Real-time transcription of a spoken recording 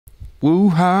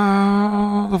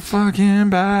Woo-ha, the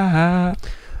fucking bat.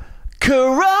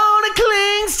 Corona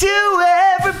clings to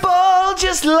every ball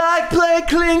just like plague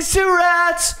clings to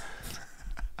rats.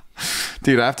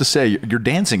 Dude, I have to say, your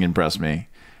dancing impressed me.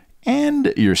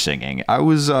 And your singing. I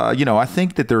was, I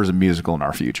think that there's a musical in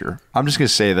our future. I'm just going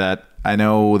to say that. I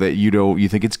know that you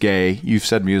think it's gay. You've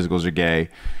said musicals are gay.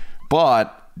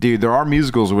 But, dude, there are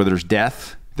musicals where there's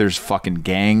death. There's fucking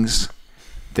gangs.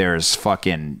 There's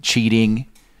fucking cheating.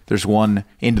 There's one,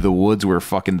 Into the Woods, where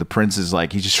fucking the prince is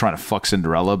like, he's just trying to fuck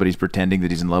Cinderella, but he's pretending that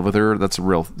he's in love with her. It's a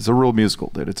real musical,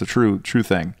 dude. It's a true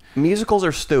thing. Musicals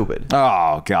are stupid.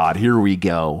 Oh, God. Here we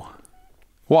go.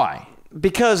 Why?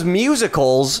 Because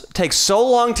musicals take so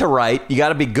long to write. You got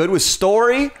to be good with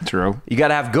story. True. You got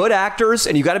to have good actors,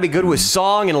 and you got to be good with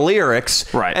song and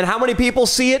lyrics. Right. And how many people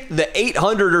see it? The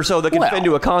 800 or so that can fit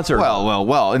into a concert.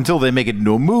 Well, until they make it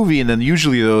into a movie, and then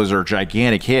usually those are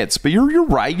gigantic hits. But you're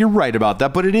right. You're right about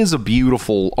that. But it is a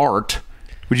beautiful art.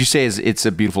 Would you say it's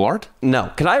a beautiful art? No.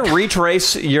 Can I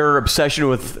retrace your obsession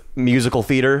with musical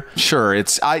theater? Sure. It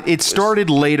started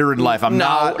later in life. It's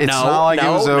not like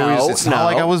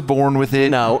I was born with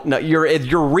it. No.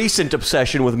 Your recent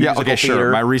obsession with musical theater.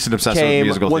 Sure. My recent obsession with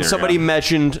musical theater. When somebody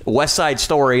mentioned West Side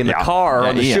Story in the car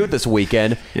on the shoot this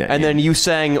weekend, and then you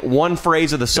sang one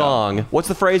phrase of the song. Yeah. What's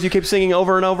the phrase you keep singing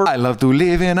over and over? I love to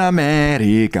live in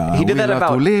America. He did that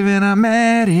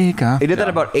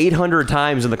about 800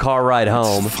 times in the car ride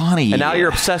home. It's funny. And now you're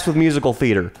obsessed with musical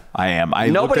theater. I am.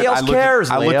 Nobody else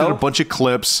cares, I looked at a bunch of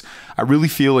clips. I really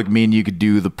feel like me and you could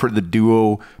do the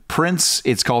duo Prince.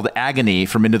 It's called Agony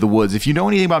from Into the Woods. If you know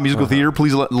anything about musical theater,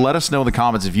 please let us know in the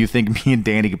comments if you think me and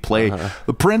Danny could play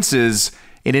the Princes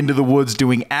in Into the Woods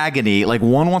doing Agony. Like,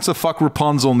 one wants to fuck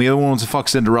Rapunzel and the other one wants to fuck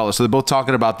Cinderella. So they're both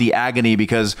talking about the agony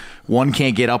because one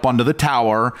can't get up onto the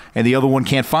tower and the other one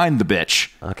can't find the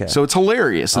bitch. Okay. So it's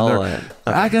hilarious. And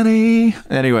Agony.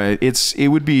 Anyway, it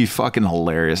would be fucking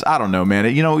hilarious. I don't know, man.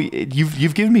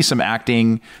 You've given me some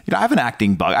acting. I have an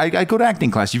acting bug. I go to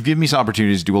acting class. You've given me some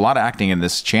opportunities to do a lot of acting in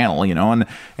this channel, and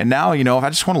now, if I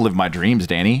just want to live my dreams,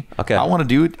 Danny, I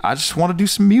just want to do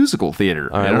some musical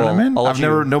theater. All right, you know what I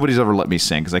mean? Nobody's ever let me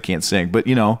sing because I can't sing, but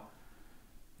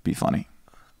be funny.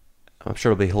 I'm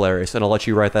sure it'll be hilarious, and I'll let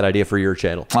you write that idea for your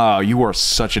channel. Oh, you are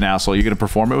such an asshole. You gonna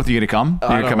perform it with? You gonna come? You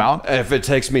gonna come out? If it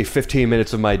takes me 15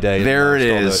 minutes of my day. There it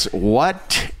is.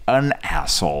 What an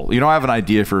asshole. I have an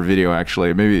idea for a video,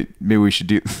 actually. Maybe we should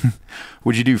do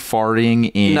would you do farting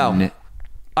in... No.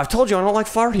 I've told you I don't like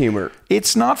fart humor.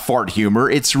 It's not fart humor.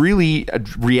 It's really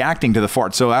reacting to the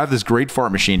fart. So I have this great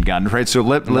fart machine gun, right? So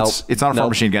let's. It's not a fart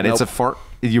machine gun. It's a fart.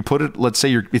 You put it. Let's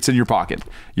say it's in your pocket.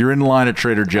 You're in line at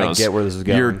Trader Joe's. I get where this is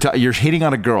going. You're hitting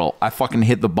on a girl. I fucking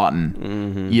hit the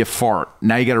button. You fart.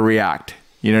 Now you got to react.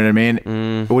 You know what I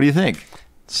mean? What do you think?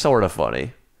 Sort of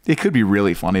funny. It could be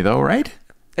really funny though, right?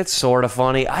 It's sort of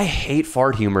funny. I hate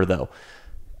fart humor though.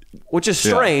 Which is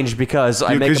strange because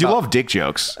you love dick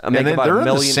jokes. I make about they're a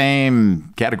million. In the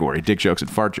same category, dick jokes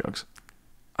and fart jokes.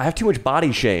 I have too much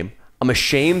body shame. I'm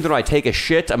ashamed when I take a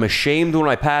shit. I'm ashamed when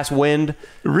I pass wind.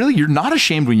 Really? You're not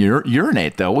ashamed when you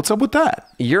urinate, though. What's up with that?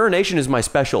 Urination is my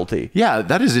specialty. Yeah,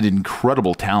 that is an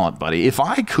incredible talent, buddy. If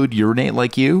I could urinate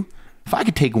like you, if I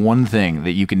could take one thing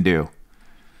that you can do,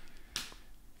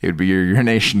 it would be your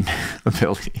urination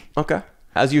ability. Okay.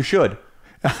 As you should.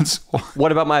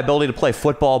 What about my ability to play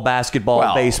football,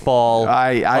 basketball, baseball?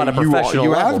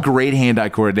 You have great hand-eye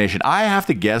coordination. I have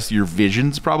to guess your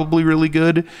vision's probably really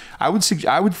good. I would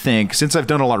think, since I've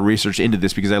done a lot of research into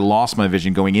this because I lost my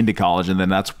vision going into college, and then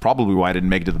that's probably why I didn't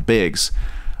make it to the bigs.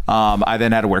 I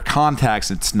then had to wear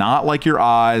contacts. It's not like your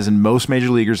eyes, and most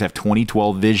major leaguers have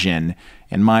 20/12 vision,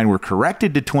 and mine were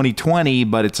corrected to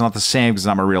 20/20, but it's not the same because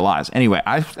I'm a real eyes. Anyway,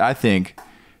 I think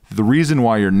the reason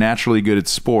why you're naturally good at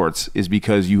sports is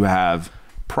because you have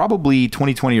probably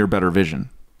 20/20 or better vision.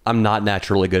 I'm not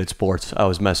naturally good at sports. I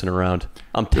was messing around.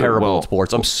 I'm terrible at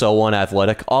sports. I'm so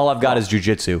unathletic. All I've got is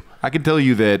jiu-jitsu. I can tell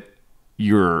you that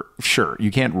you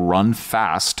can't run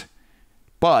fast,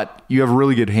 but you have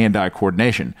really good hand-eye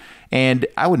coordination. And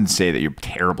I wouldn't say that you're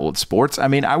terrible at sports. I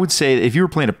mean, I would say if you were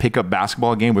playing a pickup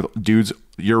basketball game with dudes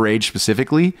your age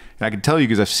specifically, and I can tell you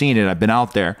because I've seen it, I've been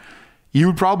out there, you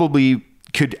would probably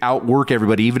could outwork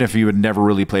everybody even if you had never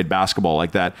really played basketball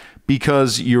like that,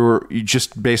 because you're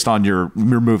just based on your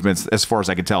movements, as far as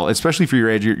I can tell, especially for your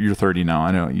age. You're 30 now.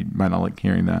 I know you might not like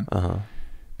hearing that.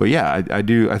 But yeah, I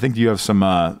do. I think you have some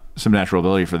natural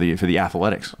ability for the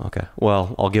athletics. Okay.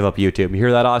 Well, I'll give up YouTube. You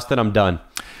hear that, Austin? I'm done.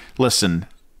 Listen,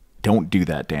 don't do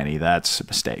that, Danny. That's a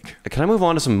mistake. Can I move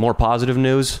on to some more positive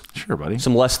news? Sure, buddy.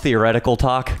 Some less theoretical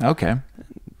talk. Okay.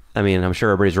 I mean, I'm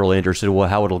sure everybody's really interested in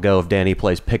how it'll go if Danny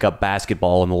plays pickup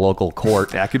basketball in the local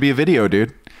court. That could be a video,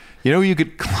 dude. You know who you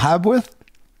could collab with?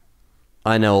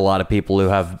 I know a lot of people who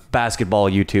have basketball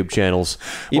YouTube channels.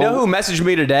 You know who messaged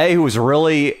me today who was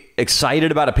really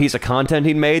excited about a piece of content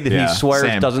he made that he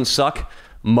swears doesn't suck?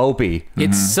 Mopey.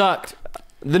 It sucked.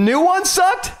 The new one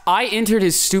sucked? I entered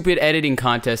his stupid editing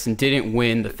contest and didn't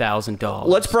win the $1,000.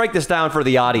 Let's break this down for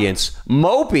the audience.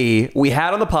 Mopey, we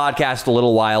had on the podcast a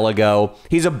little while ago.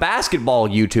 He's a basketball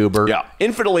YouTuber. Yeah.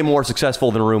 Infinitely more successful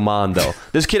than Ruman, though.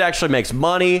 This kid actually makes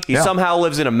money. He somehow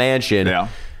lives in a mansion. Yeah.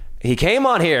 He came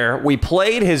on here. We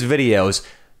played his videos.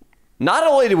 Not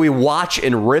only did we watch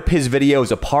and rip his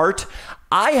videos apart,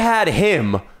 I had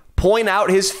him point out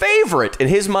his favorite, in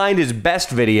his mind, his best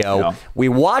video. Yeah. We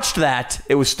watched that.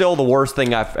 It was still the worst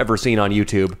thing I've ever seen on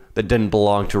YouTube that didn't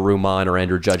belong to Ruman or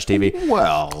Andrew Judge TV.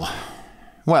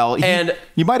 Well,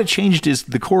 you might have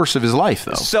changed the course of his life,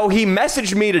 though. So he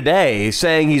messaged me today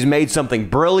saying he's made something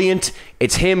brilliant.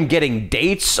 It's him getting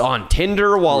dates on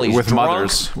Tinder while he's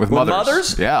drunk. With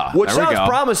mothers? Yeah. Which sounds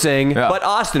promising, but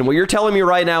Austin, what you're telling me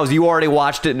right now is you already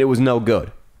watched it and it was no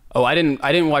good. Oh, I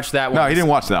didn't watch that one. No, he didn't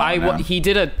watch that one. He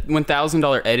did a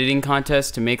 $1,000 editing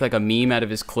contest to make like a meme out of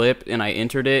his clip, and I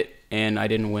entered it, and I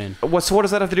didn't win. So what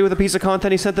does that have to do with the piece of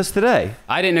content he sent us today?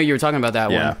 I didn't know you were talking about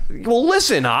that one. Well,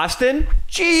 listen, Austin.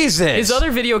 Jesus. His other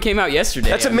video came out yesterday.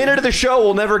 That's a minute of the show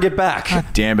we'll never get back. God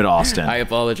damn it, Austin. I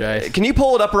apologize. Can you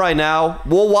pull it up right now?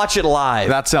 We'll watch it live.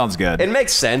 That sounds good. It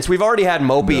makes sense. We've already had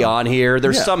Mopey on here.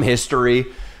 There's some history.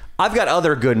 I've got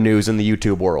other good news in the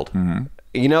YouTube world. Mm-hmm.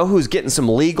 You know who's getting some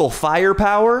legal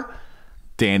firepower?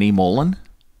 Danny Mullen.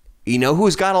 You know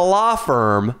who's got a law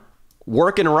firm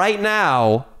working right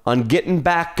now on getting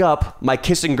back up my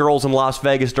kissing girls in Las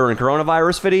Vegas during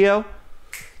coronavirus video?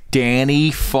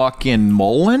 Danny fucking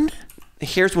Mullen?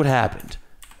 Here's what happened.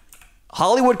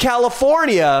 Hollywood,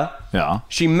 California. Yeah.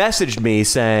 She messaged me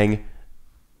saying,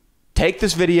 take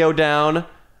this video down.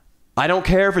 I don't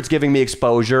care if it's giving me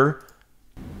exposure.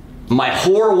 My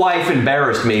whore wife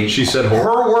embarrassed me. She said whore?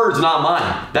 Her words, not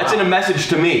mine. That's in a message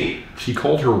to me. She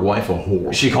called her wife a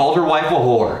whore. She called her wife a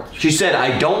whore. She said,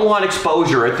 I don't want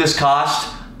exposure at this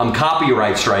cost. I'm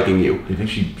copyright striking you. Do you think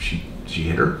she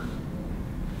hit her?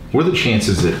 What are the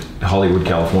chances that Hollywood,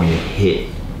 California hit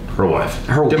her wife?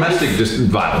 Domestic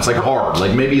violence, like hard.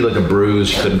 Like maybe like a bruise.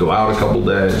 She couldn't go out a couple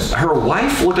days. Her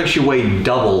wife looked like she weighed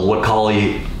double what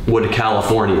Hollywood,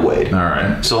 California weighed. All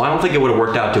right. So I don't think it would have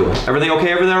worked out to her. Everything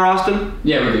okay over there, Austin?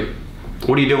 Yeah, we're good.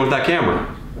 What are you doing with that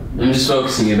camera? I'm just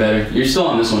focusing it better. You're still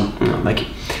on this one. Oh, thank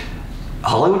you.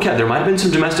 Hollywood, there might have been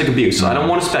some domestic abuse. So I don't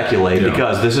want to speculate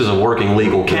because this is a working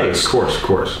legal case. Right, of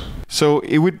course. So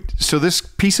this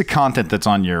piece of content that's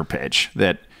on your page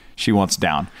that she wants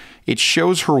down, it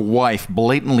shows her wife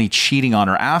blatantly cheating on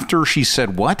her after she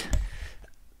said what?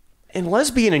 In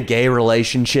lesbian and gay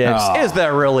relationships, is that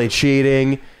really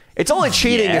cheating? It's only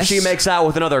cheating if she makes out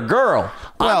with another girl.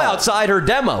 Well, I'm outside her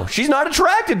demo. She's not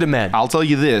attracted to men. I'll tell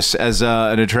you this. As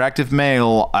an attractive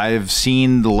male, I've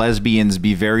seen the lesbians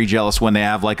be very jealous when they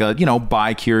have like a,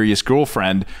 bi-curious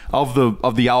girlfriend of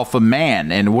the alpha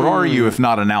man. And what are you if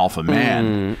not an alpha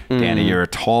man? Danny, you're a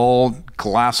tall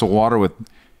glass of water with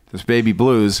this baby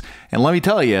blues. And let me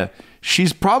tell you,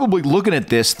 she's probably looking at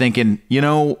this thinking,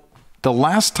 the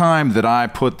last time that I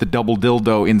put the double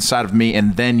dildo inside of me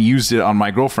and then used it on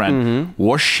my girlfriend,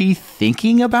 was she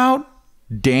thinking about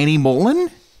Danny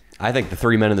Mullen? I think the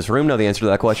three men in this room know the answer to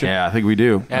that question. Yeah, I think we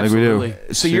do. Absolutely.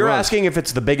 So you're asking if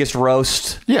it's the biggest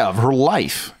roast? Yeah, of her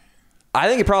life. I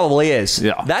think it probably is.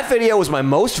 Yeah. That video was my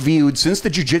most viewed since the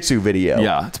jiu-jitsu video.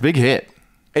 Yeah, it's a big hit.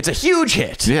 It's a huge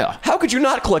hit. Yeah. How could you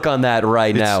not click on that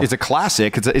now? It's a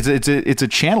classic. It's a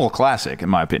channel classic, in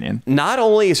my opinion. Not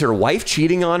only is her wife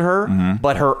cheating on her,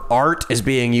 but her art is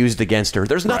being used against her.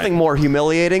 There's nothing more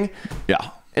humiliating. Yeah.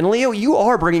 And Leo, you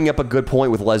are bringing up a good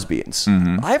point with lesbians.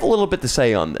 I have a little bit to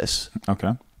say on this.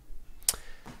 Okay.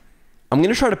 I'm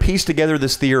going to try to piece together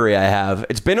this theory I have.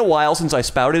 It's been a while since I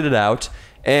spouted it out,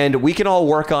 and we can all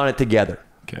work on it together.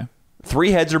 Okay.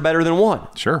 3 heads are better than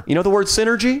 1. Sure. You know the word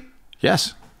synergy?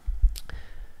 Yes.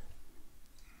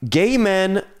 Gay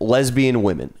men, lesbian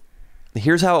women.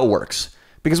 Here's how it works.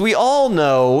 Because we all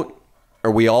know, or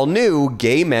we all knew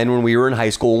gay men when we were in high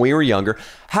school, when we were younger.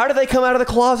 How do they come out of the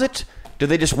closet? Do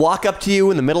they just walk up to you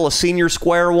in the middle of Senior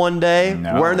Square one day,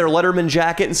 wearing their Letterman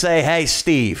jacket and say, hey,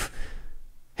 Steve,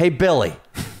 hey, Billy,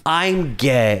 I'm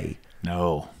gay?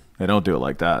 No, they don't do it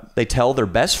like that. They tell their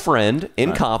best friend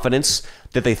in confidence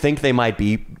that they think they might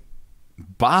be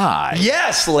bi.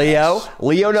 Yes, Leo. Yes.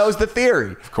 Leo knows the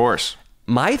theory. Of course.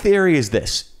 My theory is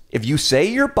this. If you say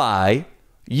you're bi,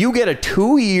 you get a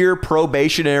 2-year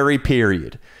probationary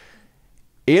period.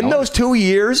 In those 2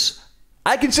 years,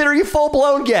 I consider you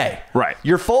full-blown gay. Right.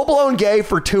 You're full-blown gay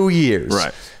for 2 years.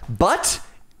 Right. But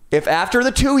if after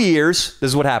the 2 years,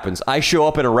 this is what happens. I show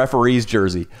up in a referee's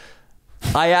jersey.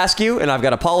 I ask you, and I've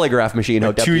got a polygraph machine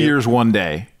hooked up to 2 you. years, 1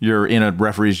 day. You're in a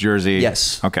referee's jersey.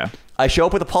 Yes. Okay. I show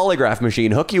up with a polygraph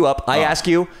machine, hook you up. I ask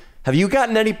you, have you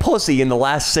gotten any pussy in the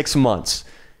last 6 months?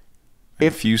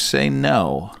 If you say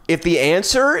no. If the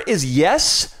answer is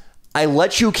yes, I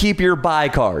let you keep your bye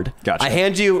card. Gotcha. I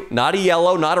hand you not a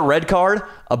yellow, not a red card,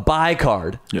 a bye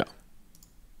card. Yeah.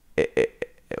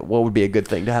 What would be a good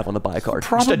thing to have on the bye card?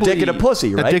 Probably just a dick and a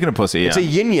pussy, right? A dick and a pussy, yeah. It's a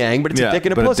yin-yang, but it's a dick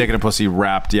and a but pussy. a dick and a pussy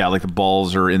wrapped, yeah, like the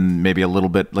balls are in maybe a little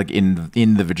bit like in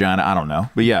the vagina. I don't know.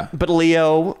 But yeah. But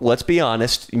Leo, let's be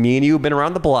honest. Me and you have been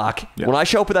around the block. Yeah. When I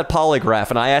show up with that polygraph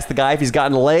and I ask the guy if he's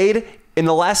gotten laid in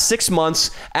the last 6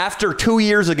 months, after 2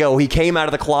 years ago, he came out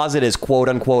of the closet as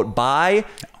quote-unquote bi.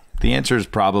 The answer is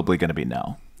probably going to be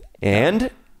no. And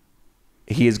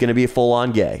he is going to be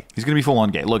full-on gay. He's going to be full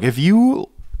on gay. Look, if you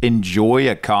enjoy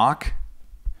a cock,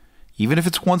 even if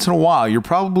it's once in a while, you're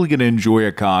probably going to enjoy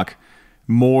a cock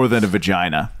more than a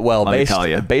vagina. Well, let me tell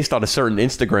you. based on a certain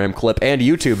Instagram clip and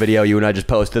YouTube video you and I just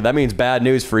posted, that means bad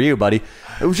news for you, buddy.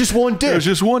 It was just one dick. It was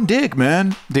just one dick,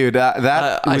 man. Dude,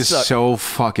 that I was suck- so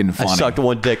fucking funny. I sucked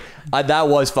one dick. That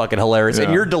was fucking hilarious. And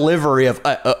Yeah. your delivery of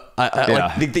like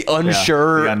the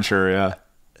unsure, Yeah, the unsure, yeah.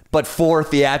 but for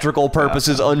theatrical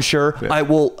purposes, unsure. Yeah. I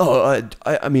will.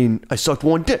 I mean, I sucked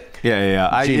one dick.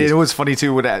 Yeah. Genius. It was funny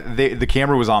too. The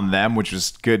camera was on them, which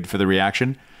was good for the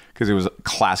reaction because it was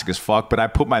classic as fuck. But I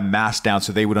put my mask down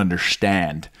so they would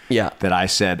understand. Yeah. That I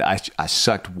said I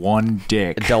sucked one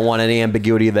dick. Don't want any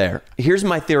ambiguity there. Here's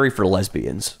my theory for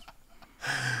lesbians.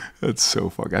 That's so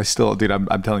fuck. I still, dude.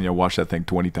 I'm telling you, I watched that thing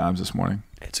 20 times this morning.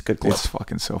 It's a good clip. It's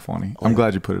fucking so funny. I'm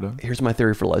glad you put it up. Here's my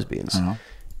theory for lesbians. Uh-huh.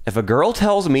 If a girl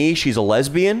tells me she's a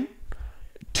lesbian,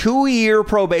 2-year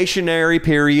probationary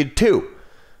period 2.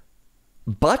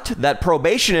 But that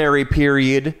probationary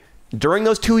period, during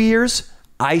those 2 years,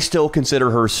 I still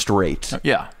consider her straight.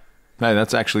 Yeah.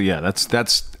 That's actually, yeah,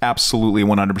 that's absolutely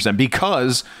 100%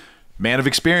 because, man of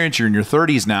experience, you're in your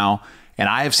 30s now, and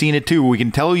I have seen it too. We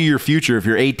can tell you your future if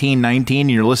you're 18, 19,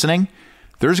 and you're listening.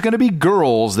 There's going to be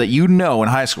girls that you know in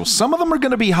high school. Some of them are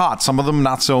going to be hot, some of them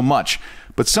not so much.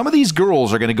 But some of these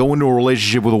girls are going to go into a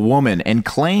relationship with a woman and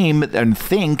claim and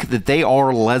think that they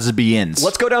are lesbians.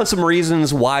 Let's go down some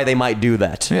reasons why they might do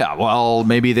that. Yeah, well,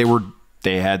 maybe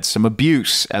they had some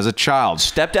abuse as a child.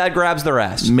 Stepdad grabs their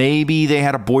ass. Maybe they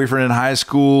had a boyfriend in high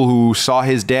school who saw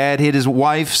his dad hit his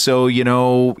wife, so,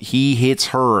 he hits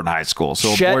her in high school.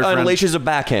 So Chet unleashes a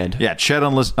backhand. Yeah, Chet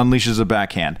unleashes a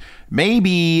backhand.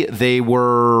 Maybe they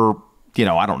were,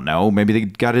 I don't know. Maybe they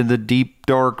got into the deep,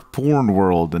 dark porn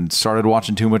world and started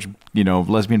watching too much,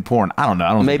 lesbian porn. I don't know.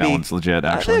 I don't think that one's legit,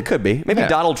 actually. It could be. Maybe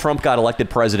Donald Trump got elected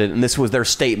president and this was their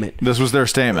statement. Resist!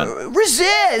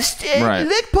 Right.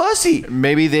 Lick pussy!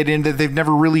 Maybe they've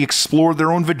never really explored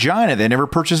their own vagina. They never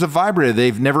purchased a vibrator.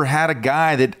 They've never had a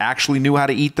guy that actually knew how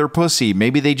to eat their pussy.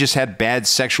 Maybe they just had bad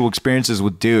sexual experiences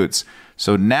with dudes.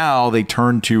 So now they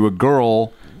turn to a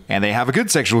girl and they have a good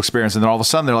sexual experience, and then all of a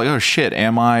sudden they're like, oh shit,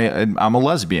 I'm a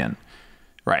lesbian.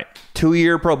 Right.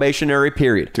 2-year probationary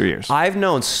period. 2 years. I've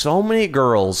known so many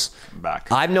girls.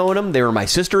 I've known them. They were my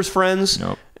sister's friends.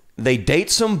 Nope. They date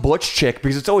some butch chick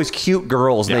because it's always cute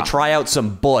girls. And Yeah. they try out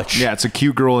some butch. Yeah, it's a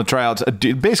cute girl and tryouts.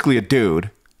 Basically a dude.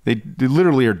 They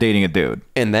literally are dating a dude.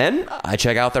 And then I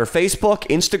check out their Facebook,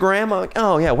 Instagram. I'm like,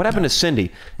 oh, yeah, what happened to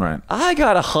Cindy? Right. I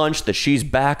got a hunch that she's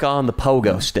back on the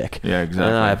pogo stick. Yeah, exactly.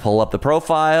 And I pull up the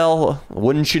profile.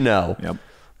 Wouldn't you know? Yep.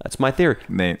 That's my theory.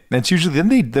 That's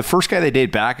usually the first guy they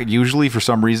date back. Usually, for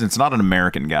some reason, it's not an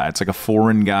American guy. It's like a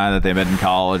foreign guy that they met in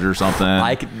college or something.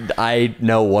 I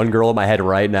know one girl in my head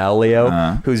right now, Leo,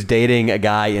 who's dating a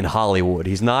guy in Hollywood.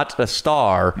 He's not a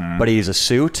star, but he's a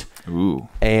suit. Ooh.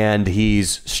 And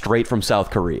he's straight from South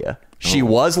Korea. She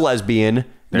was lesbian.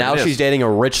 Now it is. she's dating a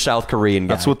rich South Korean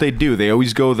guy. That's what they do. They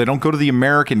always go. They don't go to the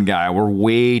American guy. We're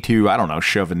way too, I don't know,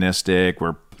 chauvinistic.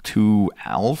 We're too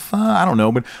alpha. I don't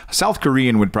know, but a South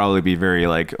Korean would probably be very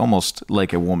almost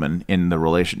like a woman in the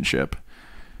relationship.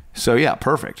 So yeah,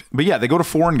 perfect. But yeah, they go to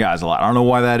foreign guys a lot. I don't know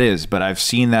why that is, but I've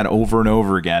seen that over and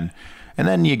over again. And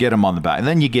then you get them on the back, and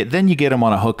then you get them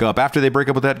on a hookup after they break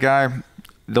up with that guy.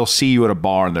 They'll see you at a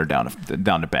bar and they're down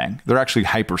to bang. They're actually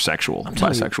hypersexual,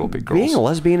 bisexual big girls. Being a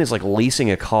lesbian is like leasing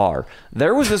a car.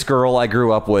 There was this girl I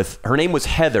grew up with. Her name was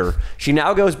Heather. She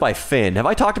now goes by Finn. Have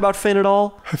I talked about Finn at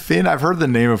all? Finn, I've heard the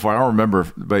name before. I don't remember,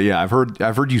 but yeah, I've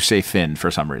heard you say Finn for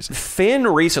some reason. Finn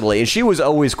recently, and she was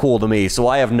always cool to me, so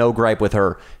I have no gripe with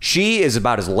her. She is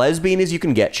about as lesbian as you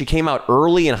can get. She came out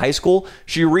early in high school.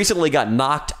 She recently got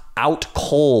knocked out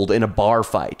cold in a bar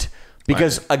fight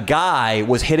because a guy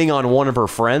was hitting on one of her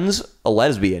friends, a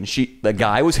lesbian. The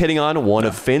guy was hitting on one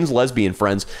of Finn's lesbian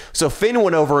friends. So Finn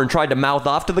went over and tried to mouth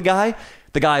off to the guy.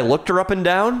 The guy looked her up and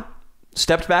down,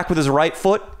 stepped back with his right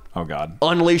foot. Oh, God.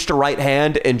 Unleashed a right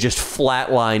hand and just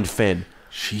flatlined Finn.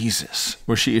 Jesus.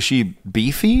 Is she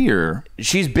beefy or?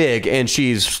 She's big and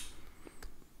she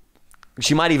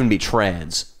might even be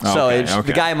trans. So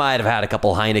the guy might have had a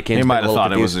couple Heinekens. He might have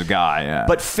thought it was a guy, yeah.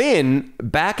 But Finn,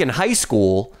 back in high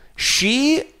school,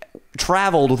 she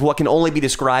traveled with what can only be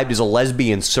described as a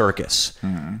lesbian circus.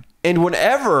 Mm-hmm. And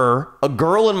whenever a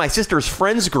girl in my sister's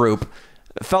friends group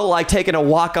felt like taking a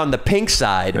walk on the pink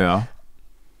side,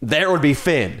 there would be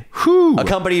Finn,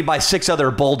 accompanied by 6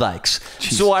 other bull dykes.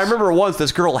 Jesus. So I remember once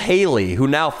this girl, Haley, who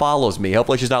now follows me.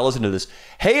 Hopefully she's not listening to this.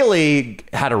 Haley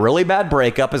had a really bad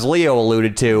breakup, as Leo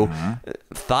alluded to.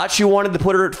 Thought she wanted to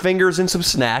put her fingers in some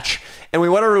snatch. And we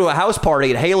went over to a house party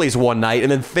at Haley's one night,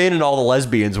 and then Finn and all the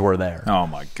lesbians were there. Oh,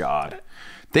 my God.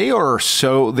 They are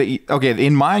okay,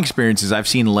 in my experiences, I've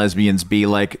seen lesbians be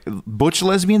like, butch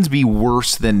lesbians be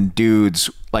worse than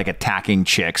dudes, like, attacking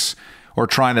chicks. Or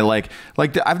trying to like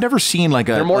I've never seen like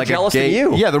a they're more like jealous a gay,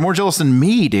 than you. Yeah, they're more jealous than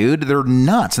me, dude. They're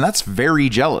nuts, and that's very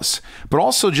jealous. But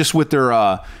also just with their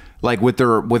like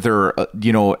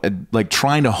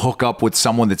trying to hook up with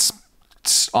someone that's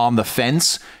on the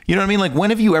fence. You know what I mean? Like, when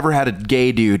have you ever had a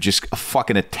gay dude just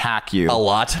fucking attack you? A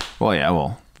lot. Well, yeah,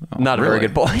 well. Not a very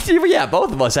good point. Yeah,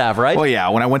 both of us have, right? Well, yeah,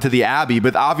 when I went to the Abbey,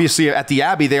 but obviously at the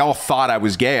Abbey, they all thought I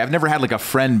was gay. I've never had like a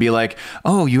friend be like,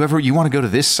 "Oh, you want to go to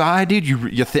this side, dude?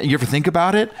 You ever think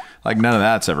about it?" Like, none of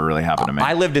that's ever really happened to me.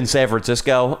 I lived in San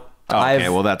Francisco. Okay,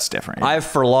 well, that's different. I've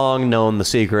for long known the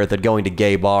secret that going to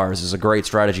gay bars is a great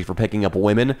strategy for picking up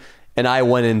women. And I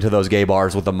went into those gay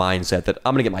bars with the mindset that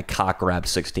I'm going to get my cock grabbed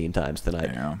 16 times tonight.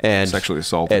 Yeah, and sexually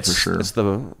assaulted for sure. It's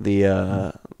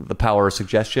the power of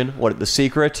suggestion. What the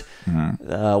secret?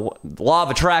 Law of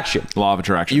attraction. Law of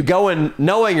attraction. You go in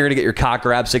knowing you're going to get your cock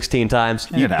grabbed 16 times.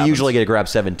 You usually get it grabbed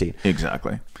 17.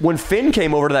 Exactly. When Finn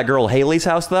came over to that girl Haley's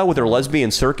house, though, with her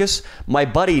lesbian circus, my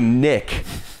buddy Nick...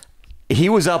 He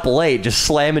was up late just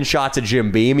slamming shots at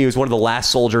Jim Beam. He was one of the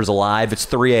last soldiers alive. It's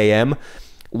 3 a.m.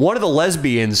 One of the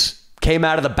lesbians came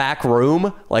out of the back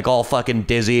room, like all fucking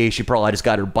dizzy. She probably just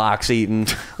got her box eaten,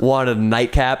 wanted a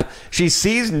nightcap. She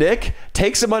sees Nick,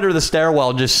 takes him under the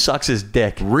stairwell, and just sucks his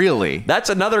dick. Really?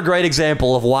 That's another great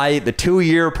example of why the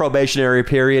 2-year probationary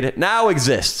period now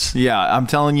exists. Yeah, I'm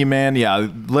telling you, man. Yeah,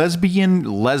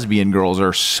 lesbian girls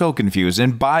are so confused,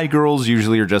 and bi girls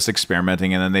usually are just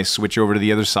experimenting, and then they switch over to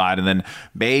the other side, and then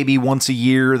maybe once a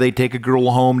year they take a girl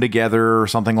home together or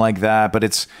something like that. But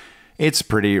it's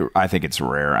pretty. I think it's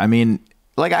rare. I mean,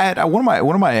 like I had one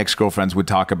of my ex-girlfriends would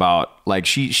talk about like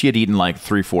she had eaten like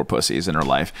 3-4 pussies in her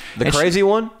life. The crazy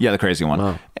one? Yeah, the crazy one.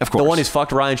 Wow. Of course. The one who's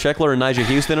fucked Ryan Sheckler and Nigel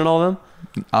Houston and all of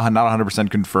them? Not 100%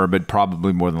 confirmed, but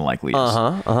probably more than likely is.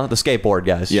 The skateboard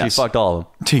guys. Yes. She fucked all of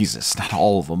them. Jesus, not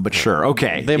all of them, but sure.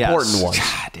 Okay. The important ones.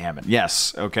 God damn it.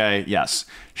 Yes. Okay. Yes.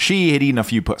 She had eaten a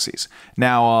few pussies.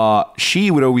 Now, she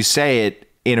would always say it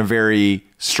in a very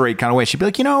straight kind of way. She'd be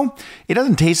like, it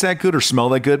doesn't taste that good or smell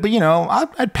that good, but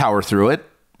I'd power through it.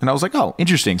 And I was like, oh,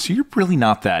 interesting. So you're really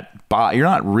not you're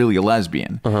not really a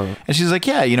lesbian. And she's like,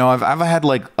 yeah, I've had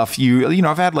like a few,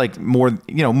 I've had like more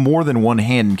than one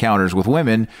hand encounters with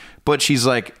women, but she's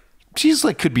like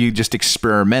could be just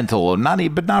experimental,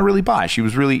 but not really bi. She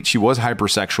was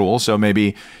hypersexual, so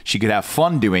maybe she could have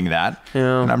fun doing that.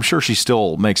 Yeah. And I'm sure she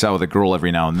still makes out with a girl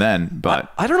every now and then,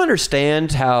 but I don't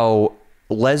understand how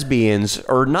lesbians,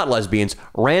 or not lesbians,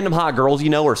 random hot girls,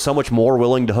 are so much more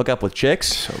willing to hook up with chicks.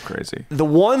 So crazy. The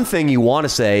one thing you want to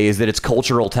say is that it's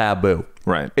cultural taboo.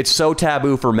 Right. It's so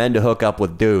taboo for men to hook up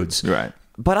with dudes. Right.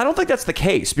 But I don't think that's the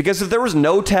case, because if there was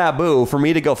no taboo for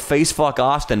me to go face fuck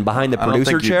Austin behind the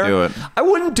producer chair, I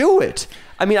wouldn't do it.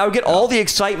 I mean, I would get all the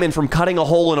excitement from cutting a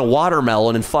hole in a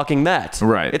watermelon and fucking that.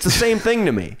 Right. It's the same thing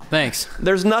to me. Thanks.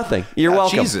 There's nothing. You're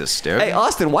welcome. Jesus, dude. Hey,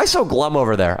 Austin, why so glum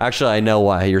over there? Actually, I know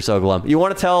why you're so glum. You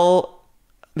want to tell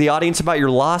the audience about your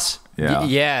loss? Yeah.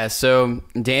 Yeah, so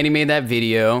Danny made that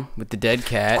video with the dead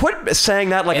cat. Quit saying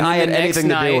that like I had anything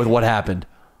to do with what happened.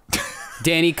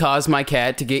 Danny caused my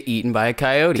cat to get eaten by a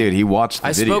coyote. Dude, he watched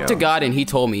the video. I spoke to God and he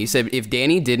told me, he said, if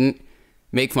Danny didn't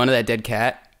make fun of that dead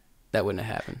cat, that wouldn't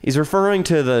have happened. He's referring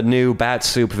to the new Bat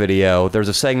Soup video. There's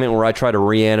a segment where I try to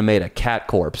reanimate a cat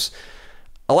corpse.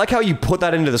 I like how you put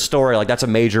that into the story like that's a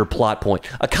major plot point.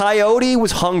 A coyote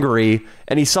was hungry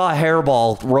and he saw a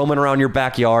hairball roaming around your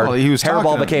backyard. Well,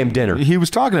 hairball became dinner. He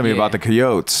was talking to me about the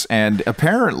coyotes, and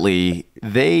apparently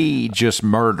they just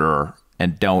murder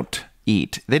and don't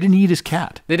eat? They didn't eat his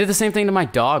cat. They did the same thing to my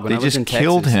dog when I They was just in Texas.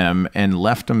 killed him and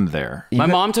left him there. My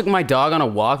mom took my dog on a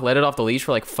walk, let it off the leash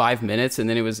for like 5 minutes, and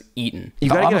then it was eaten. You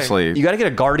gotta Honestly. you got to get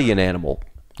a guardian animal.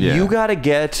 Yeah. You got to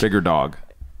get Bigger dog.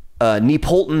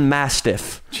 Neapolitan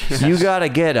Mastiff. You got to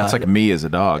get It's like me as a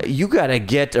dog. you got to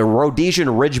get a Rhodesian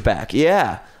Ridgeback.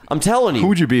 Yeah, I'm telling you. Who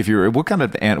would you be if you were? What kind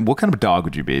of dog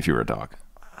would you be if you were a dog?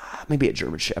 Maybe a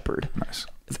German Shepherd. Nice.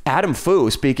 Adam Fu,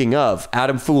 speaking of,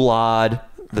 Adam Fulad,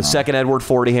 the second Edward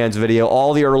 40 Hands video,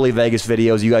 all the early Vegas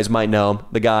videos, you guys might know him.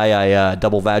 The guy I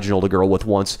double vaginaled a girl with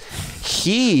once.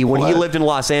 When he lived in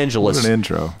Los Angeles. What an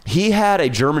intro. He had a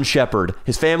German Shepherd.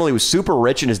 His family was super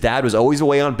rich and his dad was always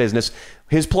away on business.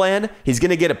 His plan, he's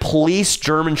going to get a police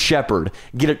German Shepherd,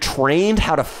 get it trained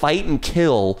how to fight and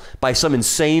kill by some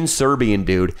insane Serbian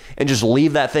dude, and just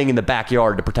leave that thing in the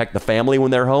backyard to protect the family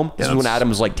when they're home. This is when Adam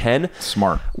was like 10.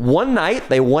 Smart. One night,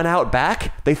 they went out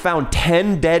back, they found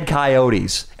 10 dead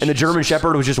coyotes, and the German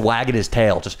Shepherd was just wagging his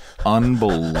tail. Just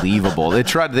Unbelievable. They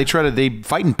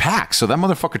fight in packs, so that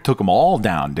motherfucker took them all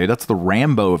down, dude. That's the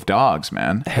Rambo of dogs,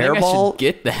 man. I think I Hairball, should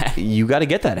get that. you got to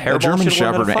get that. A Hairball German should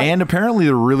learn how to Shepherd, fight. and apparently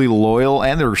they're really loyal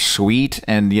and they're sweet,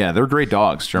 and yeah, they're great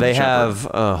dogs. German They Shepherd. have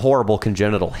a horrible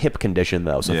congenital hip condition,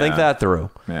 though, so think Yeah. that through.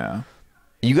 Yeah.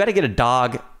 You got to get a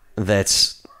dog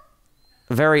that's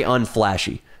very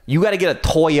unflashy. You got to get a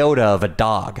Toyota of a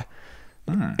dog.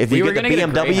 If We you were get the gonna get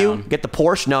a BMW, Greyhound. get the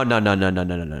Porsche.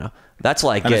 No. That's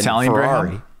like An getting Italian Ferrari.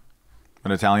 Greyhound?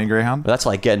 An Italian Greyhound? That's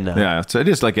like getting a, Yeah, it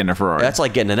is like getting a Ferrari. That's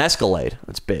like getting an Escalade.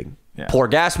 That's big. Yeah. Poor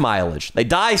gas mileage. They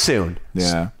die soon.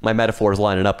 Yeah. My metaphor is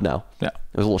lining up now. Yeah.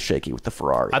 It was a little shaky with the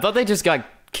Ferrari. I thought they just got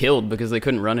killed because they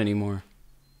couldn't run anymore.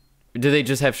 Do they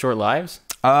just have short lives?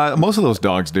 Most of those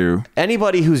dogs do.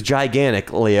 Anybody who's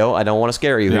gigantic, Leo, I don't want to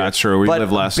scare you Yeah, here. that's true. We but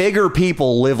live less. Bigger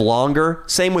people live longer.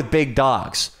 Same with big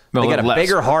dogs. No, they got a live less.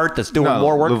 bigger heart that's doing No,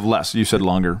 more work. Live less. You said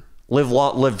longer.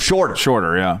 Live shorter.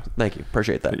 Shorter, yeah. Thank you.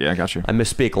 Appreciate that. Yeah, I got you. I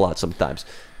misspeak a lot sometimes.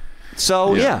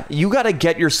 So, Yeah. yeah, you got to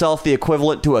get yourself the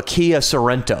equivalent to a Kia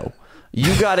Sorento.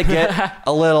 You got to get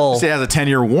a little... It has a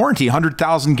 10-year warranty,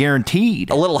 100,000 guaranteed.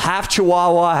 A little half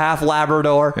Chihuahua, half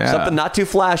Labrador. Yeah. Something not too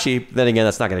flashy. Then again,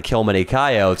 that's not going to kill many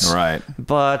coyotes. Right.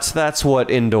 But that's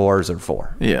what indoors are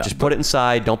for. Yeah, Just put it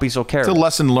inside. Don't be so It's careful. a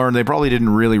lesson learned. They probably didn't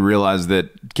really realize that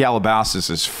Calabasas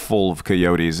is full of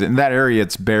coyotes. In that area,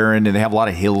 it's barren, and they have a lot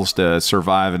of hills to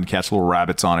survive and catch little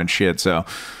rabbits on and shit. So,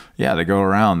 yeah, they go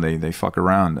around. They fuck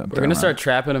around. We're going to start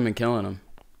trapping them and killing them.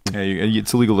 Yeah,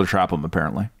 it's illegal to trap them,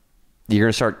 apparently. You're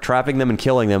going to start trapping them and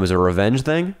killing them as a revenge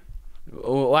thing?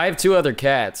 Well, I have 2 other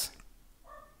cats.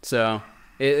 So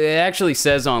it actually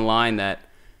says online that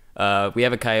we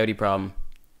have a coyote problem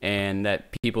and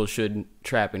that people should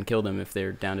trap and kill them if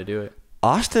they're down to do it.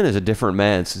 Austin is a different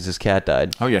man since his cat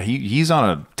died. Oh, yeah, he's on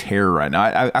a tear right now.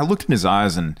 I looked in his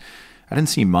eyes, and I didn't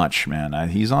see much, man.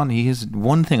 He has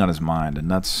one thing on his mind,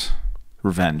 and that's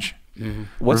revenge.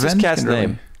 What's Revenge his cat's can really-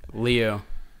 name? Leo.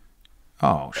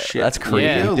 Oh, shit. That's creepy.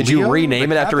 Yeah. Did you Leo, rename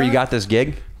the it cat after you died? got this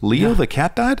gig? Leo the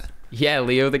cat died? Yeah,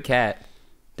 Leo the cat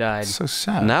died. So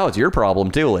sad. Now it's your problem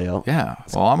too, Leo. Yeah.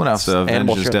 Well, I'm going to have to avenge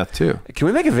Animal his show. death, too. Can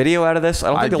we make a video out of this? I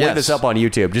don't think they'll leave this guess. up on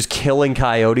YouTube. Just killing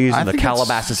coyotes I in the think that's-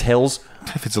 Calabasas hills.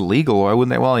 If it's illegal, why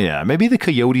wouldn't they? Well, yeah. Maybe the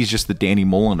coyote's just the Danny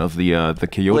Mullen of the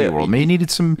coyote Leo, world. Maybe he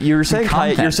needed some You're some saying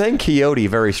content. you're saying coyote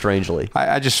very strangely.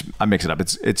 I mix it up.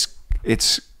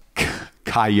 It's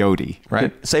coyote,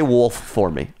 right? Say wolf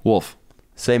for me. Wolf.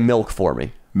 Say milk for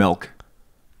me. Milk.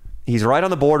 He's right on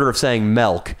the border of saying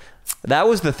milk. That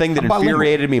was the thing that I'm bilingual.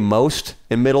 infuriated me most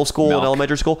in middle school and Milk.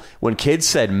 elementary school, when kids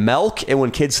said milk and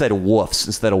when kids said woofs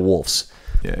instead of wolves.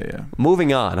 Yeah.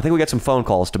 Moving on. I think we got some phone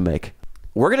calls to make.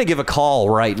 We're going to give a call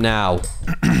right now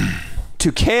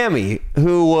to Cammie,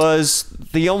 who was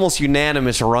the almost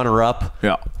unanimous runner-up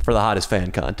Yeah. for the hottest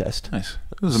fan contest. Nice.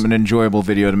 It was an enjoyable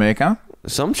video to make, huh?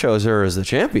 Some chose her as the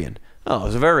champion. Oh, it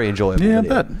was a very enjoyable Yeah, I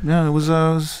video. bet. Yeah, it was.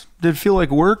 Did it feel like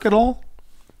work at all?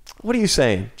 What are you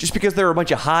saying? Just because there were a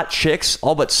bunch of hot chicks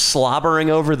all but slobbering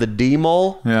over the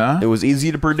D-mole, Yeah. it was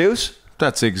easy to produce?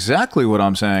 That's exactly what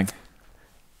I'm saying.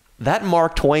 That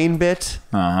Mark Twain bit,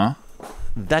 Uh huh.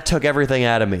 that took everything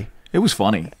out of me. It was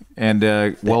funny and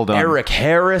well done. Eric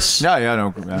Harris, Yeah.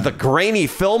 No. the grainy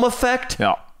film effect.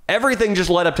 Yeah. Everything just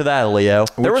led up to that, Leo.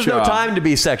 There was Which, no time to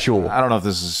be sexual. I don't know if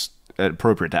this is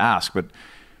appropriate to ask, but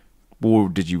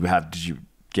did you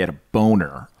get a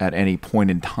boner at any point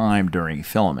in time during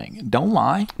filming? Don't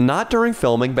lie. Not during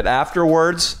filming, but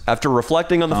afterwards, after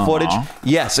reflecting on the footage,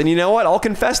 yes. And you know what? I'll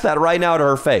confess that right now to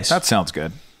her face. That sounds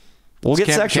good. We'll get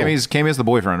sexual. Cammie's the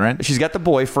boyfriend, right? She's got the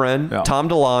boyfriend, Yeah. Tom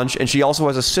DeLonge, and she also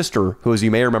has a sister who, as you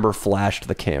may remember, flashed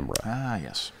the camera. Ah,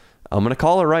 yes. I'm going to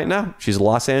call her right now. She's a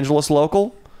Los Angeles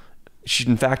local. She,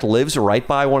 in fact, lives right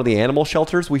by one of the animal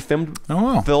shelters we filmed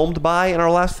by in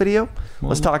our last video.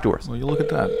 Let's talk to her. Well, you look at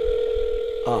that.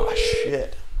 Oh,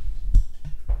 shit.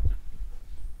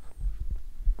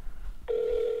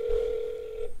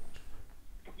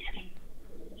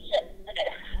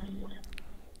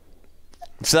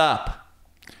 What's up?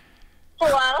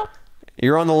 Hello?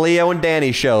 You're on the Leo and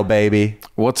Danny show, baby.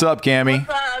 What's up, Cammy?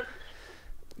 What's up?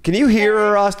 Can you hear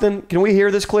her, Austin? Can we hear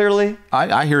this clearly?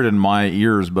 I hear it in my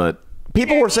ears, but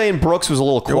People were saying Brooks was a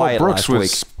little quiet last week.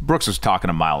 Brooks was talking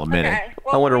a mile a minute. Okay.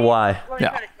 I wonder why.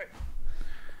 Yeah.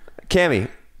 Cammy,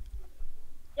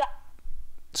 Yeah.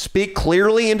 speak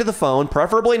clearly into the phone,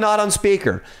 preferably not on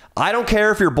speaker. I don't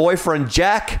care if your boyfriend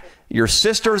Jack, your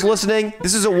sister's listening.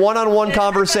 This is a one-on-one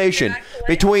conversation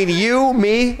between you,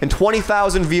 me, and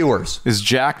 20,000 viewers. Is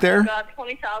Jack there? God,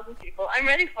 20,000 people. I'm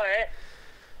ready for it.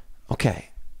 Okay.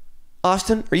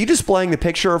 Austin, are you displaying the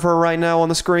picture of her right now on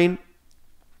the screen?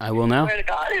 I will now. Swear to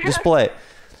God. Display it.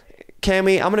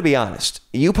 Cammy, I'm going to be honest.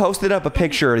 You posted up a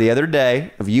picture the other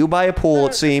day of you by a pool,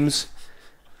 it seems.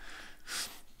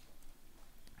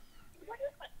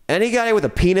 Any guy with a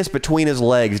penis between his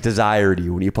legs desired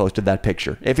you when you posted that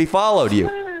picture. If he followed you.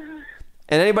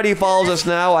 And anybody who follows us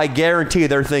now, I guarantee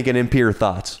they're thinking impure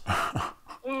thoughts.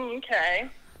 Okay.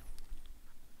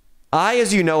 I,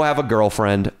 as you know, have a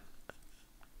girlfriend.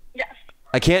 Yes.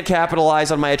 I can't capitalize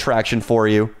on my attraction for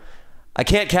you. I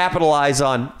can't capitalize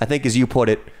on, I think as you put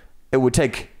it, it would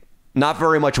take not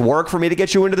very much work for me to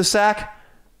get you into the sack.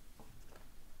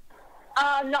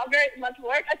 Not very much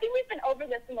work. I think we've been over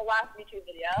this in the last YouTube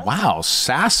video. Wow,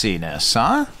 sassiness,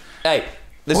 huh? Hey,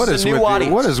 this What is is a new with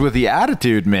audience. what is with the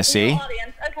attitude, Missy?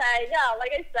 Audience. Okay, yeah,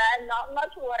 like I said, not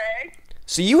much work.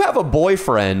 So you have a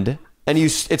boyfriend, and it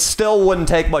still wouldn't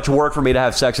take much work for me to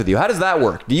have sex with you. How does that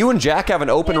work? Do you and Jack have an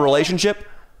open relationship?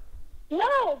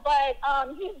 No, but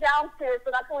he's downstairs,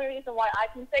 so that's the only reason why I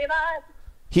can say that.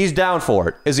 He's down for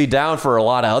it. Is he down for a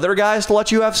lot of other guys to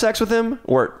let you have sex with him?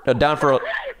 Or down for...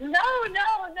 No,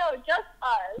 just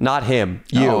us. Not him.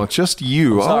 You. Oh, it's just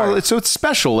you. sorry. Oh, so it's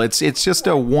special. It's just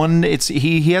a one. It's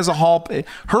he has a hall.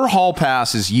 Her hall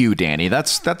pass is you, Danny.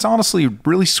 That's honestly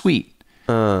really sweet.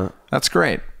 That's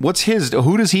great. What's his?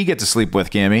 Who does he get to sleep with,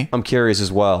 Cammy? I'm curious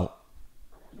as well.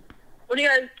 What are you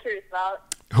guys curious about?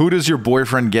 Who does your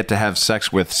boyfriend get to have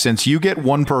sex with? Since you get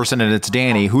one person and it's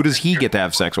Danny, who does he get to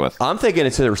have sex with? I'm thinking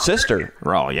it's her sister.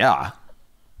 Oh yeah.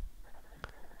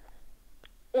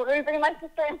 What are we bringing my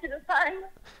sister into this time?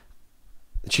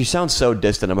 She sounds so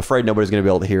distant. I'm afraid nobody's going to be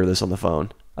able to hear this on the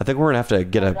phone. I think we're going to have to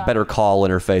get a better call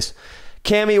interface.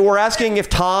 Cammy, we're asking if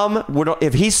Tom would,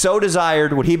 if he so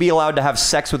desired, would he be allowed to have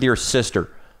sex with your sister?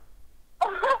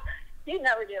 He'd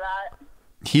never do that.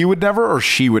 He would never, or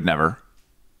she would never.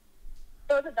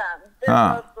 Both of them. They're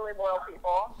both really loyal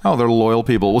people. Oh, they're loyal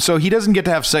people. Well, so he doesn't get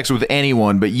to have sex with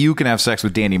anyone, but you can have sex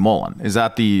with Danny Mullen. Is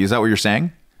that what you're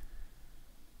saying?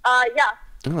 Yeah.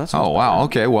 Oh, that sounds Oh wow.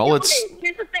 Okay. Well, Okay,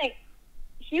 here's the thing.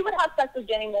 He would have sex with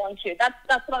Danny Mullen too. That's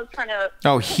what I was trying to.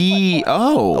 Oh, he.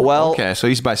 Oh, Well- okay. So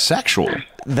he's bisexual.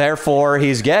 Therefore,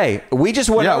 he's gay. We just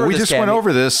went over Yeah, we this, just went Cammy.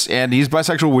 over this, and he's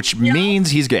bisexual, which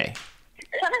means he's gay. It's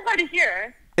kind of hard to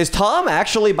hear. Is Tom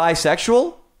actually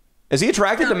bisexual? Is he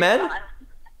attracted to men?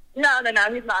 No,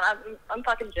 he's not. I'm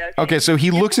fucking joking. Okay, so he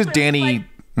looks at Danny.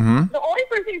 The only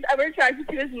person he's ever attracted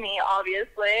to is me,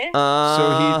 obviously.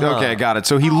 Okay, got it.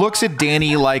 So he looks at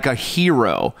Danny like a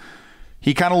hero.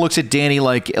 He kind of looks at Danny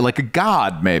like a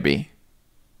god, maybe.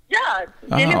 Yeah,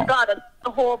 Danny's Oh. God. That's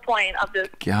the whole point of this.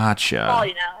 Gotcha. All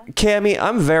you know. Cammy,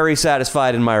 I'm very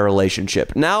satisfied in my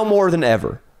relationship, now more than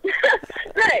ever.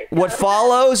 Right. What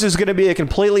follows is going to be a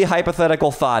completely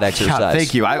hypothetical thought exercise. Yeah,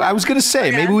 thank you. I was gonna say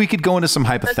maybe we could go into some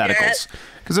hypotheticals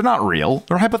because they're not real;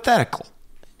 they're hypothetical.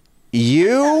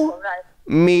 You, Right.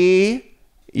 me,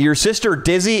 your sister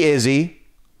Dizzy Izzy.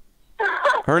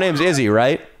 Her name's Izzy,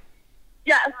 right?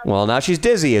 Yes. Well, now she's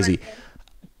Dizzy Izzy.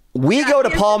 We go to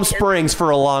she's Palm Dizzy Izzy. Springs for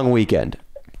a long weekend.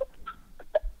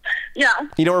 Yeah.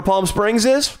 You know where Palm Springs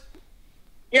is?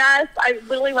 Yes. I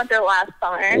literally went there last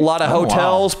summer. A lot of Oh, wow.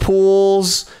 hotels,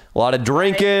 pools, a lot of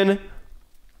drinking.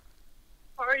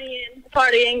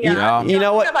 Partying. Yeah. Yeah. You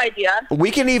know what? Good idea.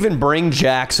 We can even bring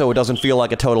Jack so it doesn't feel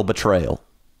like a total betrayal.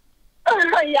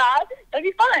 Yeah. That'd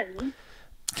be fun.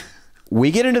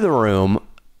 We get into the room,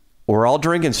 we're all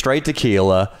drinking straight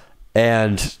tequila,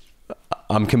 and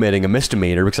I'm committing a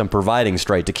misdemeanor because I'm providing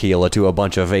straight tequila to a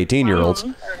bunch of 18-year-olds.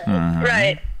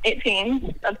 Right.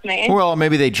 18. That's me. Well,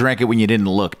 maybe they drank it when you didn't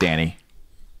look, Danny.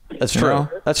 That's true. know?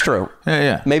 That's true.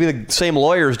 Yeah. Maybe the same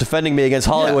lawyers defending me against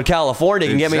Hollywood, California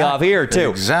can get me off here, too.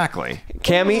 Exactly.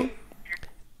 Cammy,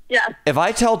 Yeah. if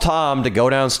I tell Tom to go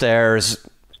downstairs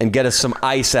and get us some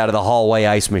ice out of the hallway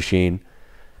ice machine.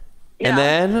 And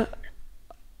then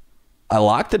I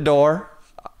lock the door,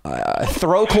 I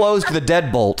throw closed the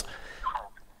deadbolt,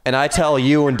 and I tell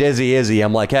you and Dizzy Izzy,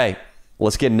 I'm like, hey,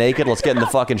 let's get naked. Let's get in the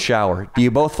fucking shower. Do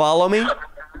you both follow me?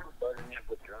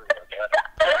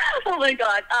 Oh my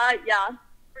God. Yeah.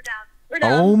 We're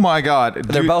down. Oh my God.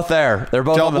 They're both there. They're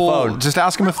both on the phone. Just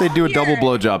ask them if they do a double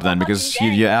blowjob then, because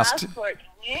you asked.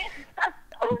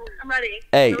 I'm ready.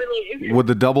 Hey, Would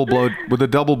the double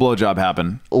blowjob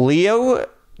happen? Leo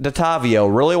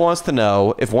DeTavio really wants to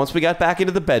know if once we got back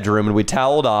into the bedroom and we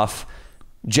toweled off,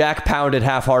 Jack pounded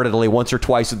half-heartedly once or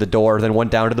twice at the door, then went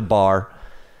down to the bar.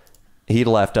 He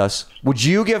left us. Would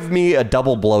you give me a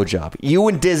double blowjob? You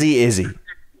and Dizzy Izzy.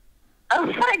 Oh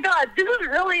my God. This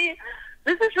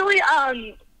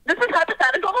is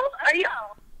hypothetical. Are you?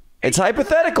 It's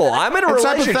hypothetical. I'm in a It's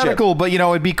relationship. hypothetical, but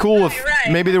it'd be cool if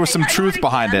Right. maybe there was some I truth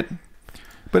behind it.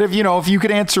 But if you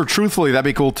could answer truthfully, that'd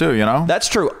be cool too. That's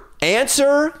true.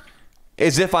 Answer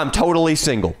is if I'm totally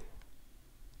single.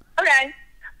 Okay.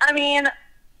 I mean,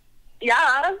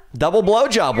 yeah. Double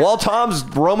blowjob while Tom's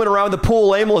roaming around the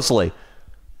pool aimlessly.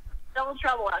 Double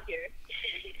trouble out here.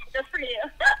 Just for you.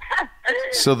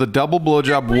 So the double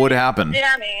blowjob would happen.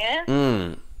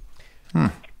 Danny.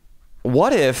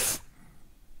 What if,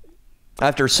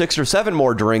 after 6 or 7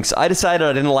 more drinks, I decided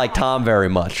I didn't like Tom very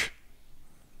much?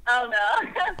 Oh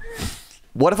no.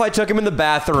 What if I took him in the Poor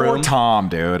bathroom, Tom,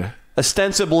 dude.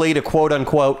 ostensibly to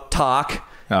quote-unquote talk,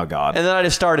 Oh God. and then I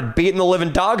just started beating the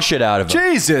living dog shit out of him?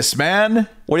 Jesus, man.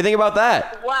 What do you think about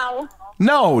that? Wow.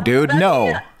 No, dude. No.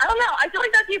 I don't know. I feel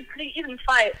like that'd be a pretty even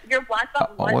fight. You're black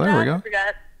belt. Oh, well, there we go. I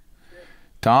forget.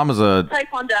 Tom is a.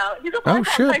 Taekwondo. He's a Oh black belt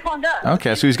shit. Taekwondo.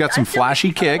 Okay, so he's got some I feel like flashy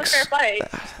it's kind of a kicks. fair fight.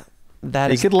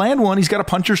 That He is, could land one. He's got a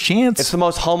puncher's chance. it's the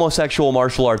most homosexual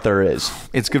martial art there is.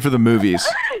 It's good for the movies.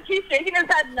 He's shaking his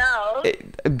head no. It's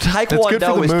good for Taekwondo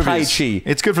the is movies. Tai Chi.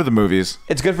 It's good for the movies.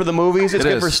 It's good for the movies. It's It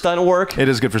good is. for stunt work. It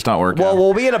is good for stunt work. Well, yeah.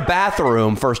 we'll be in a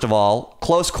bathroom, first of all,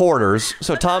 close quarters.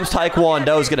 So Tom's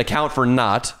Taekwondo is going to count for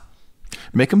not.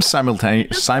 Make them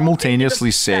simultaneously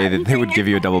say that they would give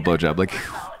you a double blowjob. Like,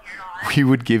 we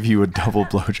would give you a double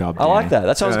blowjob. I like that.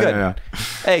 That sounds good. Yeah.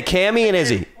 Hey, Cammy and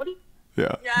Izzy,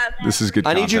 Yeah. Yeah, This is good.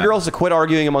 I need you content. girls to quit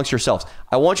arguing amongst yourselves.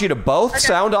 I want you to both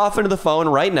sound off into the phone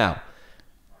right now.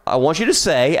 I want you to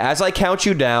say, as I count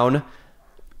you down,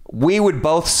 we would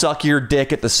both suck your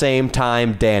dick at the same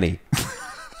time, Danny.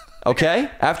 Okay?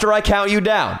 After I count you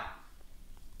down.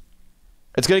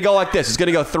 It's going to go like this. It's going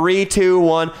to go 3, 2,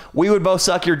 1. We would both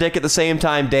suck your dick at the same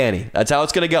time, Danny. That's how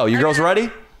it's going to go. You girls ready?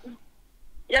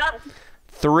 Yeah.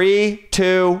 3,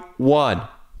 2, 1.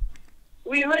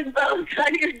 We would both suck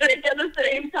your dick at the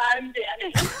same time,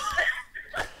 Danny.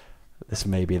 This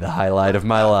may be the highlight of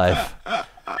my life.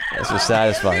 This is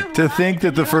satisfying. To think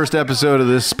that the first episode of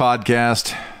this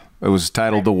podcast, it was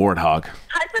titled The Warthog.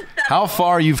 How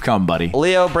far you've come, buddy.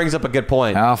 Leo brings up a good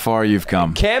point. How far you've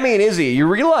come. Cammy and Izzy, you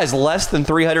realize less than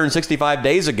 365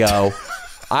 days ago,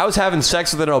 I was having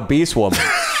sex with an obese woman.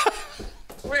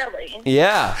 Really?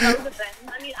 Yeah. That was the thing.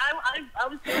 I mean, I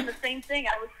was doing the same thing.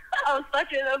 I was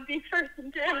fucking an obese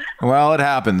person too. Well, it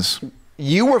happens.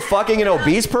 You were fucking an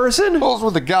obese person? Well, it's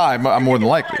with a guy, more than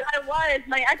likely. I was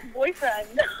my ex-boyfriend.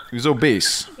 He was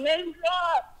obese. Name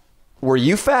drop. Were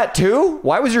you fat too?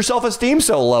 Why was your self-esteem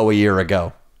so low a year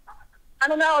ago? I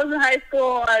don't know. I was in high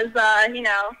school. I was,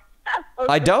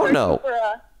 I don't know.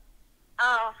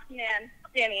 Oh man,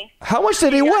 Danny. How much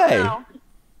did he I don't weigh? know.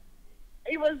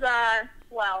 He was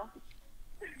well,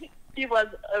 he was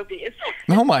obese.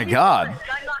 Oh my God.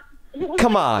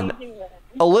 Come on.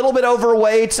 A little bit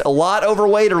overweight, a lot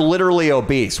overweight, or literally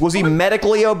obese? Was he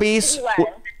medically obese?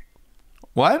 Anyway,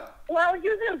 What? well, he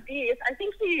was obese. I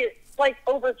think he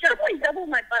doubled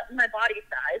my body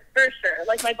size for sure,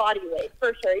 like my body weight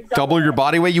for sure. He Double your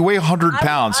body weight? You weigh 100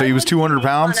 pounds, so he was 200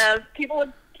 pounds? People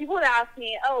would ask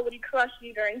me, "Oh, would he crush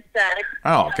you during sex?"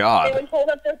 Oh, They God. would hold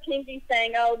up their pinky,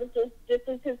 saying, "Oh, this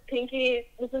is his pinky.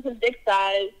 This is his dick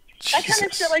size." That kind of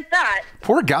Jesus. shit like that.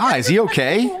 Poor guy. Is he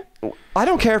okay? I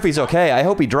don't care if he's okay. I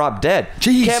hope he dropped dead.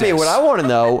 Jesus. Cammy, what I want to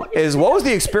know is what was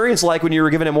the experience like when you were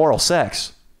giving him oral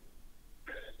sex?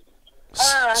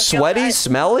 Sweaty? God,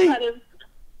 Smelly?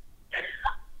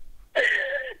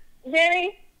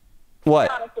 Danny, What?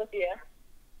 be honest with you.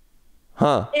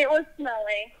 Huh? It was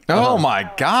smelly. Oh, my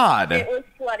It God. was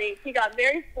sweaty. He got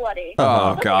very sweaty. Oh,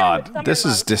 Something God. summer This is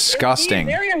months. disgusting.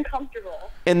 It was very uncomfortable.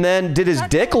 And then did his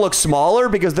dick look smaller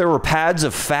because there were pads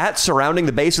of fat surrounding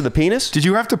the base of the penis? Did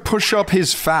you have to push up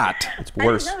his fat? It's I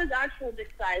worse. didn't know his actual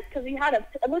dick size because he had it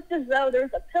looked as though there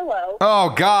was a pillow Oh,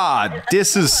 God.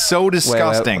 This is so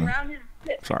disgusting. around his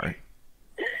dick. Sorry.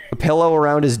 A pillow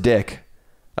around his dick.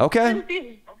 Okay. Since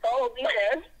he's balding.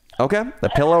 Okay. The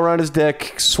pillow around his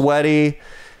dick, sweaty.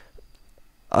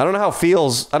 I don't know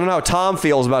how Tom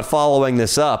feels about following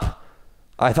this up.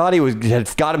 I thought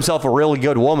had got himself a really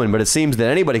good woman, but it seems that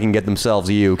anybody can get themselves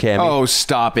a you, Cammy. Oh,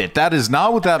 stop it. That is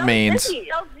not what that means. Izzy.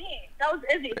 That was me. That was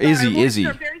Izzy. Izzy.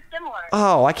 Our voices are very similar.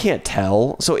 Oh, I can't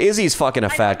tell. So Izzy's fucking a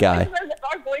fat guy.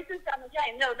 Our voices sound the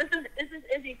same. No, this is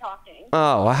Izzy talking.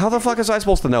 Oh, how the fuck is I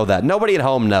supposed to know that? Nobody at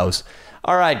home knows.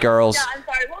 All right, girls. Yeah, I'm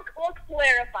sorry. We'll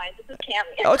clarify. This is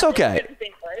Cammy. Oh, it's okay.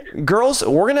 Girls,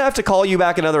 we're going to have to call you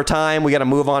back another time. We got to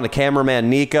move on to cameraman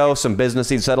Nico. Some business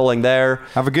he's settling there.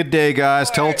 Have a good day,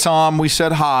 guys. Tell Tom we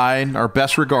said hi. Our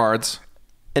best regards.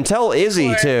 And tell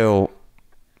Izzy to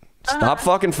stop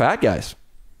fucking fat guys.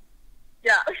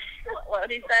 Yeah. What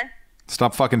did he say?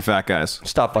 Stop fucking fat guys.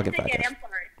 Stop fucking fat guys. I'm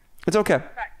sorry. It's okay.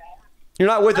 Fat guy. You're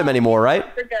not with him anymore, right?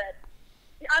 For good.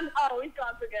 He's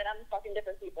gone for good. I'm fucking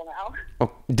different people now.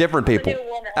 Oh, different people. new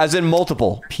woman. As in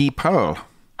multiple. Peepo.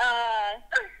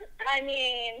 I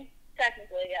mean,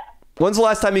 technically, yeah. When's the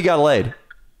last time you got laid?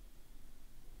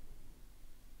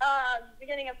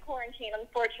 Beginning of quarantine,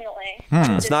 unfortunately.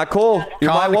 It's not cool.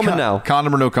 You're my woman now.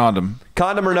 Condom or no condom?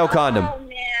 Condom or no condom? Oh,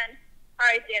 man. All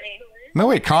right, Danny. No,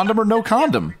 wait. Condom or no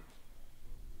condom?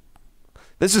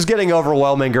 This is getting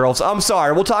overwhelming, girls. I'm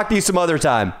sorry. We'll talk to you some other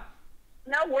time.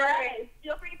 No worries.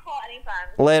 Feel free to call anytime.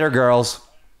 Later, girls.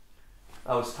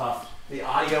 That was tough. The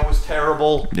audio was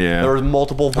terrible. Yeah. There was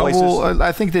multiple voices. Well,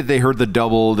 I think that they heard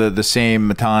the same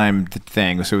time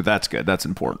thing, so that's good. That's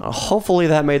important. Hopefully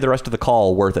that made the rest of the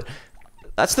call worth it.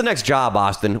 That's the next job,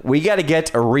 Austin. We got to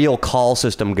get a real call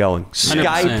system going. 100%.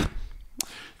 Skype.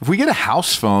 If we get a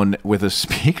house phone with a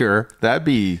speaker, that'd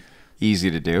be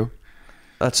easy to do.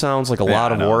 That sounds like a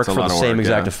lot of work for the same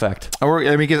exact effect. Or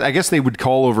I mean, I guess they would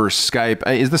call over Skype.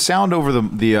 Is the sound over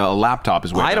the laptop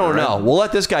is way I don't better, know. right? We'll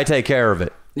let this guy take care of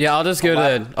it. Yeah, I'll just go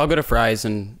to Fry's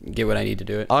and get what I need to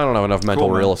do it. I don't have enough mental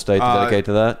Cool, man. real estate to dedicate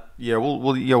to that. Yeah,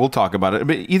 we'll talk about it.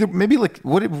 But maybe like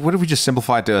what if we just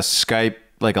simplify it to a Skype,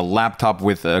 like a laptop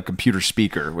with a computer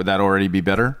speaker? Would that already be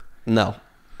better? No.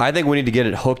 I think we need to get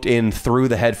it hooked in through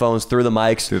the headphones, through the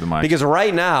mics. Through the mics. Because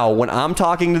right now, when I'm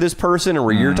talking to this person or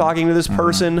when you're talking to this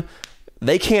person,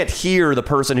 they can't hear the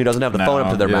person who doesn't have the phone up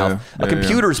to their mouth. A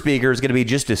computer speaker is going to be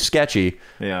just as sketchy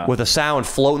with a sound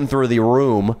floating through the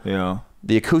room. Yeah.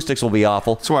 The acoustics will be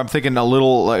awful. So I'm thinking a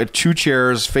little two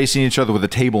chairs facing each other with a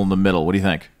table in the middle. What do you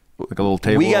think? Like a little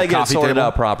table. We got to get it sorted table?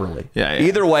 out properly. Yeah.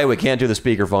 Either way, we can't do the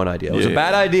speakerphone idea. It was a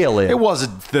bad idea, Liam. It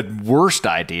wasn't the worst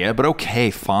idea, but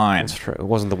okay, fine. That's true. It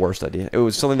wasn't the worst idea. It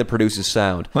was something that produces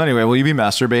sound. Well, anyway, will you be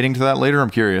masturbating to that later? I'm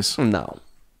curious. No.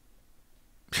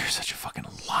 You're such a fucking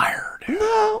liar, dude.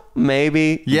 No.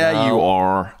 Maybe. Yeah, No. you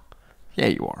are. Yeah,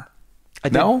 you are.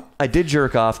 I did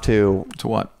jerk off to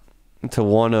what? To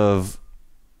one of...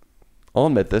 I'll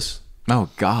admit this. Oh,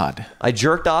 God. I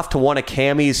jerked off to one of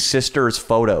Cammy's sister's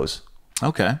photos.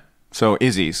 Okay. So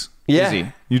Izzy's. Yeah.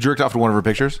 Izzy. You jerked off to one of her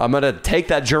pictures? I'm going to take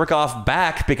that jerk off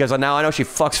back because now I know she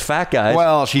fucks fat guys.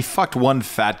 Well, she fucked one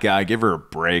fat guy. Give her a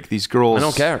break. These girls... I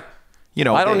don't care. You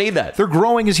know, I don't need that. They're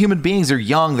growing as human beings. They're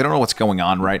young. They don't know what's going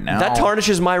on right now. That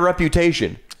tarnishes my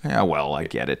reputation. Yeah, well, I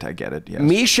get it. Yes.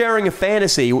 Me sharing a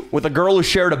fantasy with a girl who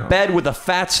shared a bed with a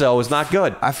fatso is not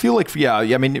good. I feel like, I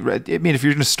mean, if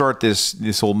you're going to start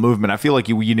this whole movement, I feel like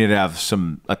you need to have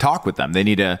a talk with them. They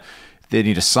need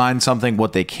to sign something,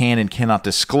 what they can and cannot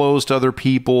disclose to other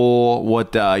people.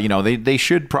 What they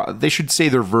should say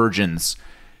they're virgins,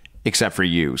 except for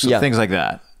you. So things like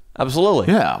that.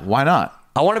 Absolutely. Yeah. Why not?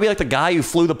 I want to be like the guy who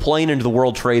flew the plane into the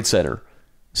World Trade Center.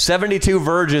 72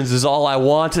 virgins is all I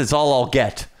want. It's all I'll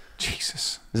get.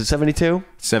 Jesus. Is it 72?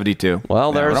 72.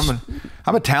 Well, there's...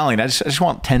 I'm Italian. I just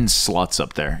want 10 sluts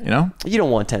up there, you know? You don't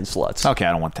want 10 sluts. Okay,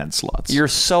 I don't want 10 sluts. You're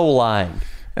so lying.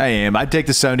 I am. I'd take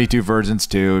the 72 virgins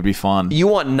too. It'd be fun. You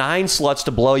want 9 sluts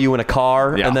to blow you in a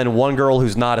car and then one girl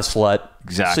who's not a slut.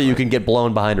 Exactly. So you can get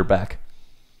blown behind her back.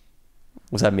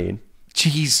 What's that mean?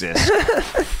 Jesus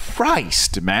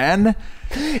Christ, man.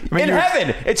 I mean, in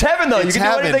heaven. It's heaven, though. You can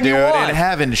do anything you want. In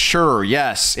heaven, sure.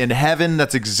 Yes. In heaven,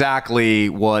 that's exactly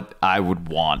what I would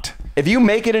want. If you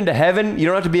make it into heaven, you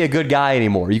don't have to be a good guy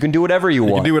anymore. You can do whatever you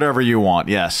want. You can do whatever you want,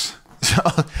 yes.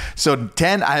 So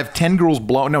 10, I have 10 girls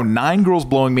blowing, no, 9 girls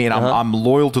blowing me, and I'm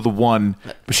loyal to the one,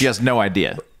 but she has no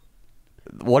idea.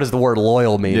 What does the word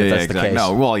loyal mean if that's the case?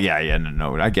 No, well,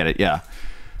 no, I get it, yeah.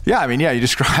 Yeah, I mean, you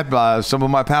described some of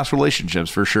my past relationships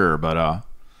for sure, but...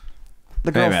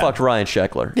 The girl fucked Ryan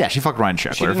Sheckler. Yeah, she fucked Ryan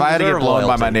Sheckler. If I had to get blown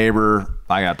by my neighbor,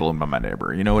 I got blown by my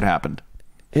neighbor. You know what happened?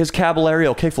 His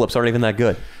caballerial kickflips aren't even that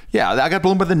good. Yeah, I got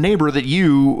blown by the neighbor that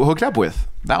you hooked up with.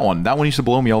 That one used to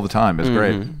blow me all the time. It's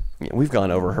great. Yeah, we've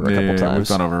gone over her a couple times.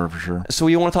 We've gone over her for sure. So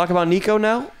you want to talk about Nico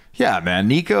now? Yeah, man.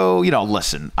 Nico,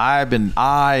 listen,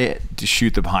 I to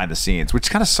shoot the behind the scenes, which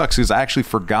kind of sucks because I actually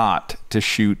forgot to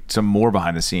shoot some more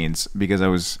behind the scenes because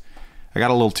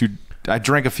I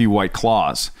drank a few White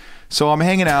Claws. So I'm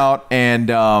hanging out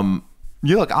and, I'm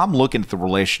looking at the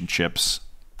relationships.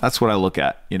 That's what I look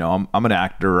at. I'm an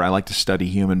actor. I like to study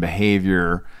human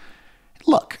behavior.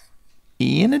 Look,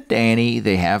 Ian and Danny,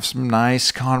 they have some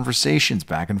nice conversations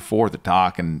back and forth. They're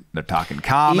talking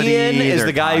comedy. Ian is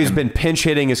the guy who's been pinch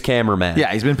hitting his cameraman.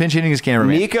 Yeah, he's been pinch hitting his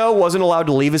cameraman. Nico wasn't allowed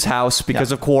to leave his house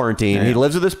because of quarantine. Yeah. He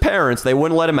lives with his parents. They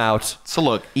wouldn't let him out. So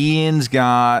look, Ian's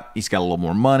got a little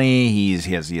more money. He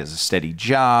has a steady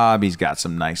job. He's got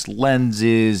some nice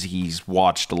lenses. He's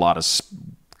watched a lot of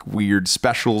weird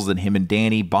specials that him and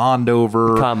Danny bond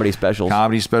over. Comedy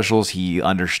specials. He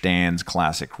understands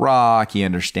classic rock. He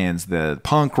understands the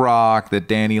punk rock that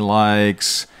Danny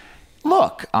likes.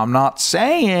 Look, I'm not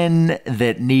saying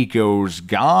that Nico's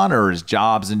gone or his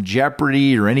job's in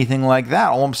jeopardy or anything like that.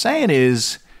 All I'm saying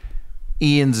is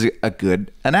Ian's an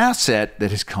asset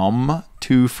that has come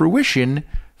to fruition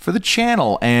for the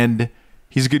channel, and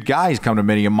he's a good guy. He's come to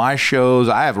many of my shows.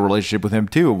 I have a relationship with him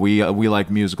too. We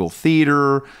like musical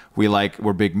theater.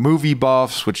 We're big movie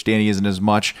buffs, which Danny isn't as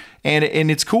much. And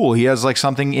it's cool. He has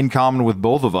something in common with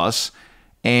both of us,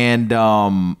 and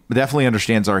definitely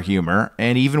understands our humor,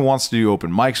 and even wants to do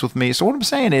open mics with me. So what I'm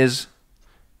saying is,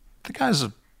 the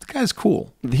guy's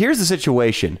cool. Here's the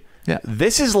situation. Yeah.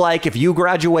 This is like if you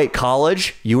graduate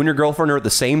college, you and your girlfriend are at the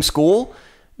same school.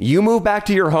 You move back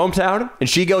to your hometown, and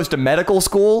she goes to medical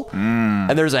school,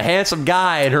 and there's a handsome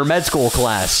guy in her med school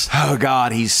class. Oh,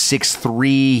 God, he's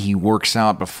 6'3". He works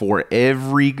out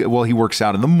he works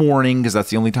out in the morning because that's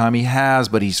the only time he has,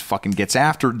 but he's fucking gets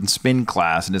after it in spin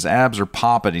class, and his abs are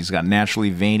popping. He's got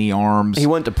naturally veiny arms. He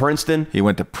went to Princeton.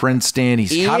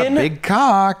 He's got a big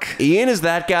cock. Ian is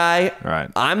that guy.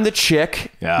 Right. I'm the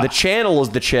chick. Yeah. The channel is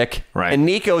the chick. Right. And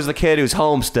Nico's the kid who's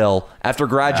home still after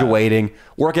graduating,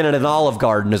 working at an Olive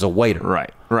Garden as a waiter.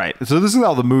 Right. So this is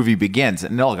how the movie begins.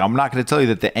 And look, I'm not going to tell you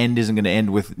that the end isn't going to end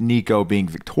with Nico being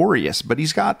victorious, but he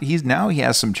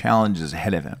has some challenges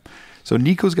ahead of him. So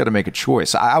Nico's got to make a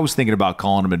choice. I was thinking about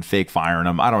calling him and fake firing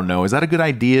him. I don't know. Is that a good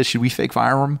idea? Should we fake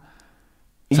fire him?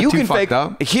 You can fake.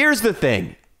 Here's the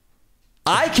thing.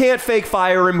 I can't fake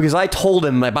fire him because I told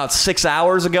him about 6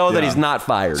 hours ago that he's not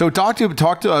fired. So talk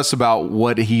to us about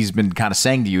what he's been kind of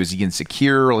saying to you. Is he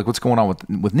insecure? What's going on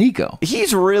with Nico?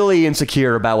 He's really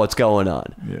insecure about what's going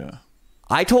on. Yeah.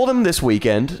 I told him this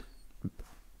weekend,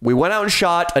 we went out and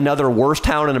shot another worst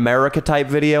town in America type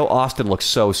video. Austin looks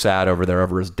so sad over there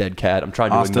over his dead cat. I'm trying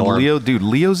to ignore him. Dude,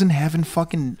 Leo's in heaven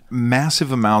fucking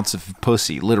massive amounts of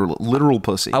pussy, literal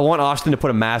pussy. I want Austin to put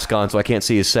a mask on so I can't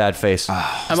see his sad face.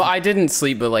 I didn't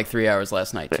sleep but 3 hours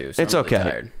last night too. So it's I'm really okay.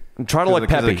 tired. I'm trying to look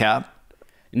peppy. The cat?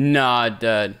 Nah,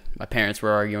 my parents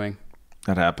were arguing.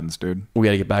 That happens, dude. We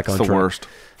got to get back on track. It's the worst.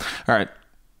 All right.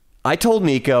 I told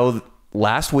Nico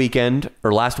last week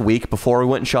before we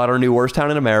went and shot our new worst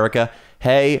town in America,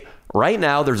 hey, right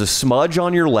now there's a smudge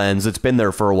on your lens that's been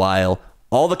there for a while.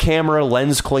 All the camera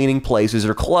lens cleaning places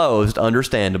are closed,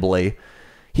 understandably.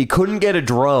 He couldn't get a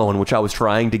drone, which I was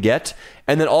trying to get.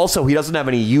 And then also he doesn't have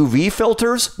any UV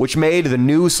filters, which made the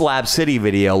new Slab City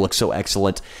video look so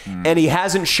excellent. And he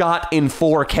hasn't shot in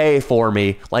 4K for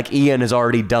me like Ian has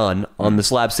already done on the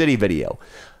Slab City video.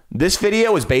 This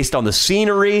video is based on the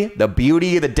scenery, the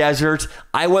beauty of the desert.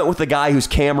 I went with the guy whose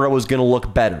camera was going to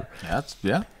look better.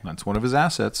 That's one of his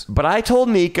assets. But I told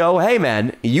Nico, hey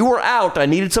man, you were out. I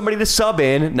needed somebody to sub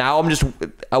in. Now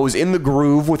I was in the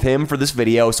groove with him for this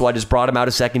video, so I just brought him out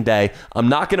a second day. I'm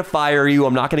not going to fire you.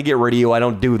 I'm not going to get rid of you. I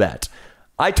don't do that.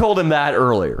 I told him that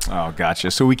earlier. Oh,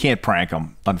 gotcha. So we can't prank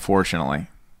him, unfortunately.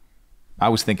 I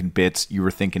was thinking bits. You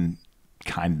were thinking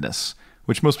kindness,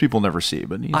 which most people never see.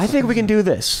 But I think we can do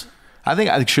this.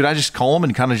 Should I just call him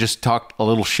and kind of just talk a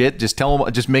little shit? Just tell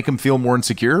him, just make him feel more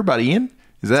insecure about Ian?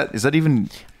 Is that even?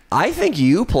 I think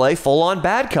you play full on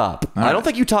bad cop. All right. I don't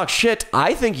think you talk shit.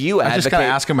 I think you advocate. I just gotta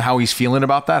ask him how he's feeling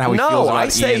about that. How he feels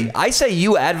about Ian. I say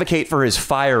you advocate for his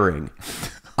firing.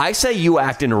 I say you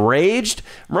act enraged.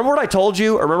 Remember what I told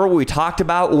you? Or remember what we talked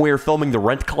about when we were filming the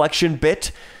rent collection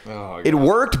bit? Oh, it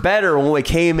worked better when we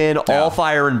came in all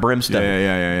fire and brimstone.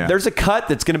 Yeah. There's a cut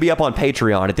that's going to be up on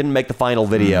Patreon. It didn't make the final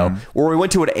video. Where we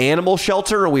went to an animal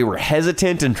shelter and we were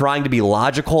hesitant and trying to be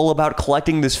logical about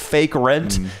collecting this fake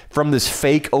rent from this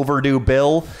fake overdue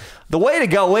bill. The way to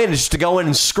go in is just to go in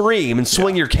and scream and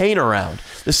swing your cane around.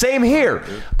 The same here.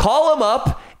 Call him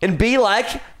up and be like,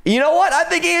 you know what? I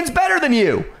think Ian's better than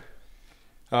you.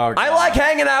 Oh, I like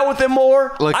hanging out with him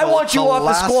more. Like I want you off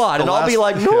the squad. And I'll be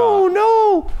like,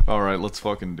 no. All right, let's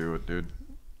fucking do it, dude.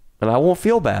 And I won't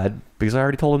feel bad because I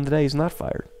already told him today he's not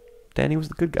fired. Danny was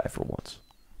the good guy for once.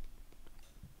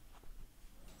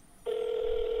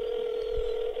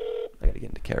 I gotta get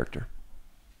into character.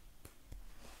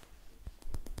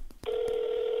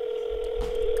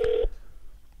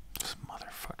 This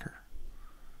motherfucker.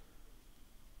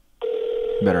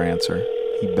 He better answer.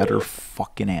 He better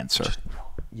fucking answer. Just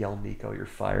yell, Nico, you're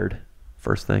fired.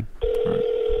 First thing. All right.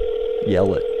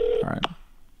 Yell it. All right.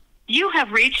 You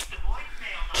have reached the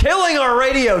voicemail. Killing our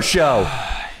radio show.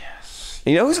 Yes.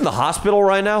 You know who's in the hospital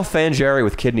right now? Jerry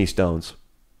with kidney stones.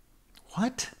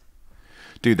 What?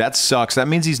 Dude, that sucks. That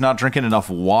means he's not drinking enough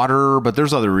water, but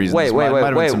there's other reasons. Wait. Might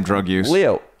have been some drug use.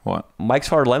 Leo. What? Mike's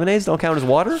Hard Lemonades don't count as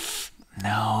water?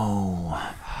 No.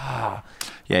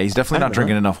 Yeah, he's definitely not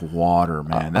drinking enough water,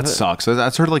 man. That sucks.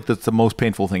 That's sort of like the most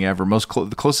painful thing ever.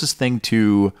 The closest thing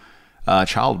to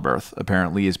childbirth,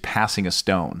 apparently, is passing a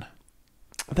stone.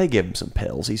 They give him some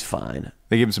pills. He's fine.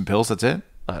 They give him some pills. That's it.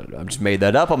 I don't know. I just made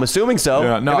that up. I'm assuming so.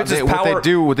 Yeah, no.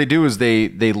 What they do is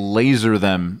they laser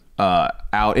them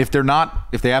out. If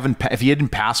you hadn't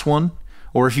passed one,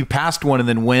 or if you passed one and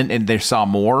then went and they saw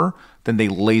more, then they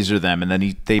laser them, and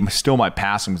then they still might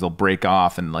pass them because they'll break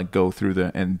off and like go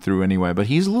through anyway. But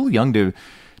he's a little young to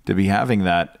be having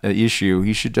that issue.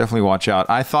 He should definitely watch out.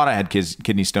 I thought I had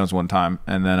kidney stones one time,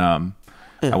 and then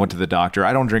I went to the doctor.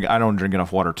 I don't drink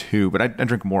enough water too, but I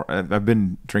drink more. I've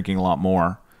been drinking a lot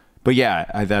more. But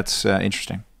yeah, that's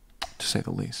interesting, to say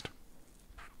the least.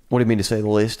 What do you mean, to say the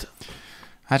least?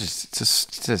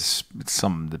 It's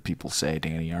something that people say,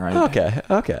 Danny. All right.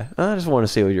 Okay. I just want to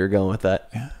see where you're going with that.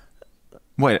 Yeah.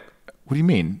 Wait, what do you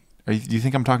mean? Do you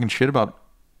think I'm talking shit about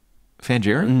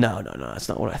Fanjeri? No. That's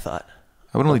not what I thought.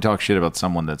 I would only talk shit about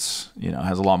someone that's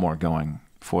has a lot more going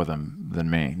for them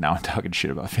than me. Now I'm talking shit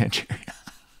about Fanjeri.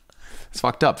 It's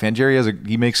fucked up. Fanjeri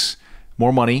he makes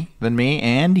more money than me,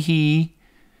 and he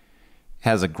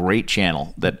has a great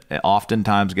channel that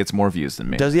oftentimes gets more views than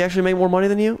me. Does he actually make more money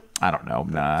than you? I don't know.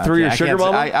 Nah, Through your sugar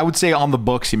mama? I would say on the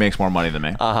books he makes more money than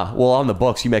me. Well, on the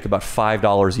books you make about $5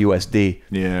 USD.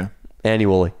 Yeah.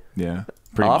 Annually. Yeah.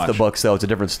 Pretty Off much. the books, though, it's a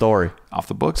different story. Off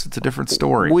the books, it's a different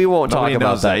story. We won't Nobody talk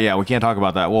about knows that. Yeah, we can't talk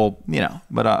about that. Well,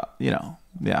 but yeah,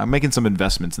 I'm making some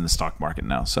investments in the stock market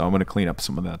now, so I'm going to clean up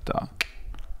some of that.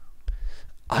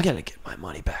 I got to get my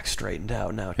money back straightened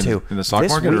out now, too. In the stock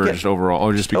market or just overall?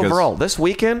 Oh, just because? Overall. This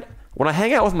weekend, when I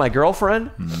hang out with my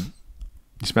girlfriend... Mm-hmm.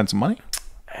 You spend some money?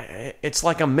 It's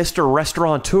like a Mr.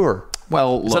 Restaurateur.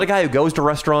 Well, is that a guy who goes to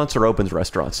restaurants or opens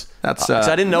restaurants? That's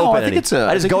I didn't open any.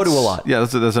 I just go to a lot. Yeah,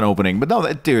 that's an opening. But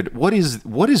no, dude, what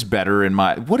is better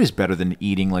than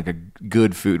eating like a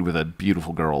good food with a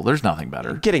beautiful girl? There's nothing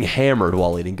better. Getting hammered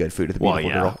while eating good food with a beautiful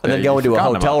girl, and then Yeah, going to a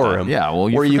hotel room. Yeah, well,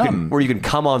 where you can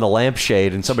come on the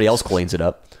lampshade and somebody else cleans it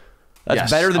up. That's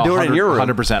better than doing it in your room.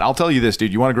 100%. I'll tell you this,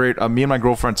 dude. You want a great... me and my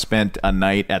girlfriend spent a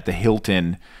night at the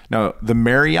Hilton. No, the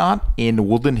Marriott in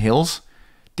Woodland Hills.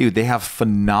 Dude, they have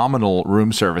phenomenal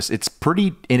room service. It's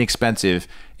pretty inexpensive,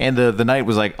 and the night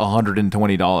was like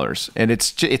 $120. And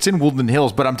it's in Woodland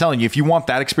Hills, but I'm telling you, if you want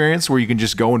that experience where you can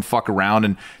just go and fuck around,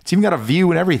 and it's even got a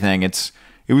view and everything, it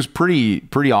was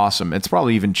pretty awesome. It's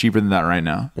probably even cheaper than that right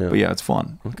now. Yeah. But yeah, it's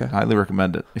fun. Okay. Highly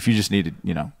recommend it if you just need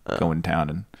to, go in town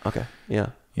and... Okay, yeah.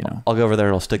 I'll go over there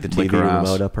and I'll stick the TV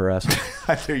remote up her ass.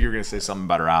 I thought you were going to say something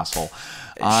about her asshole.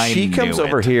 She comes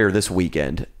over here this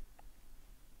weekend.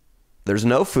 There's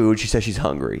no food. She says she's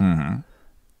hungry. Mm-hmm.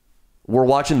 We're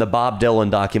watching the Bob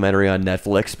Dylan documentary on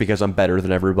Netflix because I'm better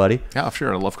than everybody. Yeah,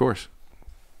 sure. Of course.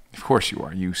 Of course you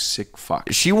are. You sick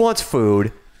fuck. She wants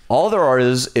food. All there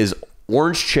is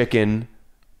orange chicken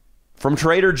from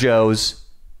Trader Joe's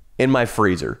in my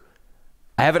freezer.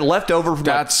 I have it left over from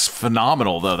That's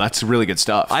phenomenal, though. That's really good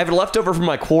stuff. I have it left over from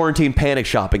my quarantine panic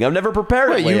shopping. I've never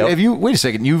prepared it, Leo. Wait a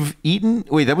second.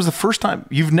 That was the first time.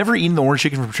 You've never eaten the orange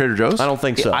chicken from Trader Joe's? I don't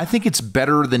think so. I think it's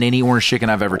better than any orange chicken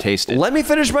I've ever tasted. Let me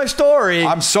finish my story.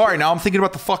 I'm sorry. Now I'm thinking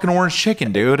about the fucking orange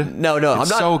chicken, dude. No. I'm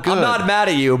not mad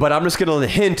at you, but I'm just going to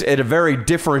hint at a very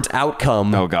different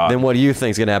outcome than what you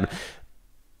think is going to happen.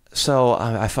 So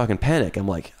I fucking panic. I'm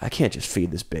like, I can't just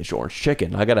feed this bitch orange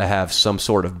chicken. I got to have some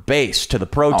sort of base to the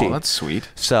protein. Oh, that's sweet.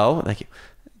 So, thank you.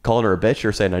 Calling her a bitch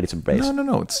or saying I need some base?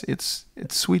 No. It's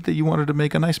sweet that you wanted to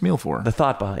make a nice meal for her. The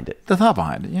thought behind it.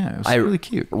 Yeah. It was really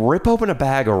cute. Rip open a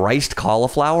bag of riced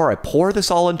cauliflower. I pour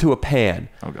this all into a pan.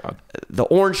 Oh, God. The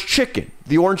orange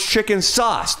chicken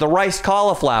sauce, the riced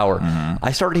cauliflower. Mm-hmm.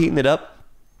 I started heating it up.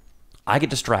 I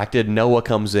get distracted. Noah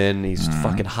comes in. He's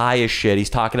fucking high as shit. He's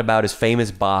talking about his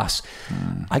famous boss.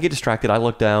 I get distracted. I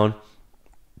look down.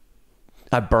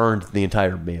 I burned the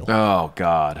entire meal. Oh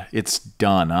God, it's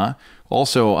done, huh?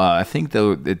 Also, I think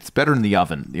though it's better in the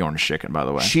oven. The orange chicken, by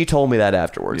the way. She told me that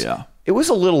afterwards. Yeah. It was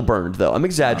a little burned, though. I'm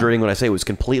exaggerating when I say it was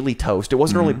completely toast. It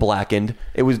wasn't really blackened.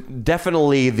 It was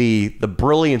definitely the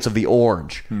brilliance of the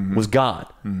orange was gone.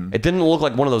 It didn't look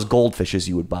like one of those goldfishes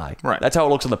you would buy. Right. That's how it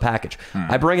looks on the package.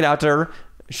 I bring it out to her.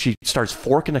 She starts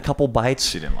forking a couple bites.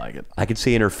 She didn't like it. I could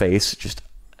see in her face just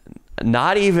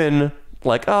not even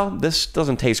like, oh, this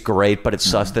doesn't taste great, but it's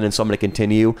sustenance, so I'm going to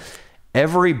continue.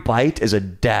 Every bite is a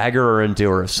dagger into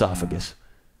her esophagus.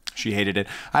 She hated it.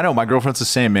 I know, my girlfriend's the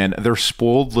same, man. They're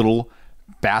spoiled little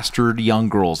bastard young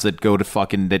girls that go to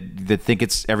fucking that think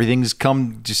it's everything's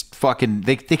come just fucking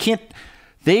they can't.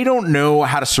 They don't know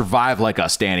how to survive like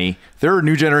us, Danny. They're a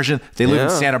new generation. They live in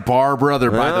Santa Barbara. They're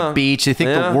by the beach. They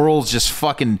think the world's just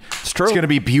fucking... It's true. It's going to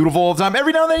be beautiful all the time.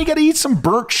 Every now and then you got to eat some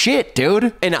burnt shit,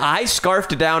 dude. And I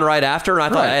scarfed it down right after, and I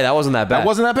thought, hey, that wasn't that bad. That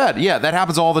wasn't that bad. Yeah, that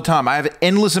happens all the time. I have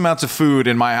endless amounts of food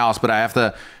in my house,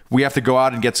 but we have to go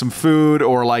out and get some food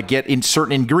or like get in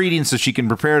certain ingredients so she can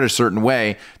prepare it a certain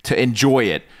way to enjoy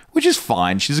it, which is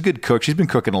fine. She's a good cook. She's been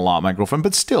cooking a lot, my girlfriend,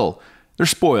 but still, they're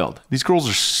spoiled. These girls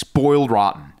are spoiled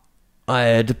rotten. I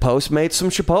had to Postmate some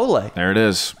Chipotle. There it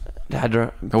is. Had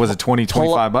to That was it, 20,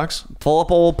 25 bucks? pull up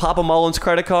old Papa Mullen's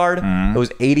credit card. It was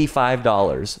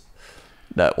 $85.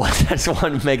 I just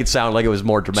wanted to make it sound like it was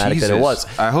more dramatic than it was.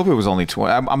 I hope it was only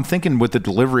 20. I'm thinking with the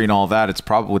delivery and all that, it's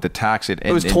probably with the tax. It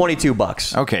was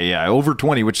 $22. Okay, yeah, over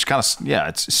 20, which is kind of,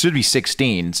 it should be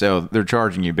 16. So they're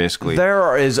charging you basically.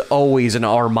 There is always an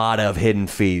armada of hidden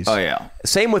fees. Oh, yeah.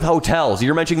 Same with hotels.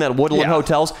 You're mentioning that Woodland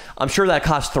hotels. I'm sure that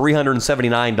costs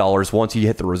 $379 once you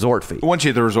hit the resort fee. Once you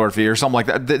hit the resort fee or something like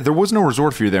that. There was no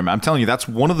resort fee there, man. I'm telling you, that's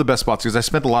one of the best spots because I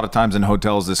spent a lot of times in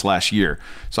hotels this last year.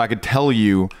 So I could tell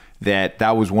you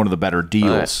that was one of the better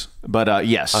deals. Right. But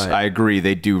yes, I agree.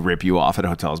 They do rip you off at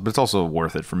hotels, but it's also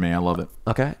worth it for me. I love it.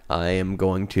 Okay. I am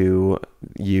going to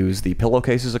use the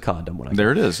pillowcase as a condom when I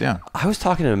There it is, yeah. I was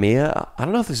talking to Mia. I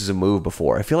don't know if this is a move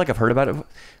before. I feel like I've heard about it.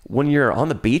 When you're on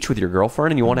the beach with your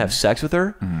girlfriend and you want to have sex with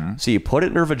her, so you put it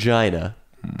in her vagina,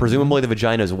 presumably the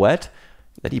vagina is wet,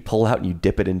 then you pull out and you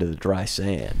dip it into the dry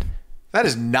sand. That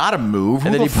is not a move.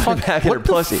 And then you put it back in her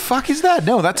pussy. What the fuck is that?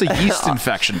 No, that's a yeast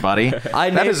infection, buddy.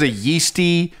 That is a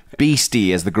yeasty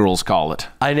beastie, as the girls call it.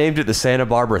 I named it the Santa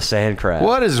Barbara Sand Crab.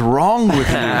 What is wrong with you,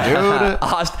 dude?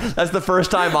 That's the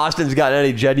first time Austin's gotten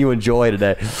any genuine joy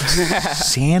today.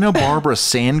 Santa Barbara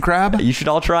Sand Crab? You should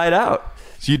all try it out.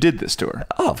 So you did this to her?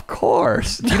 Oh, of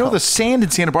course. Do you know the sand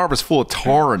in Santa Barbara is full of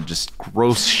tar and just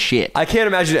gross shit? I can't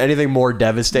imagine anything more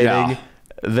devastating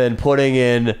than putting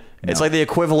in... It's like the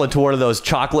equivalent to one of those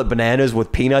chocolate bananas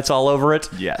with peanuts all over it.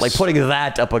 Yes. Like putting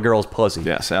that up a girl's pussy.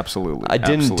 Yes, absolutely. I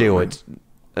didn't do it.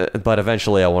 But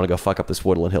eventually I want to go fuck up this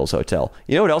Woodland Hills hotel.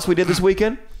 You know what else we did this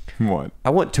weekend? What? I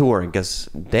went touring because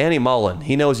Danny Mullen,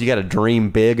 he knows you got to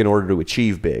dream big in order to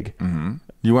achieve big. Mm-hmm.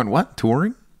 You went what?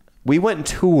 Touring? We went and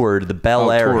toured the Bel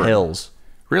Air Hills.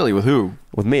 Really? With who?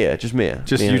 With Mia. Just Mia.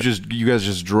 You guys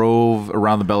just drove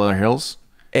around the Bel Air Hills?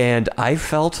 And I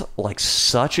felt like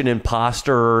such an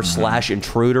imposter /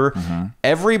 intruder.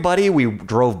 Everybody we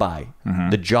drove by,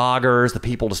 the joggers, the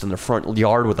people just in the front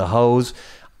yard with a hose,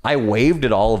 I waved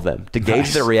at all of them to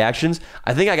gauge their reactions.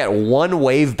 I think I got one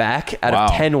wave back out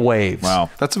of 10 waves. Wow.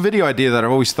 That's a video idea that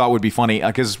I've always thought would be funny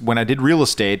because when I did real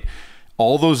estate,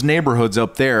 all those neighborhoods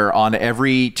up there on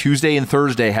every Tuesday and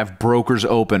Thursday have brokers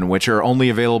open, which are only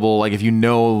available, like if you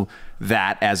know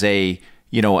that as a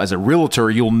realtor,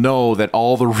 you'll know that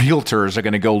all the realtors are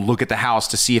going to go look at the house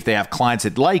to see if they have clients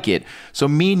that like it. So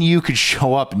me and you could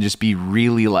show up and just be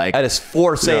really like... At a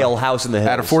for sale house in the hills.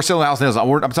 At a for sale house in the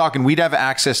hills. I'm talking, we'd have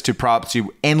access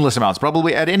to endless amounts.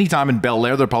 Probably at any time in Bel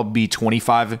Air, there'll probably be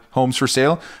 25 homes for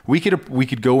sale. We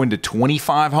could go into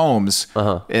 25 homes,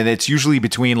 and it's usually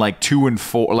between like 2 and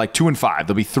 4, like 2 and 5.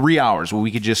 There'll be 3 hours where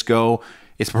we could just go...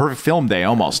 It's a perfect film day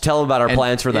almost. Tell them about our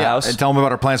plans for the house. And tell them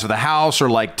about our plans for the house or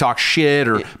like talk shit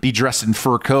or be dressed in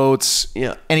fur coats.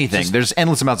 Yeah. Anything. There's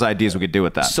endless amounts of ideas we could do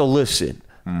with that. So listen,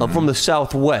 I'm from the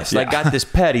Southwest. I got this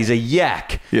pet. He's a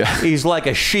yak. Yeah. He's like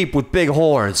a sheep with big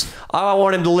horns. I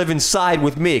want him to live inside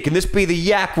with me. Can this be the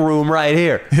yak room right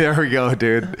here? There we go,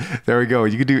 dude. There we go.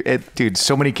 You could do it, dude.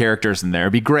 So many characters in there.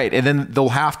 It'd be great. And then they'll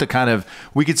have to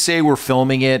we could say we're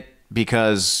filming it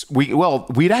because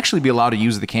we'd actually be allowed to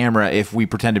use the camera if we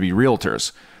pretend to be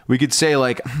realtors. We could say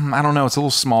like, I don't know, it's a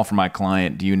little small for my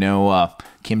client. Do you know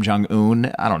Kim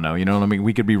Jong-un? I don't know. You know what I mean?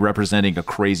 We could be representing a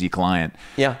crazy client,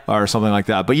 or something like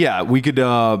that. But yeah, we could.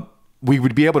 We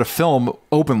would be able to film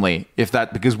openly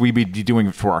because we'd be doing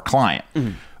it for our client.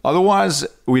 Otherwise,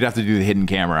 we'd have to do the hidden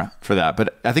camera for that.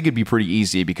 But I think it'd be pretty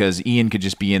easy because Ian could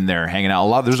just be in there hanging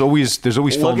out. There's always film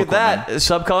Look at equipment. that.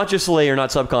 Subconsciously or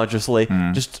not subconsciously,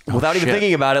 just without even shit.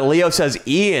 thinking about it, Leo says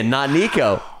Ian, not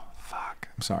Nico. Fuck.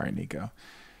 I'm sorry, Nico.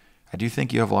 I do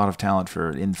think you have a lot of talent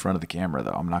for in front of the camera,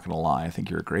 though. I'm not going to lie. I think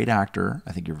you're a great actor.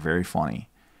 I think you're very funny.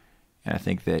 And I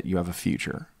think that you have a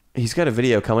future. He's got a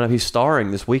video coming up. He's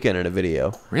starring this weekend in a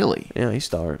video. Really? Yeah, he's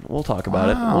starring. We'll talk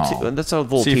about Wow. it. That's a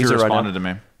little See if he teaser right responded now.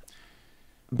 to me.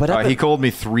 But He called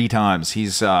me 3 times.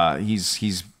 He's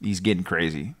getting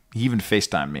crazy. He even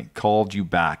FaceTimed me. Called you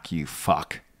back, you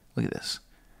fuck. Look at this.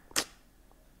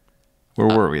 Where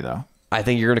were we, though? I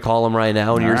think you're going to call him right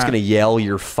now, and you're just right. going to yell,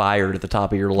 "You're fired" at the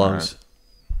top of your lungs.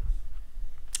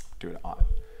 Do it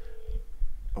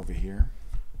over here.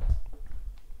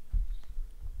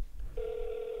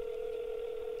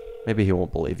 Maybe he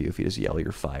won't believe you if you just yell,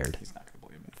 "You're fired." He's not going to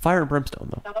believe me. Fire and brimstone,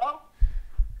 though. Hello?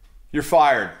 You're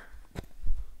fired.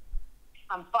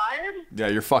 I'm fired? Yeah,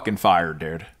 you're fucking fired,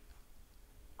 dude.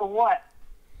 For what?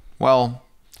 Well,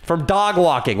 From dog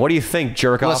walking. What do you think,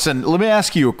 jerk off? listen, let me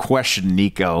ask you a question,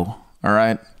 Nico. All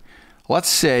right? Let's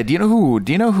say, do you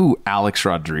know who Alex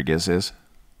Rodriguez is?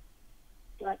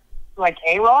 Like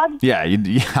A-Rod? Yeah,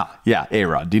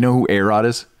 A-Rod. Do you know who A-Rod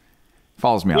is?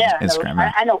 Follows me on Yeah, Instagram. no,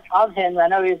 man. I know of him. I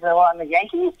know he's on the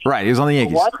Yankees. Right, he was on the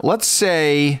Yankees. What? Let's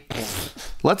say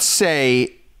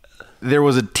there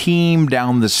was a team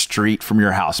down the street from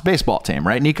your house, baseball team,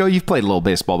 right, Nico? You've played a little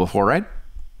baseball before, right?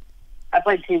 I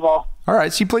played T-ball. All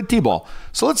right, so you played T-ball.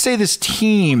 So let's say this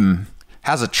team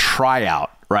has a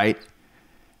tryout, right,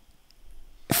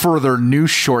 for their new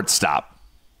shortstop.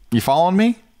 You following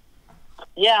me?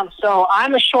 Yeah, so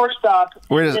I'm a shortstop.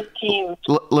 Wait This team.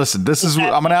 Listen, this is. I'm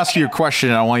going to ask you a question,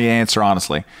 and I want you to answer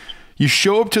honestly. You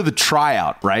show up to the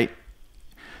tryout, right?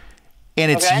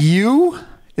 And it's Okay. you.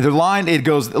 The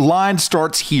line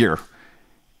starts here,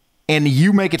 and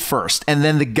you make it first, and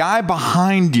then the guy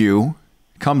behind you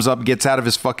comes up, gets out of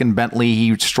his fucking Bentley,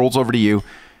 he strolls over to you.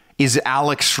 Is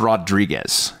Alex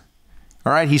Rodriguez?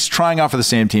 All right, he's trying out for the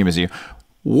same team as you.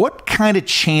 What kind of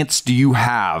chance do you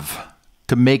have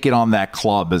to make it on that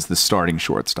club as the starting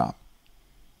shortstop?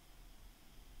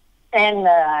 And,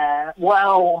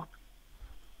 well,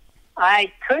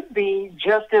 I could be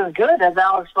just as good as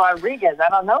Alex Rodriguez. I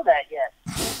don't know that yet.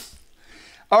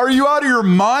 Are you out of your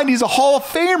mind? He's a Hall of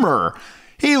Famer.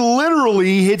 He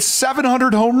literally hit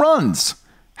 700 home runs.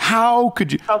 How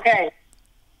could you? Okay.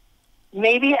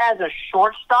 Maybe as a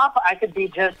shortstop, I could be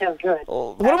just as good.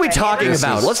 What are we talking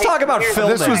about? Let's talk about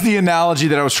filming. This was the analogy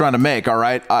that I was trying to make, all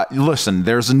right? Listen,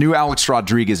 there's a new Alex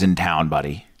Rodriguez in town,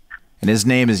 buddy. And his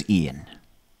name is Ian.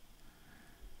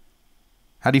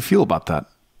 How do you feel about that?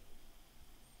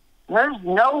 There's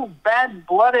no bad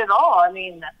blood at all. I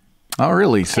mean, Oh,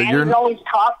 really? So Danny's you're... always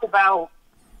talked about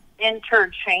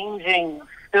interchanging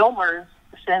filmers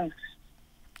since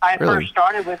I Really? first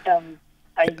started with him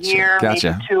a year,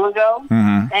 Gotcha. maybe 2 ago.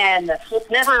 And it's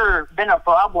never been a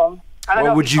problem. I don't know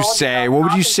What if would he you told say? about What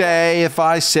would you talking say if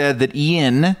I said that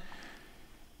Ian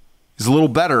is a little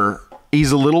better?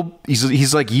 He's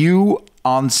like you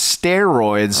on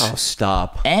steroids. Oh,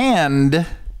 stop. And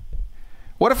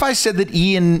what if I said that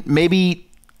Ian maybe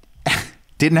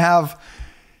didn't have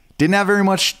very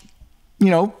much,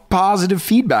 positive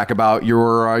feedback about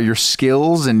your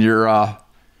skills and your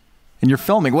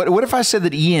filming? What if I said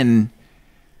that Ian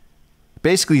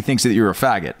basically thinks that you're a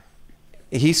faggot?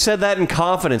 He said that in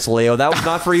confidence, Leo. That was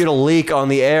not for you to leak on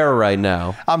the air right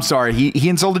now. I'm sorry. He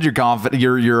insulted your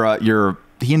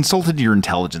he insulted your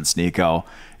intelligence, Nico,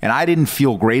 and I didn't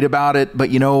feel great about it. But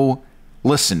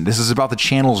listen, this is about the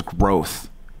channel's growth.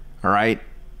 All right.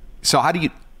 So how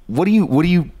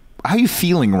are you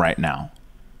feeling right now?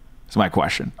 That's my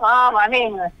question. I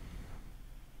mean,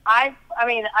 I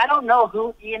don't know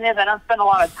who Ian is. I don't spend a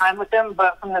lot of time with him,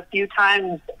 but from the few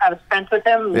times I've spent with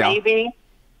him, Yeah. maybe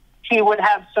he would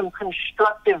have some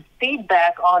constructive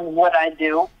feedback on what I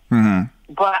do.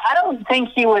 Mm-hmm. But I don't think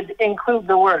he would include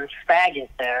the word faggot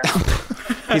there.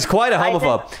 He's quite a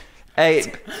homophobe.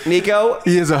 Hey, Nico.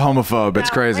 He is a homophobe. It's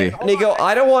crazy. Nico,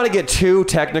 I don't want to get too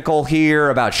technical here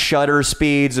about shutter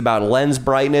speeds, about lens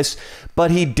brightness,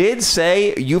 but he did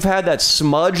say you've had that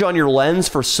smudge on your lens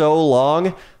for so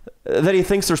long that he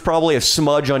thinks there's probably a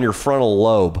smudge on your frontal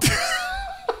lobe.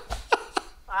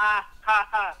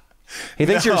 He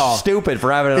thinks No. you're stupid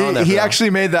for having it on there. He for that. actually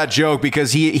made that joke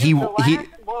because he Well, I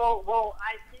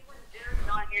see when Jared's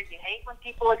not here. You hate when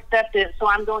people accept it, so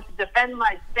I'm going to defend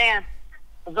my stance.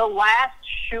 The last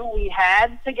shoe we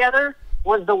had together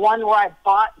was the one where I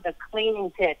bought the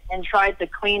cleaning kit and tried to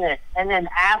clean it. And then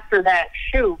after that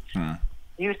shoot,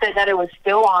 you said that it was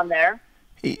still on there.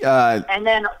 And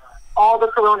then all the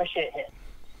Corona shit hit.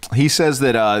 He says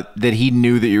that he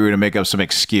knew that you were going to make up some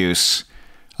excuse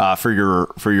for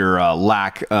your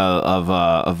lack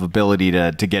of ability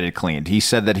to get it cleaned. He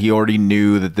said that he already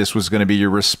knew that this was going to be your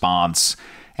response,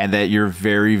 and that you're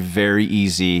very, very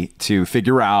easy to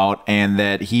figure out, and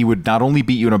that he would not only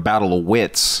beat you in a battle of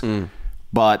wits,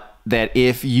 but that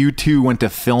if you two went to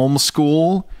film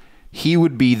school, he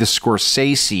would be the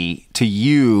Scorsese to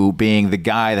you being the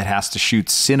guy that has to shoot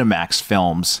Cinemax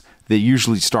films that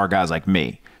usually star guys like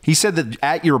me. He said that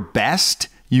at your best,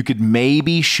 you could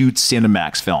maybe shoot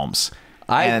Cinemax films.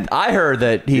 I heard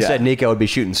that he said Nico would be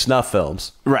shooting snuff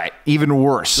films. Right. Even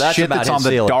worse. That's shit about that's on his the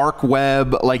ceiling. dark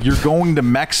web. Like, you're going to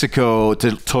Mexico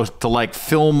to like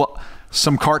film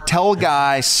some cartel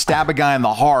guy stab a guy in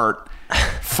the heart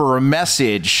for a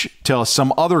message to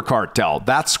some other cartel.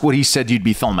 That's what he said you'd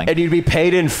be filming. And you'd be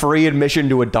paid in free admission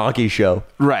to a donkey show.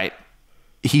 Right.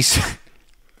 He said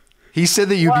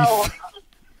that you'd be...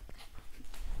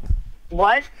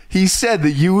 What? He said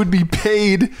that you would be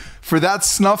paid for that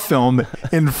snuff film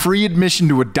in free admission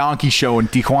to a donkey show in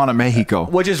Tijuana, Mexico.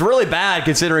 Which is really bad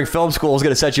considering film school is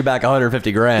going to set you back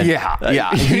 150 grand. Yeah,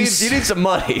 yeah. You need some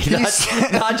money,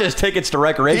 not just tickets to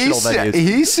recreational venues.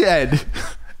 He said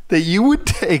that you would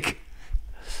take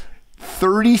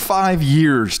 35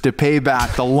 years to pay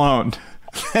back the loan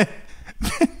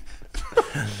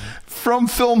from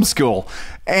film school.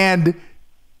 And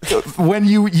when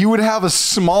you would have a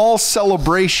small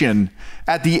celebration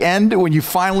at the end when you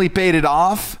finally paid it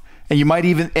off, and you might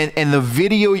even and the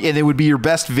video, and it would be your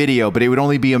best video, but it would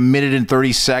only be 1 minute and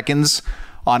 30 seconds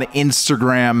on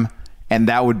Instagram, and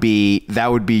that would be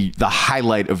the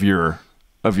highlight of your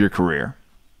career.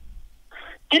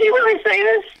 Did he really say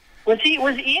this?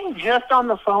 Was Ian just on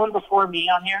the phone before me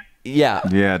on here? Yeah,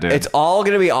 dude. It's all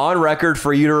going to be on record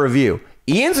for you to review.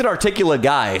 Ian's an articulate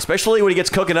guy, especially when he gets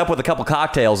cooking up with a couple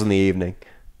cocktails in the evening.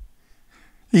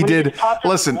 He did.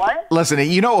 Listen,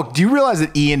 you know, do you realize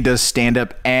that Ian does stand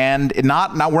up, and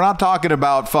we're not talking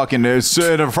about fucking in a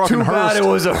fucking Too bad it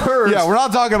was a hearse. Yeah, we're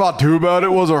not talking about too bad it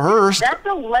was a hearse. That's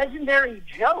a legendary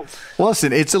joke.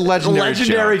 Listen, it's a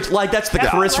legendary joke. Like that's the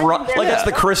Chris Rock, like that's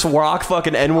the Chris Rock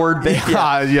fucking N-word bit.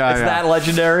 Yeah. It's that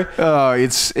legendary. Oh,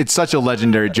 it's such a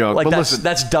legendary joke. Like but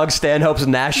that's Doug Stanhope's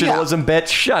nationalism bit.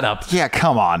 Shut up. Yeah,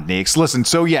 come on, Nix. Listen,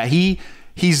 so yeah,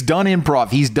 he's done improv,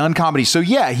 he's done comedy. So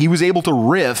yeah, he was able to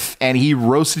riff, and he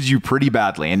roasted you pretty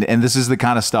badly. And this is the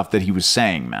kind of stuff that he was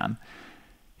saying, man.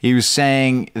 He was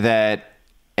saying that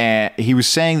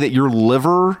your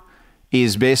liver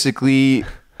is basically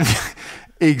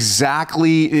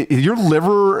exactly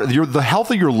the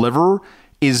health of your liver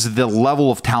is the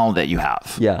level of talent that you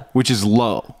have. Yeah. Which is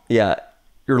low. Yeah.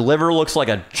 Your liver looks like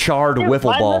a charred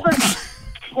wiffle ball. My liver's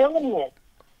killing it.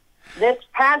 This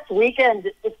past weekend,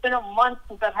 it's been a month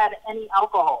since I've had any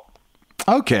alcohol.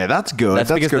 Okay, that's good. That's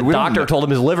because good. the doctor told him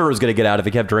his liver was going to get out if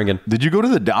he kept drinking. Did you go to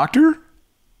the doctor?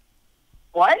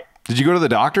 What? Did you go to the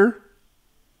doctor?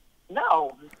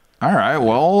 No. All right.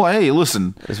 Well, hey,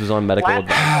 listen. This was on medical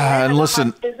advice. And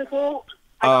listen.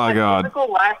 I got my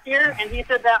physical last year, and he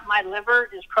said that my liver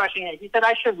is crushing it. He said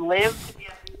I should live to be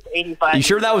at least 85. You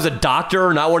sure that was a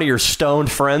doctor, not one of your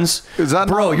stoned friends? Is that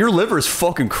bro? Your liver's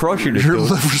fucking crushing it.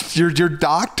 Your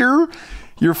doctor,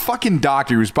 your fucking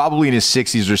doctor, who's probably in his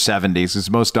 60s or 70s,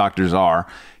 as most doctors are,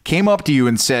 came up to you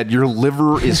and said your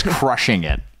liver is crushing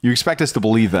it. You expect us to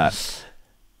believe that?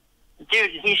 Dude,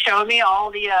 he showed me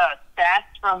all the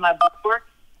stats from my blood work,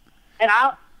 and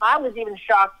I was even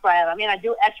shocked by it. I mean, I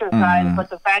do exercise, but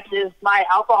the fact is, my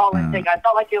alcohol intake, I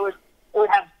felt like it would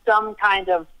have some kind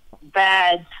of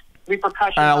bad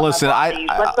repercussions. Listen,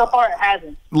 but so far it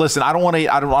hasn't. Listen, I don't want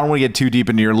to get too deep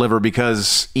into your liver,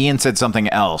 because Ian said something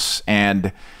else, and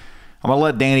I'm gonna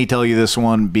let Danny tell you this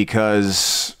one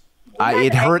because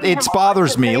it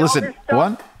bothers me. Listen,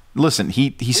 what? Listen,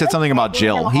 he said something about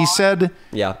Jill. He said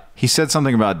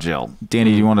something about Jill.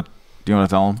 Danny, do you want to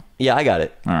tell him? Yeah, I got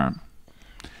it. All right.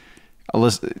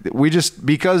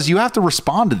 Because you have to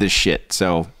respond to this shit,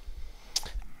 so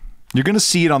you're going to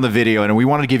see it on the video, and we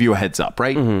want to give you a heads up,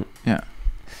 right? Mm-hmm. Yeah.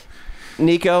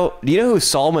 Nico, do you know who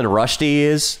Salman Rushdie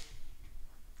is?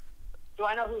 Do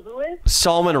I know who is?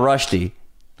 Salman Rushdie.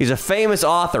 He's a famous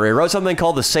author. He wrote something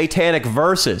called the Satanic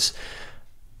Verses.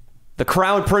 The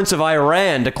Crown Prince of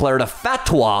Iran declared a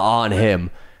fatwa on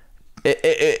him.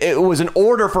 It was an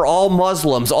order for all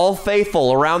Muslims, all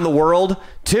faithful around the world,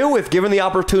 to, if given the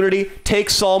opportunity,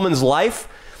 take Salman's life.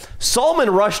 Salman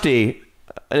Rushdie,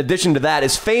 in addition to that,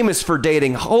 is famous for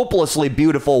dating hopelessly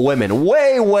beautiful women,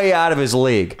 way, way out of his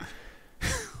league.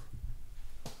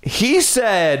 Ian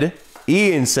said,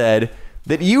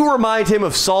 that you remind him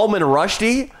of Salman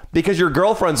Rushdie because your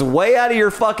girlfriend's way out of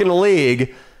your fucking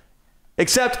league.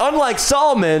 Except, unlike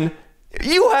Solomon,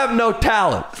 you have no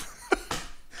talent.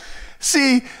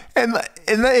 See, and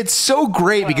it's so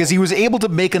great because he was able to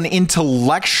make an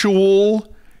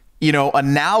intellectual,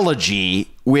 analogy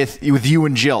with you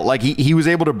and Jill. Like he was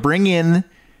able to bring in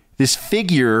this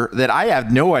figure that I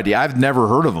have no idea. I've never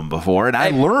heard of him before, and I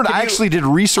actually did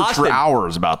research for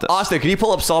hours about this. Austin, can you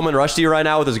pull up Salman Rushdie right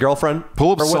now with his girlfriend?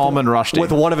 Pull up Salman Rushdie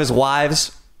with one of his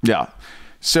wives. Yeah.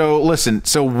 So listen,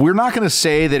 we're not going to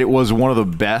say that it was one of the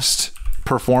best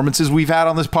performances we've had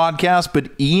on this podcast,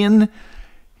 but Ian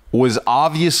was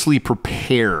obviously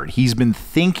prepared. He's been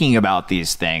thinking about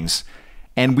these things,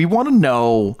 and we want to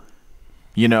know,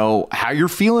 how you're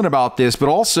feeling about this, but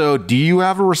also, do you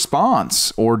have a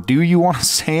response, or do you want to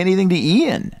say anything to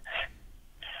Ian?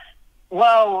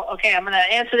 Well, okay, I'm going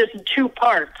to answer this in 2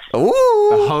 parts. Ooh.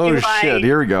 Oh, shit.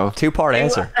 Here we go. 2-part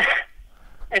answer.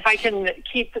 If I can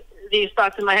keep these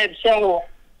thoughts in my head. So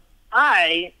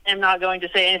I am not going to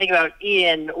say anything about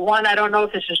Ian. 1, I don't know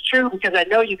if this is true because I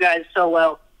know you guys so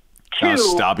well. 2, Oh,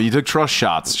 stop it. You took trust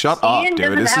shots. Shut up, Ian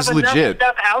dude. This is doesn't have legit. enough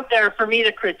stuff out there for me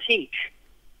to critique.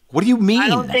 What do you mean? I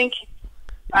don't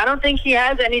think he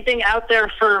has anything out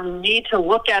there for me to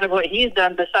look at of what he's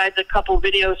done besides a couple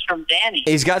videos from Danny.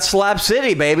 He's got Slap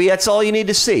City, baby. That's all you need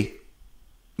to see.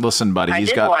 Listen, buddy. I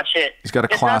did watch it. He's got a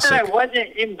classic. It's not that I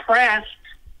wasn't impressed,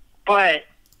 but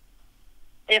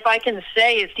if I can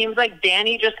say, it seems like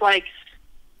Danny just likes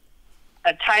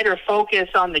a tighter focus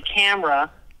on the camera.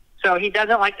 So he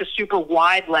doesn't like the super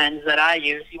wide lens that I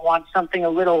use. He wants something a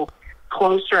little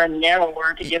closer and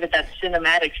narrower to give it that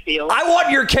cinematic feel. I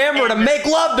want your camera to make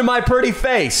love to my pretty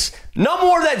face. No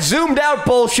more of that zoomed out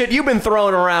bullshit you've been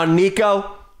throwing around,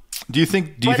 Nico. Do you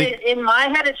think? In my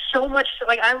head, it's so much.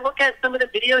 Like, I look at some of the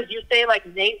videos, you say like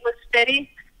Nate was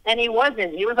steady, and he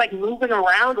wasn't. He was like moving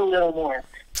around a little more.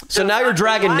 So now you're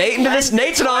dragging Nate into this?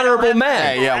 Nate's an honorable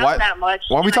man. Hey, yeah, why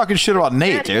are we talking shit about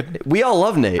Nate, dude? We all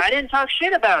love Nate. I didn't talk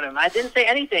shit about him. I didn't say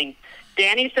anything.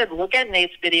 Danny said, look at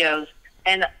Nate's videos.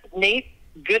 And Nate,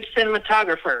 good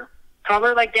cinematographer.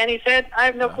 Color, like Danny said, I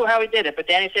have no clue how he did it. But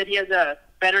Danny said he has a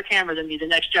better camera than me, the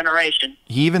next generation.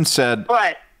 He even said...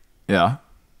 But... Yeah.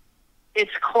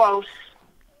 It's close.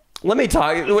 Let me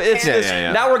talk.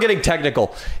 Now we're getting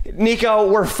technical.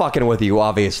 Nico, we're fucking with you,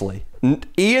 obviously.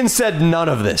 Ian said none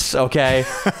of this, okay?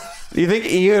 Do you think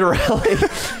Ian really,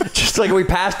 just like we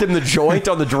passed him the joint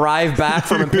on the drive back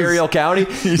from Imperial County?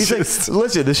 He's like,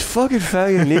 listen, this fucking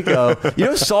faggot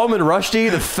Nico, Salman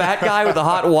Rushdie, the fat guy with the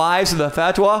hot wives and the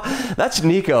fatwa? That's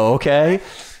Nico, okay?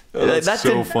 That's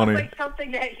so funny. Like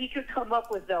something that he could come up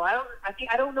with, though. I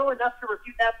don't know enough to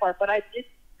refute that part, but I did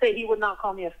say he would not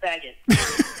call me a faggot.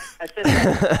 I said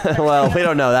that. Well, we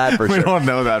don't know that for sure. We don't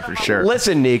know that for sure.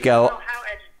 Listen, Nico.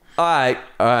 All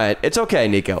right. It's okay,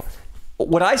 Nico.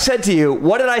 What I said to you,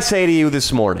 what did I say to you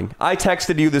this morning? I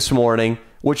texted you this morning,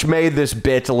 which made this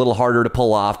bit a little harder to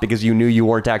pull off because you knew you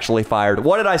weren't actually fired.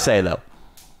 What did I say, though?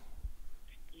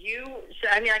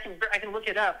 I can look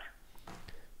it up.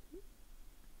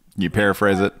 You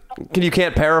paraphrase it? You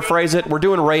can't paraphrase it? We're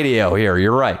doing radio here.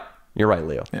 You're right. You're right,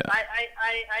 Leo. Yeah. I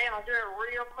am. I'll do it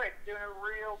real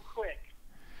quick.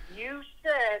 You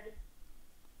said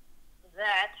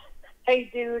that,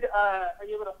 hey, dude, are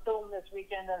you able to film this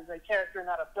weekend as a character,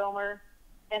 not a filmer?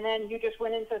 And then you just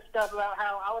went into stuff about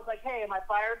how I was like, hey, am I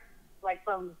fired, like,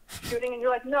 from shooting? And you're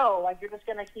like, no, like, you're just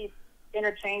going to keep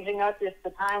interchanging us if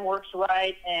the time works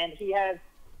right. And he has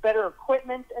better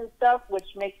equipment and stuff,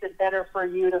 which makes it better for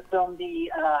you to film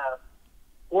the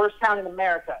worst town in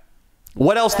America.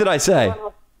 What else did I say?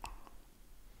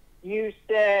 You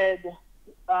said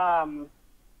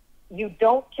you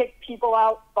don't kick people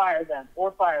out, fire them.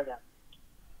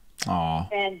 Aw.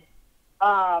 And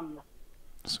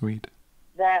sweet.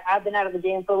 That I've been out of the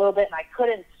game for a little bit and I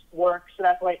couldn't work, so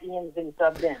that's why Ian's been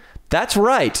subbed in. That's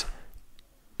right.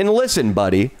 And listen,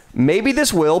 buddy, maybe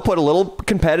this will put a little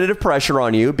competitive pressure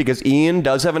on you because Ian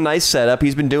does have a nice setup.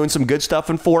 He's been doing some good stuff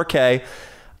in 4K.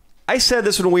 I said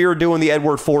this when we were doing the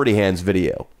Edward 40 Hands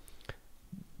video.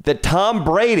 That Tom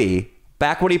Brady,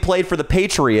 back when he played for the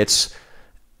Patriots,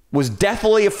 was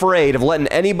deathly afraid of letting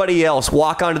anybody else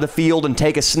walk onto the field and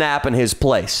take a snap in his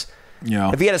place.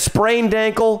 Yeah. If he had a sprained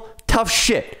ankle, tough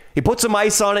shit. He put some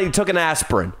ice on it, he took an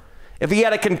aspirin. If he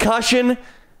had a concussion,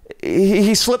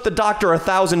 he slipped the doctor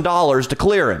 $1,000 to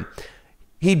clear him.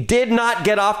 He did not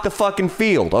get off the fucking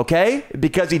field, okay?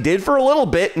 Because he did for a little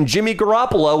bit, and Jimmy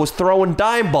Garoppolo was throwing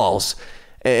dime balls.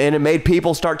 And it made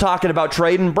people start talking about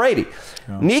trading Brady.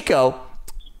 Yeah. Nico,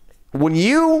 when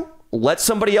you let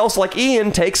somebody else like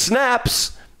Ian take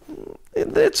snaps,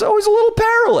 it's always a little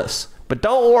perilous. But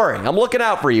don't worry, I'm looking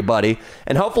out for you, buddy.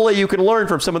 And hopefully you can learn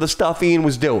from some of the stuff Ian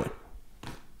was doing.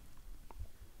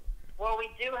 Well, we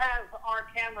do have our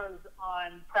cameras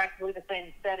on practically the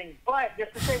same settings, but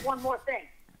just to say one more thing.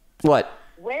 What?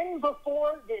 When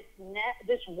before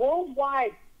this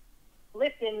worldwide,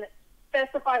 listen,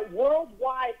 specified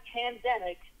worldwide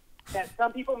pandemic that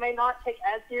some people may not take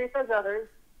as serious as others,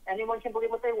 anyone can believe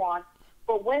what they want,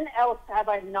 but when else have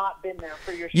I not been there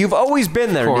for your show? You've always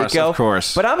been there, Nico. Of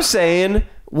course. But I'm saying,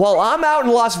 while I'm out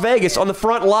in Las Vegas on the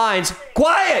front lines,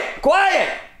 quiet!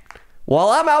 While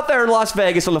I'm out there in Las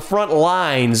Vegas on the front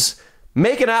lines,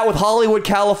 making out with Hollywood,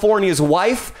 California's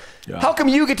wife, how come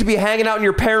you get to be hanging out in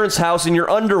your parents' house in your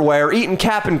underwear, eating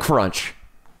Cap'n Crunch?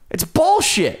 It's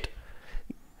bullshit.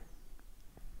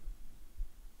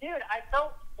 Dude, I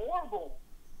felt horrible.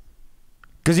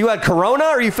 Because you had corona,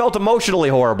 or you felt emotionally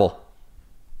horrible?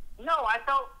 No, I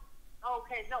felt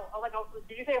okay. No, like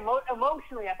did you say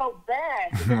emotionally? I felt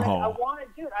bad. Because, like, I wanted,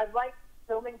 dude. I like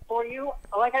filming for you.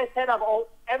 Like I said,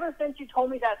 ever since you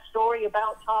told me that story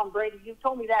about Tom Brady, you've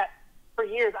told me that for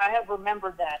years. I have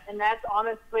remembered that, and that's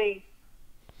honestly.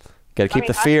 Got to keep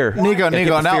the fear. Nico,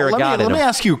 now let me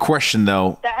ask you a question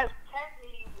though. That has kept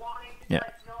me wanting to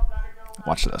go.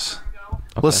 Watch this.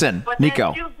 Okay. Listen, but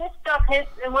Nico. Then, dude, this stuff hits,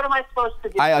 and what am I supposed to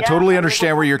do? I totally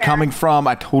understand where you're coming from.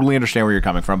 But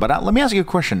let me ask you a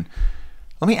question.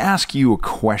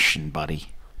 Buddy.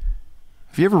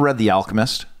 Have you ever read The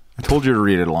Alchemist? I told you to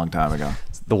read it a long time ago.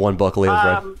 It's the one book Leo's read.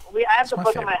 I have the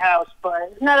book in my house,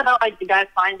 but isn't that about like the guy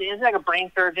finds it? Isn't it like a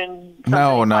brain surgeon?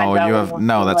 No,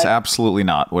 that's absolutely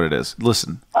not what it is.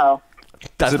 Listen. Oh.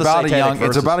 That's it's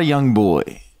about a young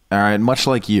boy, all right, much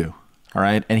like you. All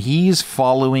right, and he's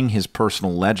following his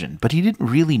personal legend, but he didn't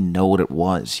really know what it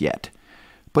was yet.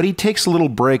 But he takes a little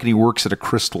break and he works at a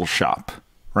crystal shop,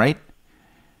 right?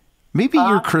 Maybe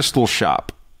your crystal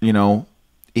shop,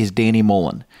 is Danny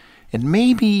Mullen. And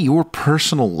maybe your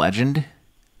personal legend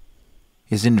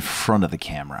is in front of the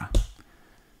camera.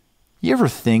 You ever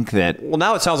think that... Well,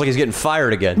 now it sounds like he's getting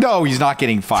fired again. No, he's not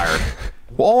getting fired.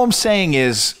 Well, all I'm saying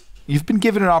is you've been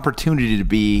given an opportunity to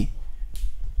be...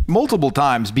 multiple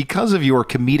times because of your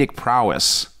comedic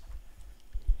prowess.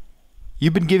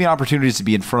 You've been given opportunities to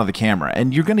be in front of the camera,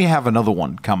 and you're going to have another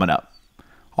one coming up.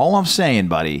 All I'm saying,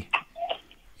 buddy,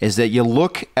 is that you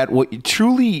look at what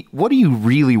do you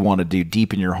really want to do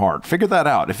deep in your heart? Figure that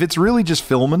out. If it's really just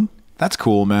filming, that's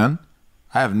cool, man.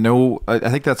 I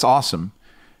think that's awesome.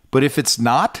 But if it's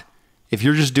not, if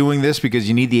you're just doing this because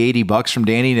you need the $80 from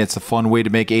Danny and it's a fun way to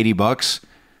make $80,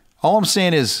 all I'm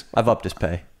saying is I've upped his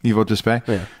pay. You've upped his pay?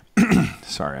 Yeah.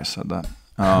 Sorry, I said that.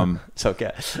 It's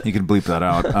okay. You can bleep that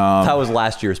out. That was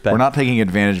last year's pay. We're not taking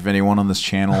advantage of anyone on this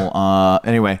channel.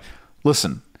 Anyway,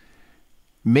 listen.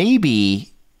 Maybe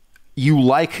you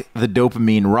like the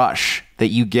dopamine rush that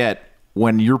you get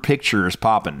when your picture is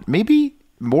popping. Maybe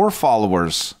more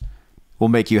followers will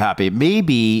make you happy.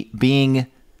 Maybe being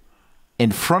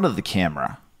in front of the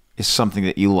camera is something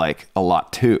that you like a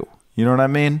lot too. You know what I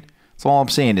mean? That's all I'm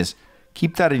saying is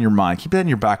keep that in your mind. Keep that in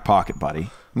your back pocket, buddy.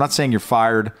 I'm not saying you're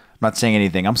fired. I'm not saying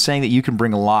anything. I'm saying that you can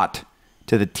bring a lot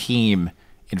to the team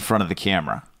in front of the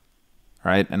camera.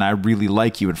 All right? And I really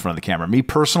like you in front of the camera. Me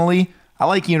personally, I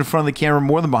like you in front of the camera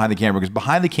more than behind the camera because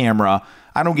behind the camera,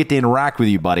 I don't get to interact with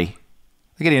you, buddy.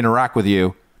 I get to interact with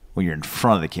you when you're in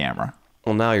front of the camera.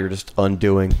 Well, now you're just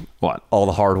undoing all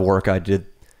the hard work I did.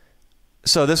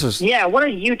 So this was... Yeah, what are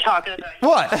you talking about?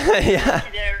 What? Yeah.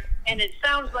 And it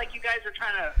sounds like you guys are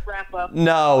trying to wrap up.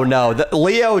 No.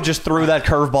 Leo just threw that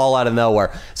curveball out of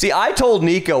nowhere. See, I told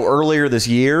Nico earlier this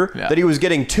year that he was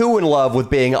getting too in love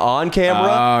with being on camera.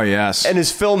 Oh, yes. And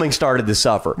his filming started to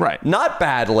suffer. Right. Not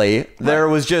badly. There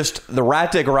was just the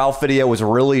Rat Dick Ralph video was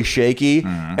really shaky.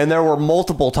 Mm-hmm. And there were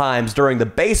multiple times during the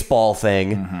baseball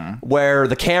thing where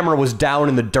the camera was down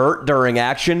in the dirt during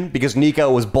action because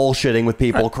Nico was bullshitting with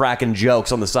people cracking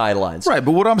jokes on the sidelines. Right.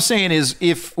 But what I'm saying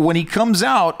is when he comes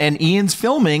out and Ian's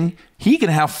filming, he can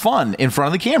have fun in front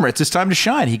of the camera. It's his time to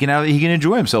shine. He can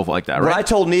enjoy himself like that, right? What I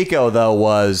told Nico, though,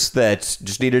 was that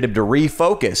just needed him to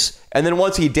refocus. And then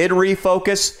once he did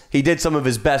refocus, he did some of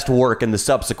his best work in the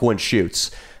subsequent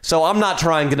shoots. So I'm not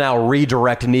trying to now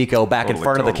redirect Nico back in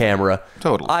front of the camera.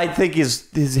 Totally. I think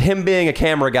him being a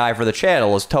camera guy for the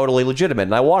channel is totally legitimate,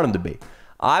 and I want him to be.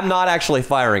 I'm not actually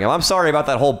firing him. I'm sorry about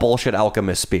that whole bullshit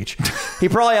alchemist speech. He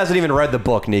probably hasn't even read the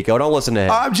book, Nico. Don't listen to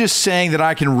him. I'm just saying that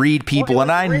I can read people,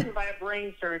 and I written by a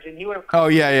brain surgeon. He would have. Oh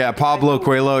yeah, Pablo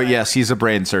Coelho. Yes, he's a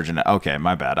brain surgeon. Okay,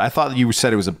 my bad. I thought you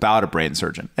said it was about a brain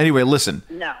surgeon. Anyway, listen.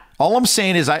 No. All I'm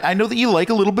saying is I know that you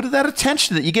like a little bit of that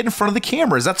attention that you get in front of the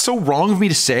camera. Is that so wrong of me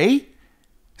to say?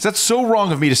 Is that so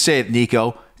wrong of me to say it,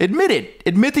 Nico? Admit it.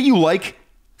 Admit that you like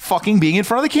fucking being in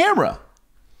front of the camera.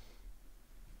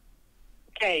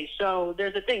 Okay, so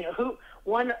there's a thing.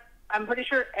 I'm pretty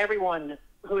sure everyone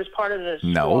who is part of the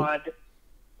squad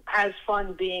has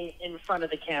fun being in front of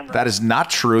the camera. That is not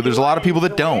true. There's a lot of people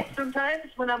that don't. Sometimes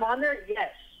when I'm on there,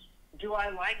 yes. Do I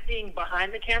like being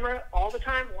behind the camera all the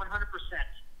time?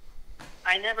 100%.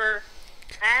 I never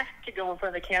ask to go in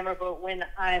front of the camera, but when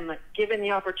I'm given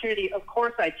the opportunity, of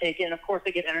course I take it, and of course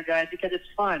I get energized because it's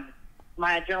fun.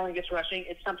 My adrenaline gets rushing.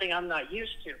 It's something I'm not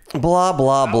used to. Blah,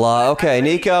 blah, blah. Okay,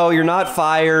 Nico, you're not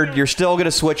fired. You're still going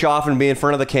to switch off and be in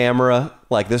front of the camera,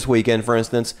 like this weekend, for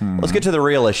instance. Let's get to the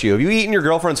real issue. Have you eaten your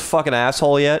girlfriend's fucking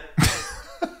asshole yet?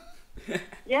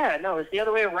 Yeah, no, it's the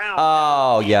other way around.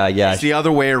 Oh, yeah. It's the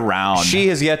other way around. She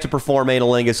has yet to perform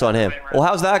analingus on him. Well,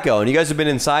 how's that going? You guys have been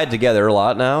inside together a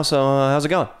lot now, so how's it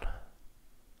going?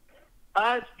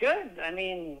 It's good. I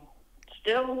mean,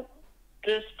 still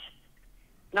just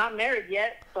not married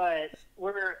yet, but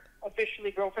we're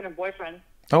officially girlfriend and boyfriend.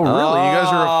 Oh, really? You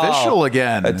guys are official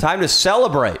again. Time to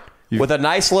celebrate with a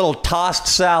nice little tossed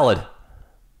salad.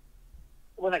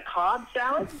 With a Cobb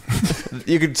salad?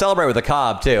 You could celebrate with a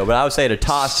Cobb too, but I would say a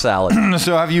tossed salad.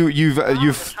 So have you've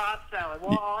Tossed salad.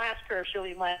 Well, I'll ask her if she'll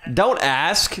eat my. Don't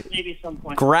ask. Maybe some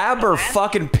point. Grab her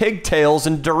fucking pigtails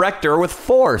and direct her with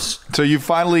force. So you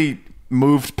finally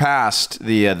moved past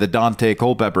the Dante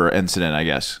Culpepper incident, I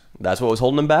guess. That's what was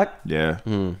holding him back? Yeah.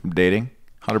 Dating?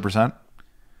 100%?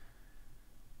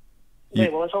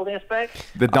 Wait, what was holding us back?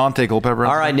 The Dante Culpepper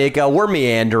incident? All right, Nico, we're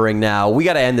meandering now. We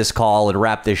got to end this call and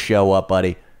wrap this show up,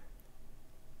 buddy.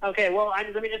 Okay, well,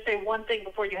 let me just say one thing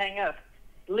before you hang up.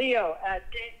 Leo,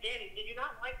 Danny, did you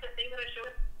not like the thing that I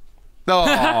showed? Oh,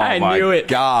 I my knew it.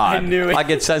 God. I knew it. I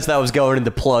could sense that was going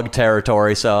into plug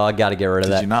territory, so I got to get rid of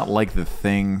Did that. you not like the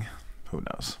thing? Who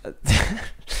knows?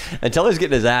 Until he's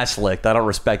getting his ass licked, I don't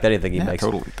respect anything he makes.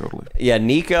 Totally. Yeah,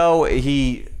 Nico,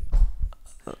 he's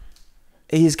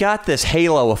got this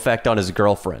halo effect on his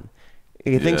girlfriend.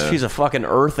 He thinks she's a fucking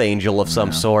earth angel of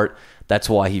some sort. That's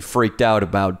why he freaked out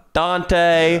about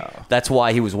Dante. Yeah. That's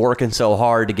why he was working so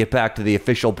hard to get back to the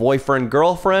official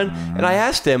boyfriend-girlfriend. And I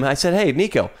asked him, I said, hey,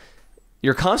 Nico,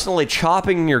 you're constantly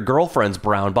chopping your girlfriend's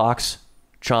brown box.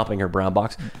 Chomping her brown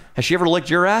box. Has she ever licked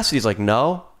your ass? He's like,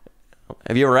 no.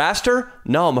 Have you ever asked her?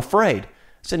 No, I'm afraid. I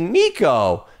said,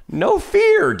 Nico, no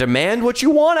fear. Demand what you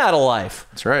want out of life.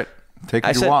 That's right. Take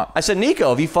what you want. I said, Nico,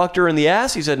 have you fucked her in the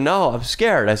ass? He said, no, I'm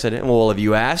scared. I said, well, have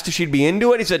you asked if she'd be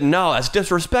into it? He said, no, that's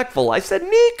disrespectful. I said,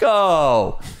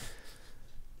 Nico,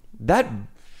 that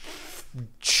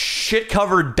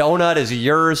shit-covered donut is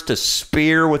yours to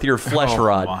spear with your flesh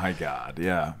rod. Oh, my God.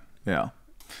 Yeah.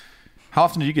 How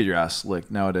often do you get your ass licked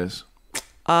nowadays?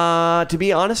 To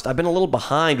be honest, I've been a little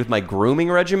behind with my grooming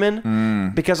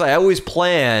regimen because I always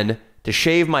plan to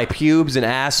shave my pubes and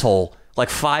asshole like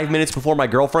 5 minutes before my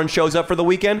girlfriend shows up for the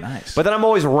weekend. Nice. But then I'm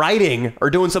always writing or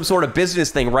doing some sort of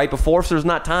business thing right before, so there's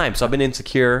not time. So I've been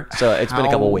insecure. So it's been a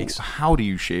couple of weeks. How do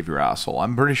you shave your asshole?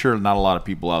 I'm pretty sure not a lot of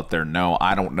people out there know.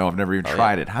 I don't know. I've never even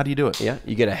tried it. How do you do it? Yeah,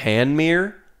 you get a hand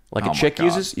mirror like a chick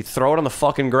uses. You throw it on the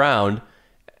fucking ground.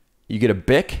 You get a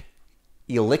Bic.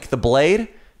 You lick the blade.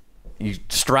 You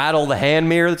straddle the hand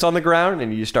mirror that's on the ground,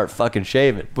 and you start fucking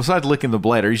shaving. Besides licking the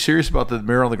blade, are you serious about the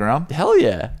mirror on the ground? Hell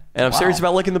yeah. And I'm serious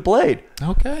about licking the blade.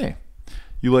 Okay.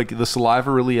 You like the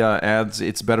saliva really adds,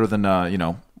 it's better than, I don't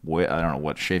know,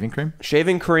 what, shaving cream?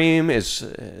 Shaving cream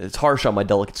it's harsh on my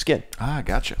delicate skin. Ah,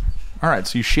 gotcha. All right,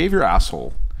 so you shave your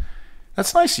asshole.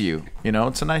 That's nice of you. You know,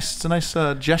 it's a nice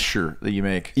gesture that you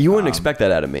make. You wouldn't expect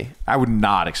that out of me. I would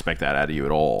not expect that out of you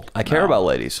at all. I care about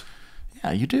ladies.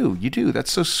 Yeah, you do. You do.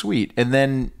 That's so sweet.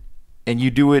 And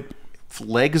you do it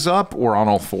legs up or on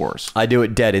all fours? I do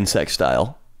it dead insect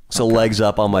style. So legs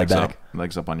up on my back.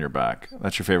 Legs up on your back.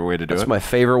 That's your favorite way to do it? That's my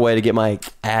favorite way to get my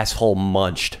asshole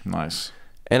munched. Nice.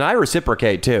 And I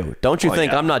reciprocate too. Don't you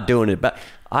think I'm not doing it back?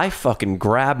 I fucking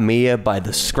grab Mia by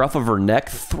the scruff of her neck,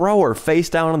 throw her face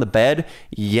down on the bed,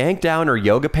 yank down her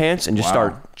yoga pants, and just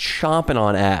start chomping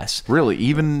on ass. Really?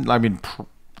 Even, I mean...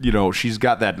 she's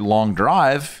got that long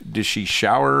drive. Does she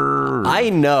shower? I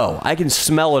know. I can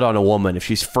smell it on a woman. If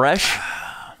she's fresh,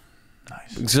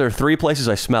 nice. There are 3 places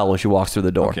I smell when she walks through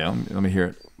the door. Okay, let me hear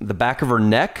it. The back of her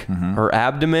neck, her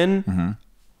abdomen,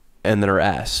 and then her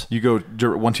ass. You go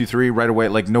 1, 2, 3 right away,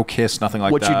 like no kiss, nothing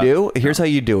like that. What you do, here's how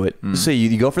you do it. So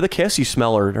you go for the kiss, you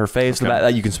smell her face, the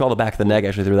back, you can smell the back of the neck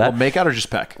actually through that. Well, make out or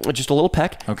just peck? Just a little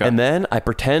peck. Okay. And then I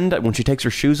pretend, when she takes her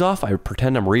shoes off, I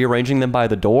pretend I'm rearranging them by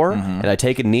the door, and I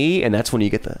take a knee, and that's when you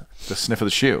get the sniff of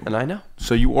the shoe. And I know.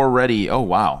 So you already,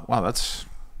 wow, that's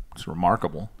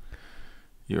remarkable.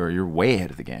 You're way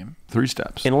ahead of the game. 3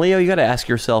 steps. And Leo, you got to ask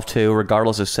yourself too,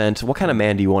 regardless of scent, what kind of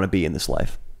man do you want to be in this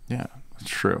life? Yeah. It's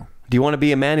true. Do you want to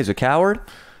be a man who's a coward?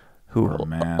 Who Or a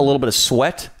man. a little bit of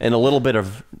sweat and a little bit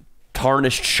of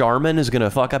tarnished Charmin is going to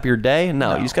fuck up your day?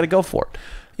 No, you just got to go for it.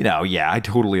 You know, yeah, I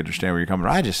totally understand where you're coming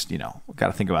from. I just, got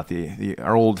to think about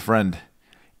our old friend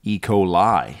E.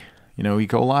 coli. You know E.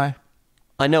 coli?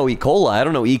 I know E. coli. I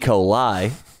don't know E.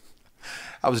 coli.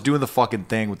 I was doing the fucking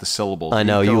thing with the syllables. I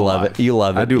know, E. you coli. love it. You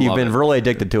love it. I do You've love been it. really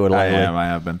addicted to it lately. I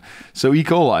have been. So E.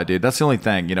 coli, dude, that's the only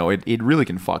thing. It really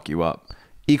can fuck you up.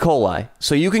 E. coli.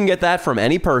 So you can get that from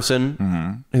any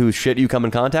person whose shit you come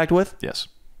in contact with? Yes.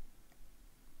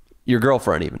 Your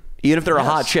girlfriend even. Even if they're a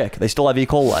hot chick, they still have E.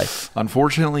 coli.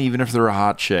 Unfortunately, even if they're a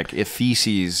hot chick, if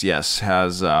feces, yes,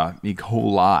 has E.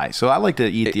 coli. So I like to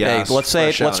eat the ass. Let's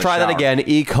fresh out of the try that shower. again.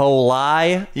 E.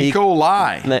 coli. E.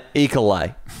 coli. E.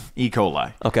 coli. E.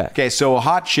 coli. Okay. Okay, so a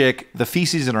hot chick, the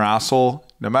feces in her asshole,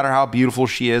 no matter how beautiful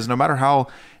she is, no matter how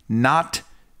not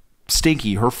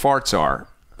stinky her farts are,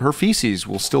 her feces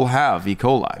will still have E.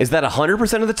 coli. Is that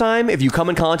 100% of the time? If you come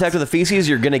in contact with the feces,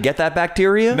 you're going to get that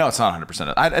bacteria? No, it's not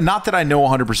 100%. Not that I know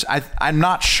 100%. I'm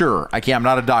not sure. I'm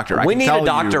not a doctor. We need a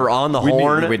doctor on the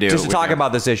horn just to talk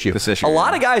about this issue. A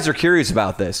lot of guys are curious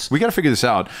about this. We got to figure this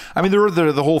out. I mean, there were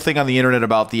the whole thing on the internet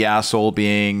about the asshole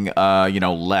being, having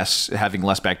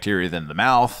less bacteria than the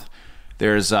mouth.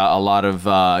 There's a lot of,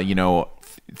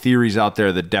 theories out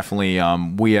there that definitely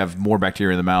we have more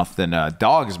bacteria in the mouth than a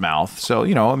dog's mouth. So,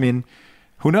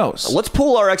 who knows? Let's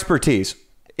pool our expertise.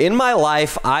 In my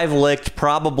life, I've licked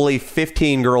probably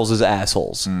 15 girls'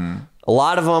 assholes. A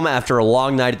lot of them, after a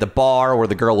long night at the bar where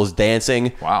the girl was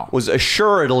dancing, was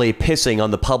assuredly pissing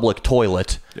on the public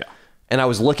toilet. Yeah. And I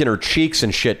was licking her cheeks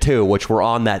and shit too, which were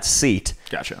on that seat.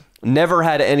 Gotcha. Never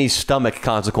had any stomach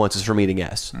consequences from eating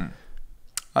ass.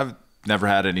 I've never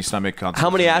had any stomach consequences. How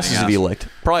many asses have you licked?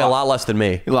 Probably a lot less than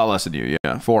me. A lot less than you,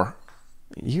 yeah. 4.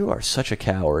 You are such a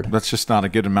coward. That's just not a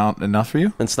good amount enough for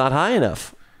you? It's not high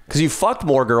enough. Because you fucked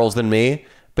more girls than me,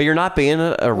 but you're not being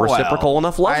a reciprocal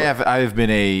enough lover. I have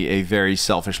been a very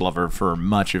selfish lover for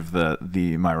much of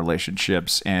my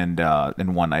relationships and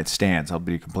one night stands. I'll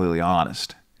be completely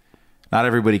honest. Not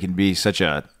everybody can be such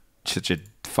a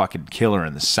fucking killer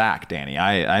in the sack, Danny.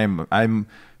 I'm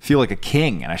feel like a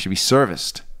king and I should be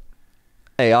serviced.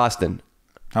 Hey, Austin.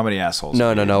 How many assholes? No.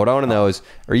 What I want to know is,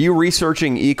 are you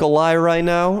researching E. coli right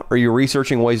now, or are you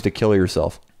researching ways to kill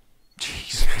yourself?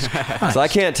 Jesus Christ. So I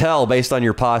can't tell based on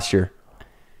your posture.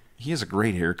 He has a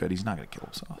great haircut. He's not going to kill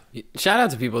himself. Shout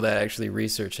out to people that actually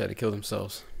research how to kill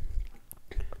themselves.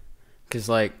 Because,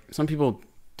 some people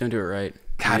don't do it right.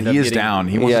 God, he is down.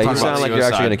 He wants to talk you about sound like you're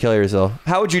suicide. actually going to kill yourself.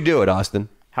 How would you do it, Austin?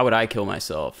 How would I kill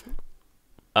myself?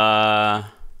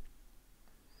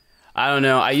 I don't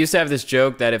know. I used to have this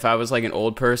joke that if I was an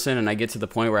old person and I get to the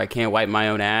point where I can't wipe my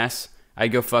own ass,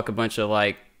 I'd go fuck a bunch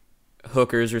of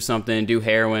hookers or something, do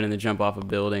heroin, and then jump off a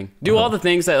building. Do all the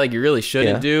things that you really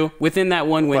shouldn't do within that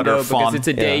one window because it's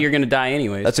a day you're gonna die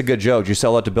anyways. That's a good joke. Did you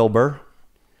sell that to Bill Burr?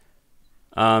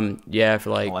 Yeah,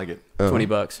 for I like it.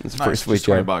 $20. It's a Nice. pretty sweet Just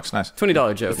 $20 joke. bucks. Nice.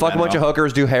 $20 joke. Fuck a bunch of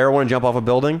hookers, do heroin, and jump off a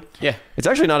building? Yeah. It's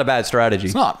actually not a bad strategy.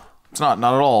 It's not at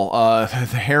all. The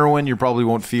heroin, you probably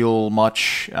won't feel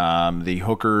much. The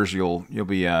hookers, you'll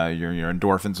be your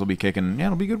endorphins will be kicking. Yeah,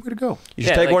 it'll be a good way to go. You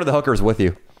should take one of the hookers with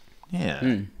you. Yeah,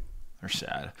 they're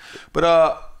sad,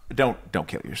 but don't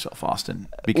kill yourself, Austin.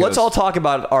 Because Let's all talk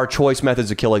about our choice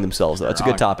methods of killing themselves, though. That's a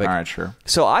good topic. All right, sure.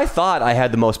 So I thought I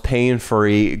had the most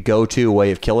pain-free go-to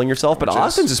way of killing yourself, but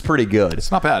Austin's is pretty good.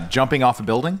 It's not bad. Jumping off a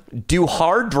building. Do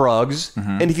hard drugs,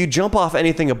 and if you jump off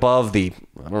anything above the,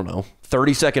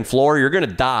 30-second floor, you're going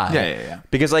to die. Yeah.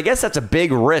 Because I guess that's a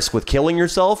big risk with killing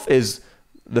yourself is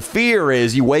the fear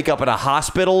is you wake up in a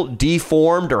hospital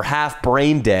deformed or half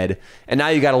brain dead, and now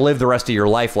you got to live the rest of your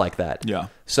life like that. Yeah.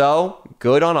 So,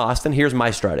 good on Austin. Here's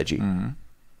my strategy.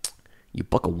 You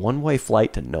book a one-way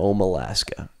flight to Nome,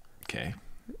 Alaska. Okay.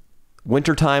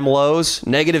 Wintertime lows,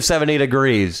 -70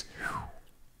 degrees.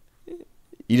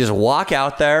 You just walk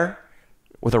out there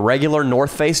with a regular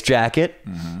North Face jacket,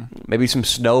 maybe some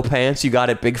snow pants you got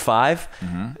at Big Five.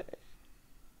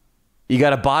 You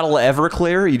got a bottle of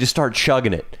Everclear, you just start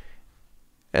chugging it.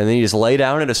 And then you just lay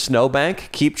down at a snowbank,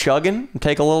 keep chugging, and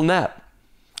take a little nap.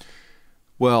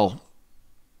 Well,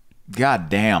 god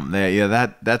damn.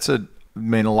 That's a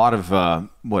lot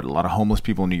of homeless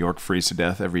people in New York freeze to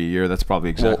death every year. That's probably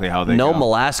exactly how they Nome, go.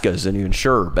 Alaska is an even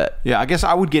surer bet. Yeah, I guess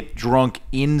I would get drunk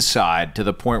inside to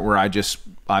the point where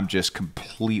I'm just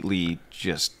completely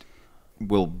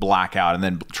will black out and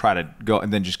then try to go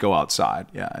and then just go outside.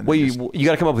 Yeah. And Well, you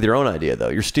got to come up with your own idea, though.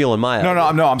 You're stealing my idea.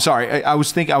 No, I'm sorry. I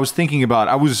was thinking about.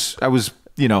 I was fucking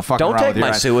Don't around take with your my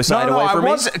idea. suicide away from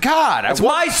me. God, That's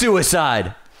my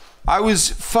suicide. I was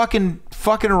fucking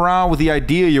fucking around with the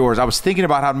idea of yours. I was thinking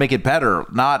about how to make it better.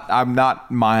 That's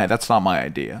not my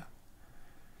idea.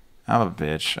 I'm a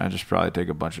bitch. I just probably take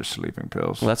a bunch of sleeping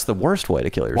pills. Well, that's the worst way to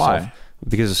kill yourself. Why?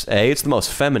 Because A, it's the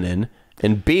most feminine,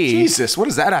 and B, Jesus, what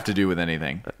does that have to do with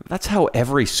anything? that's how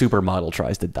every supermodel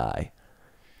tries to die.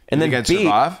 And You then think I'd B,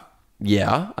 survive?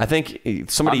 yeah, I think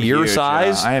somebody I'm your huge,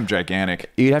 size, yeah. I am gigantic.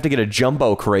 you'd have to get a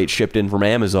jumbo crate shipped in from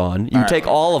Amazon. You'd take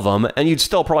all of them, and you'd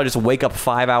still probably just wake up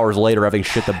 5 hours later having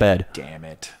shit the bed. Damn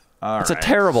it. It's a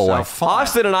terrible way.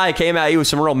 Austin and I came at you with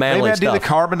some real manly Maybe I'd do stuff. the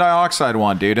carbon dioxide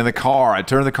one, dude, in the car. I'd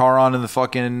turn the car on in the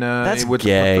fucking... That's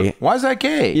gay. Why is that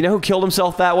gay? You know who killed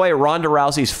himself that way? Ronda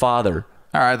Rousey's father.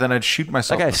 All right, then I'd shoot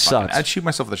myself. That guy with a fucking- sucks. I'd shoot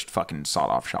myself with a fucking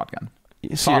sawed-off shotgun.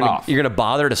 So Sawed off. you're gonna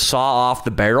bother to saw off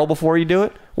the barrel before you do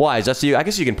it? Why? Is that so? I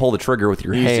guess you can pull the trigger with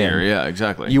your Easier, hand. yeah,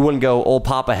 exactly. You wouldn't go old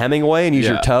Papa Hemingway and use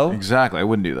your toe? Exactly. I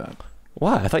wouldn't do that.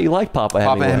 Why? I thought you liked Papa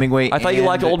Hemingway. I thought you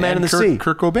liked Old Man in the Sea.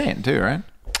 Kurt Cobain, too, right?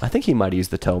 I think he might use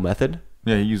the toe method.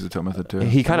 Yeah, he used the toe method, too.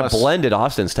 He kind of blended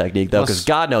Austin's technique, though, because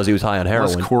God knows he was high on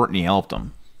Unless heroin. Courtney helped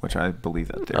him, which I believe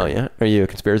that theory. Oh, yeah? Are you a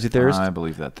conspiracy theorist? I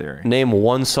believe that theory. Name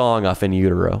one song off In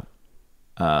Utero.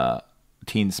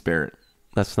 Teen Spirit.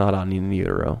 That's not on In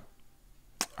Utero.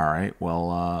 All right. Well,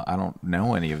 I don't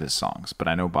know any of his songs, but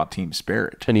I know about Team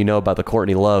Spirit. And you know about the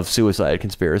Courtney Love suicide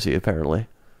conspiracy, apparently.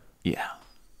 Yeah.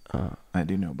 I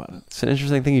do know about it. It's an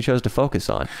interesting thing you chose to focus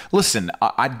on. Listen,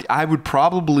 I would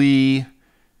probably...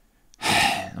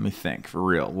 Let me think. For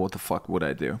real. What the fuck would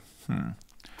I do?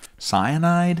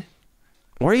 Cyanide?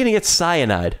 Where are you going to get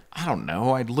cyanide? I don't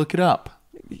know. I'd look it up.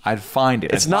 I'd find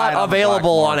it. It's I'd buy not it on the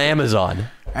available black on market. Amazon.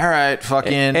 All right,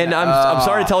 fucking... And I'm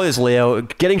sorry to tell you this, Leo.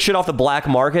 Getting shit off the black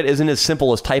market isn't as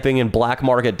simple as typing in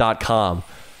blackmarket.com.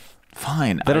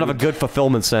 Fine. They don't have a good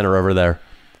fulfillment center over there.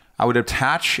 I would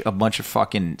attach a bunch of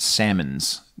fucking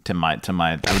salmons to my...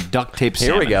 I would duct tape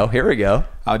salmon. Here we go.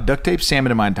 I would duct tape salmon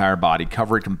to my entire body,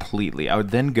 cover it completely. I would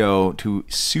then go to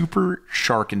super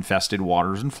shark-infested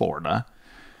waters in Florida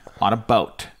on a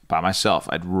boat by myself.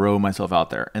 I'd row myself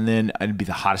out there. And then it'd be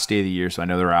the hottest day of the year, so I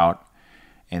know they're out.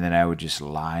 And then I would just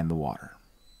lie in the water.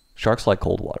 Sharks like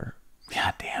cold water.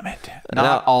 God damn it.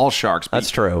 Not all sharks. That's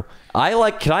true.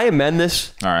 Can I amend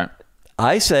this? All right.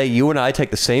 I say you and I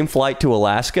take the same flight to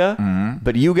Alaska,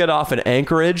 but you get off in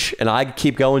Anchorage and I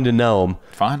keep going to Nome.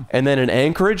 Fine. And then in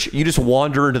Anchorage, you just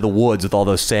wander into the woods with all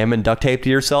those salmon duct taped to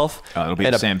yourself. Oh, it'll be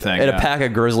the same thing. And a pack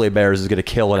of grizzly bears is going to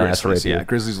kill an ass rape you. Yeah,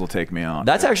 grizzlies will take me on.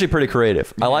 That's actually pretty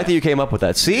creative. I like that you came up with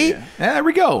that. See? Yeah, there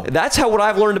we go. That's how what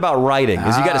I've learned about writing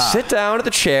is you got to sit down at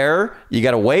the chair, you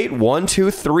got to wait 1,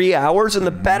 2, 3 hours, and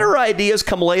the better ideas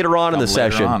come later on in the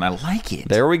session. I like it.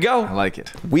 There we go. I like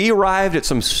it. We arrived at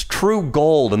some true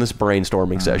gold in this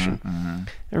brainstorming session.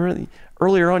 And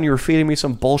earlier on, you were feeding me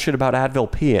some bullshit about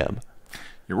Advil PM.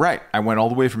 You're right. I went all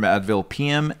the way from Advil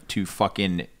PM to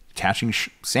fucking attaching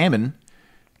salmon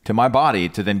to my body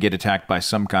to then get attacked by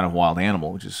some kind of wild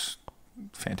animal, which is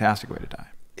a fantastic way to die.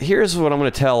 Here's what I'm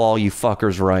going to tell all you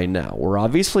fuckers right now. We're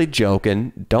obviously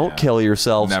joking. Don't kill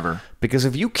yourselves. Never. Because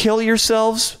if you kill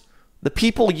yourselves, the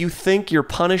people you think you're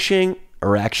punishing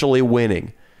are actually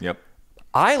winning. Yep.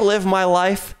 I live my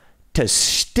life to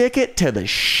stick it to the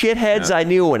shitheads I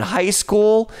knew in high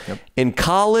school, in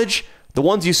college, the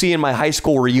ones you see in my high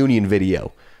school reunion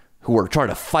video, who were trying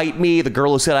to fight me, the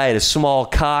girl who said I had a small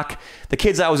cock, the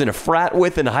kids I was in a frat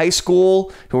with in high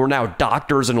school, who are now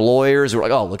doctors and lawyers, who are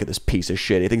like, oh, look at this piece of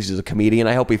shit. He thinks he's a comedian.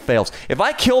 I hope he fails. If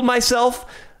I killed myself,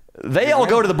 they all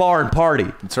go to the bar and party.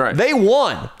 That's right. They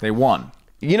won. They won.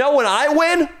 You know when I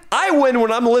win? I win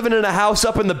when I'm living in a house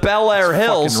up in the Bel Air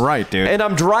Hills. Fucking right, dude. And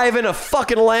I'm driving a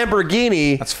fucking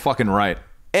Lamborghini. That's fucking right.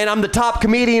 And I'm the top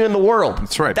comedian in the world.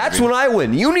 That's right, That's baby. when I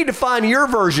win. You need to find your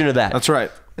version of that. That's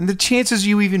right. And the chances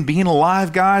you even being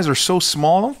alive, guys, are so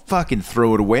small. Don't fucking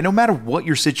throw it away. No matter what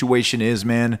your situation is,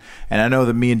 man. And I know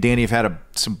that me and Danny have had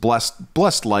some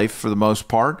blessed life for the most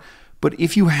part. But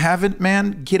if you haven't,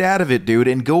 man, get out of it, dude,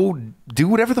 and go do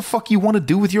whatever the fuck you want to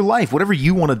do with your life. Whatever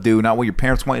you want to do, not what your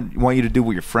parents want you to do,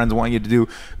 what your friends want you to do.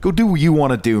 Go do what you want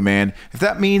to do, man. If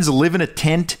that means live in a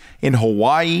tent in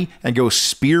Hawaii and go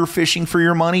spear fishing for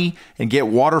your money and get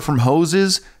water from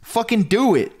hoses, fucking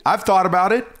do it. I've thought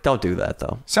about it. Don't do that,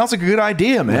 though. Sounds like a good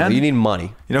idea, man. No, you need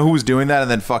money. You know who was doing that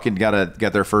and then fucking got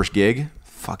their first gig?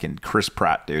 Fucking Chris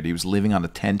Pratt, dude. He was living on a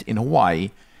tent in Hawaii,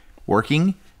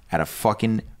 working at a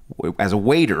fucking... as a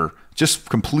waiter, just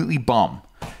completely bum.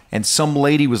 And some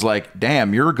lady was like,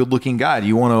 "Damn, you're a good-looking guy. Do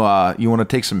you want to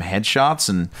take some headshots?"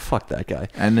 And fuck that guy.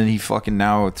 And then he fucking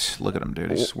look at him,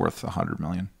 dude. He's worth $100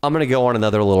 million. I'm gonna go on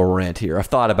another little rant here. I've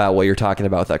thought about what you're talking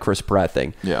about with that Chris Pratt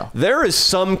thing. Yeah. There is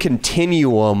some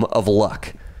continuum of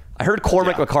luck. I heard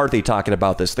Cormac McCarthy talking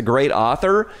about this, the great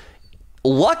author.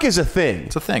 luck is a thing.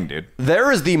 It's a thing, dude.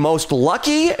 There is the most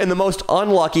lucky and the most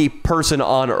unlucky person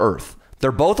on earth.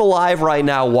 They're both alive right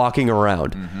now, walking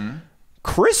around.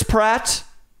 Chris Pratt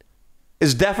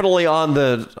is definitely on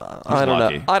the. I don't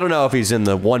know. I don't know if he's in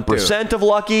the 1% of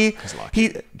lucky.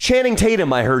 Channing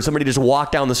Tatum, I heard somebody just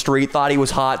walked down the street, thought he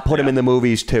was hot, put him in the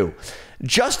movies too.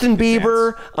 Justin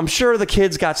Bieber, I'm sure the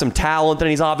kid's got some talent and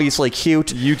he's obviously cute.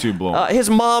 YouTube blow.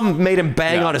 His mom made him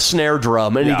bang on a snare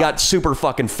drum and he got super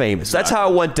fucking famous. That's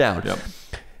how it went down.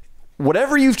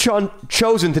 Whatever you've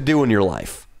chosen to do in your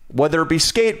life, whether it be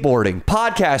skateboarding,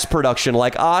 podcast production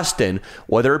like Austin,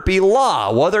 whether it be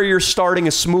law, whether you're starting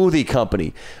a smoothie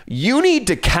company, you need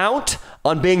to count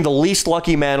on being the least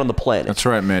lucky man on the planet. That's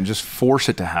right, man. Just force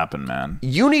it to happen, man.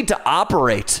 You need to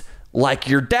operate like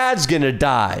your dad's gonna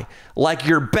die, like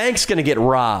your bank's gonna get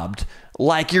robbed,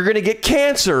 like you're gonna get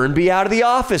cancer and be out of the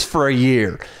office for a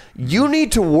year. You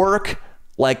need to work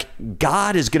like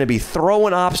God is gonna be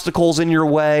throwing obstacles in your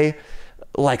way,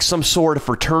 like some sort of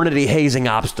fraternity hazing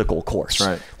obstacle course.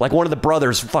 That's right. Like one of the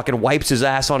brothers fucking wipes his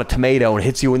ass on a tomato and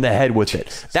hits you in the head with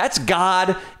it. That's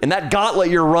God, and that gauntlet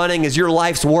you're running is your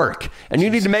life's work. And you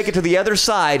need to make it to the other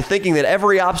side thinking that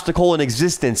every obstacle in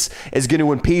existence is going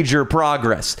to impede your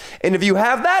progress. And if you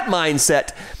have that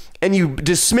mindset and you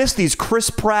dismiss these Chris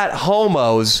Pratt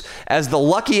homos as the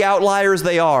lucky outliers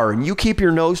they are, and you keep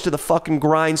your nose to the fucking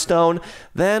grindstone,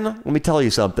 then let me tell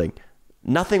you something.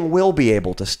 Nothing will be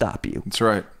able to stop you. That's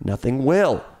right. Nothing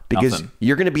will. Because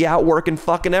you're going to be out working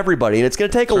fucking everybody, and it's going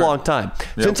to take a long time.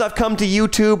 Since I've come to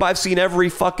YouTube, I've seen every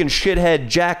fucking shithead,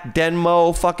 Jack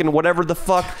Denmo, fucking whatever the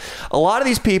fuck. A lot of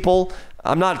these people,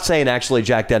 I'm not saying actually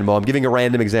Jack Denmo, I'm giving a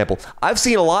random example. I've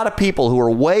seen a lot of people who are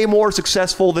way more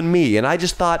successful than me, and I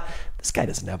just thought, this guy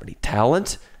doesn't have any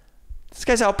talent. This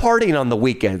guy's out partying on the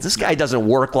weekends. This guy doesn't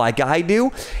work like I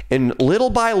do. And little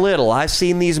by little, I've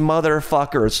seen these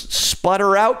motherfuckers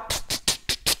sputter out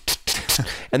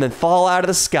and then fall out of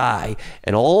the sky.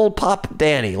 And old Pop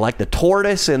Danny, like the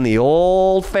tortoise in the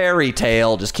old fairy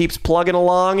tale, just keeps plugging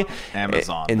along.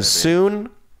 Amazon. And soon,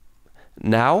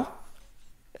 now,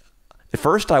 at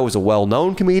first I was a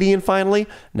well-known comedian finally.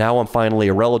 Now I'm finally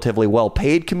a relatively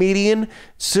well-paid comedian.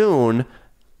 Soon,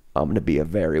 I'm going to be a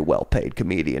very well-paid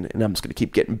comedian, and I'm just going to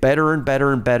keep getting better and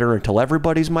better and better until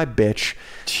everybody's my bitch.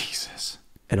 Jesus.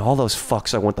 And all those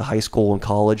fucks I went to high school and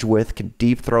college with can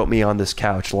deep throat me on this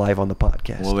couch live on the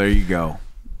podcast. Well, there you go.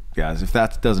 Guys, if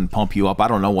that doesn't pump you up, I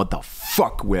don't know what the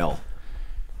fuck will.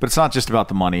 But it's not just about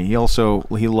the money. He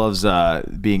loves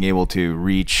being able to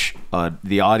reach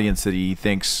the audience that he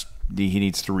thinks he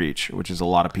needs to reach, which is a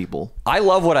lot of people. I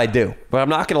love what I do, but I'm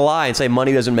not going to lie and say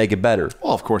money doesn't make it better.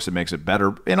 Well, of course it makes it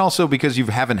better. And also because you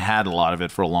haven't had a lot of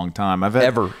it for a long time. I've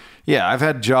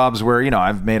had jobs where,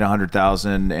 I've made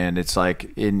 $100,000 and it's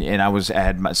like, and I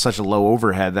had such a low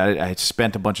overhead that I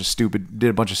spent did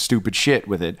a bunch of stupid shit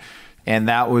with it. And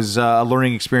that was a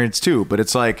learning experience too. But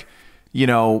it's like,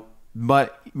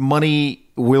 but money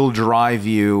will drive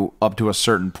you up to a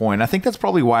certain point. I think that's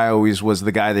probably why I always was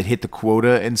the guy that hit the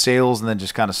quota in sales and then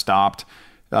just kind of stopped.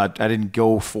 I didn't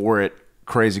go for it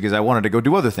crazy because I wanted to go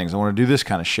do other things. I want to do this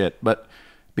kind of shit. But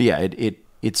yeah,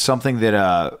 it's something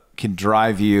that can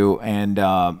drive you and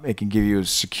it can give you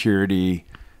security,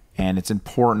 and it's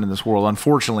important in this world.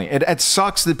 Unfortunately, it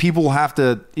sucks that people have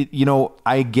to.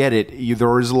 I get it.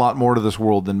 There is a lot more to this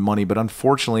world than money, but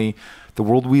unfortunately, the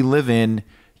world we live in,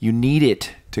 you need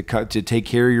it to take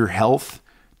care of your health,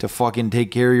 to fucking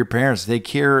take care of your parents, to take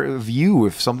care of you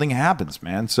if something happens,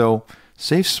 man. So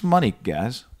save some money,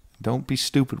 guys. Don't be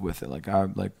stupid with it, like a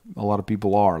lot of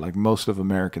people are, like most of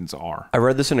Americans are. I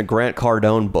read this in a Grant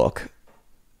Cardone book.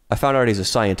 I found out he's a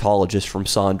Scientologist from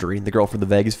Sandrine, the girl from the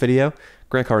Vegas video.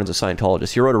 Grant Cardone's a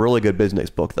Scientologist. He wrote a really good business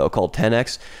book, though, called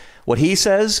 10X. What he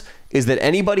says is that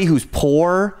anybody who's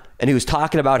poor and he was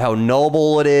talking about how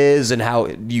noble it is and how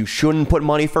you shouldn't put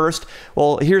money first.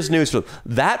 Well, here's news for them.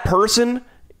 That person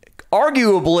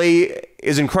arguably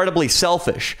is incredibly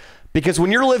selfish, because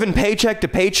when you're living paycheck to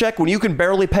paycheck, when you can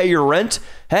barely pay your rent,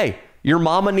 hey, your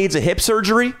mama needs a hip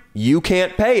surgery, you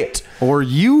can't pay it. Or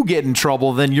you get in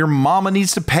trouble, then your mama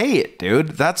needs to pay it,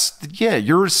 dude.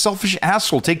 You're a selfish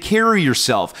asshole. Take care of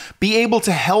yourself. Be able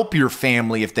to help your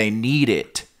family if they need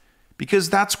it. Because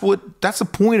that's the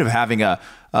point of having a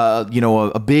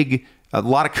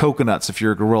lot of coconuts if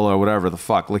you're a gorilla or whatever the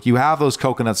fuck. Like, you have those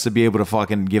coconuts to be able to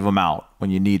fucking give them out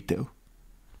when you need to.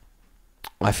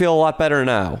 I feel a lot better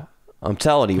now. I'm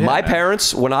telling you, my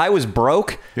parents, when I was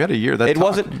broke, you had a year that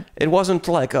it wasn't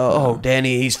like, oh,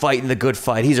 Danny, he's fighting the good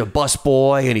fight. He's a bus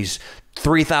boy and he's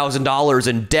 $3,000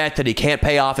 in debt that he can't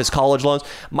pay off his college loans.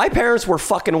 My parents were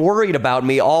fucking worried about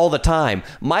me all the time.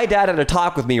 My dad had a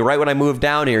talk with me right when I moved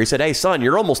down here. He said, hey, son,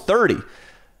 you're almost 30.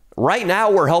 Right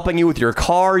now, we're helping you with your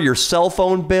car, your cell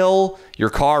phone bill, your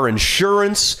car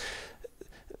insurance.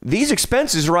 These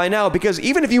expenses right now, because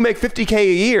even if you make $50K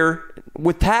a year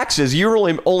with taxes, you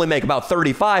only make about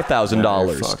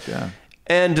 $35,000. Fuck yeah.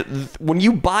 And when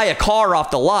you buy a car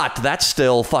off the lot, that's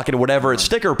still fucking whatever its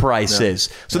sticker price is.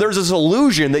 So there's this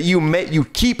illusion that you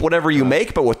keep whatever you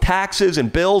make, but with taxes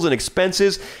and bills and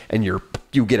expenses, and you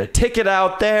get a ticket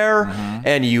out there,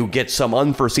 and you get some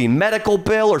unforeseen medical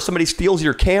bill, or somebody steals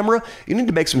your camera, you need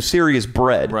to make some serious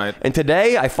bread. Right. And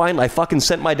today, I fucking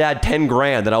sent my dad 10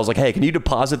 grand, and I was like, hey, can you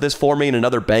deposit this for me in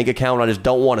another bank account? I just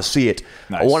don't want to see it.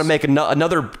 Nice. I want to make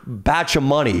another batch of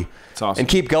money. That's awesome. And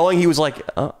keep going. He was like,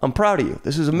 I'm proud of you.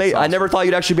 This is amazing. Awesome. I never thought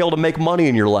you'd actually be able to make money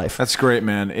in your life. That's great,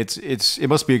 man. It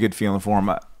must be a good feeling for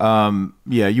him.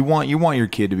 Yeah, you want your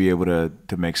kid to be able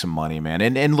to make some money, man.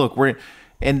 And look,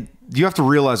 you have to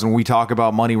realize when we talk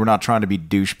about money, we're not trying to be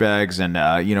douchebags, and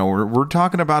we're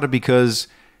talking about it because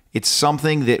it's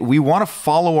something that we want to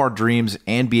follow our dreams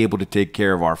and be able to take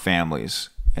care of our families.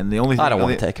 And the only thing I don't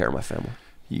want to take care of my family.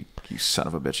 You son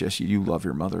of a bitch. Yes, you love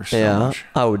your mother so much.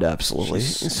 I would absolutely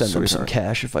send them some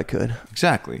cash if I could.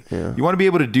 Exactly. Yeah. You want to be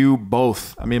able to do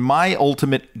both. I mean, my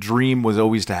ultimate dream was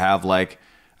always to have, like,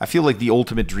 I feel like the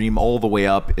ultimate dream all the way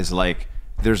up is like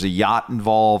there's a yacht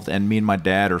involved and me and my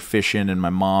dad are fishing and my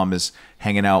mom is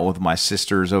hanging out with my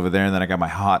sisters over there, and then I got my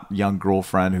hot young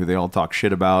girlfriend who they all talk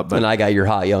shit about. But and I got your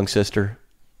hot young sister.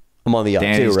 I'm on the yacht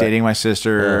Danny's too, right? dating my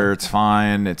sister. Yeah. It's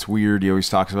fine. It's weird. He always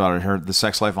talks about the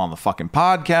sex life on the fucking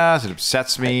podcast. It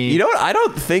upsets me. You know what? I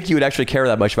don't think you would actually care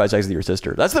that much about sex with your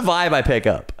sister. That's the vibe I pick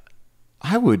up.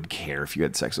 I would care if you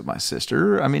had sex with my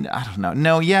sister. I mean, I don't know.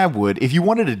 No, yeah, I would. If you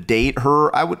wanted to date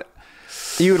her, I would.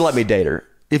 You would let me date her.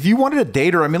 If you wanted to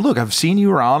date her, I mean, look, I've seen you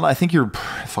around. I think you're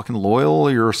fucking loyal.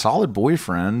 You're a solid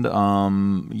boyfriend.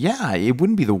 Yeah, it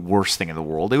wouldn't be the worst thing in the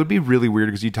world. It would be really weird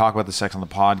because you talk about the sex on the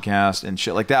podcast and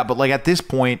shit like that. But like at this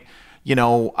point,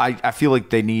 I feel like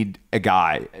they need a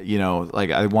guy.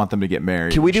 Like I want them to get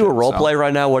married. Can we do a role play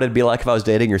right now? What it'd be like if I was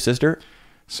dating your sister?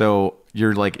 So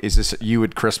you're like, is this you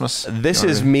at Christmas? This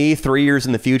is me 3 years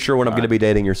in the future when I'm going to be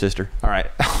dating your sister. All right.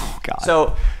 Oh God.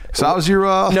 So that was your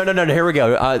No. Here we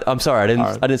go. I'm sorry. I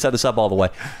didn't set this up all the way.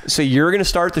 So you're going to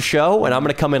start the show, and I'm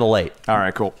going to come in late. All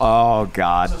right. Cool. Oh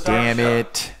God, damn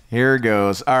it! Here it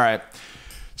goes. All right.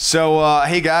 So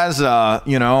hey guys,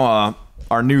 our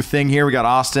new thing here. We got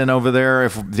Austin over there.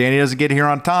 If Danny doesn't get here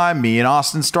on time, me and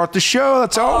Austin start the show.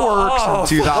 That's how it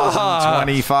works in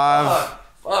 2025.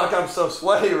 Fuck! I'm so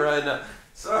sweaty right now.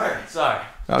 Sorry.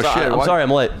 Oh shit! I'm sorry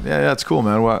I'm late. Yeah, that's cool,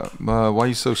 man. Why are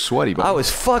you so sweaty, buddy? I was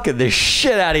fucking the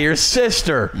shit out of your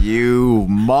sister. You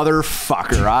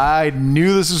motherfucker! I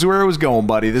knew this is where it was going,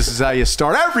 buddy. This is how you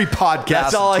start every podcast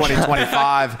in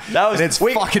 2025. It's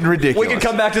fucking ridiculous. We can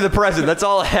come back to the present. That's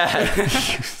all I had.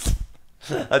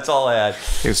 That's all I had.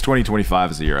 It was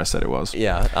 2025 is the year I said it was.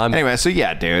 Yeah. Anyway, so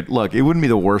yeah, dude. Look, it wouldn't be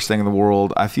the worst thing in the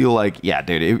world. I feel like, yeah,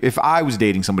 dude. If I was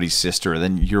dating somebody's sister,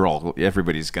 then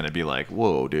everybody's gonna be like,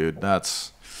 whoa, dude,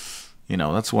 that's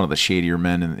one of the shadier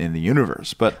men in the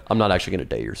universe. But I'm not actually gonna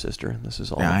date your sister. This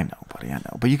is all. Yeah, I know, buddy. I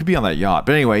know. But you could be on that yacht.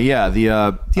 But anyway, yeah.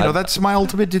 That's my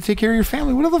ultimate to take care of your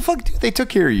family. What the fuck, dude? They took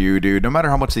care of you, dude. No matter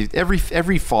how much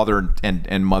every father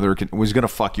and mother was gonna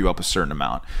fuck you up a certain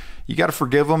amount. You got to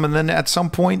forgive them, and then at some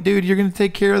point, dude, you're going to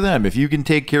take care of them. If you can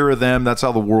take care of them, that's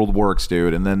how the world works,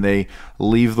 dude. And then they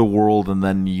leave the world, and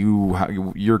then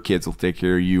your kids will take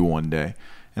care of you one day.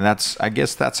 And I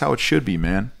guess that's how it should be,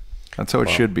 man. That's how it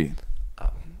should be.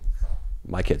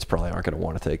 My kids probably aren't going to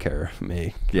want to take care of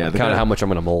me. Yeah, kind of how much I'm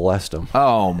going to molest them.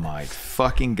 Oh my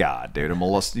fucking God, dude!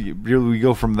 We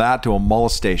go from that to a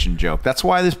molestation joke. That's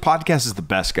why this podcast is the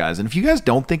best, guys. And if you guys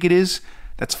don't think it is,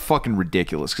 that's fucking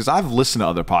ridiculous, because I've listened to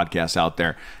other podcasts out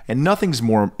there, and nothing's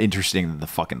more interesting than the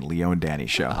fucking Leo and Danny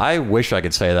show. I wish I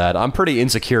could say that. I'm pretty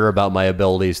insecure about my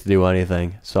abilities to do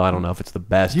anything, so I don't know if it's the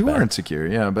best. You are insecure,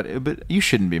 yeah, but you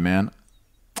shouldn't be, man.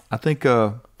 I think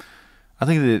that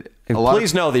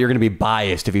please know that you're going to be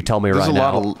biased if you tell me right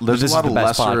now. This is the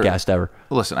best podcast ever.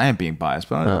 Listen, I am being biased,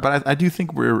 but I do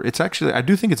think I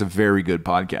do think it's a very good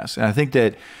podcast, and I think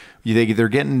that they're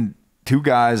getting two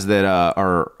guys that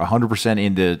are 100%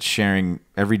 into sharing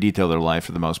every detail of their life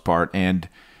for the most part, and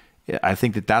I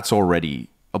think that that's already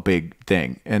a big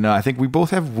thing. And I think we both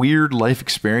have weird life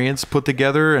experience put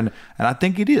together, and I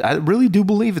think it is. I really do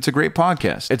believe it's a great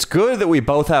podcast. It's good that we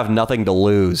both have nothing to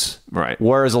lose. Right.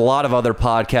 Whereas a lot of other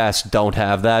podcasts don't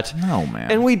have that. No, man.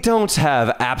 And we don't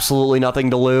have absolutely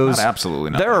nothing to lose. Not absolutely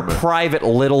nothing. There are but- private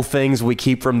little things we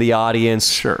keep from the audience.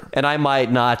 Sure. And I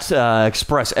might not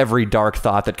express every dark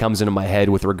thought that comes into my head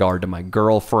with regard to my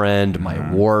girlfriend,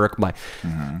 my work,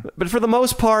 But for the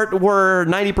most part, we're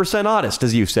 90% honest,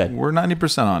 as you said. We're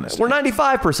 90% honest. We're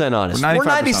 95% honest. We're We're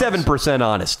 95% 97%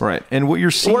 honest. Right. And what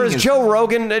you're seeing Whereas is... Joe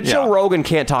Rogan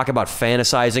can't talk about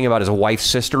fantasizing about his wife's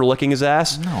sister licking his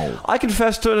ass. No. I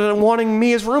confess to wanting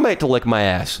me as roommate to lick my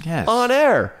ass. Yes. On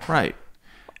air. Right.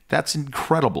 That's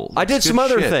incredible. I did That's some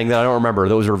good other shit. thing that I don't remember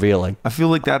that was revealing. I feel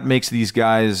like that makes these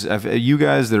guys, you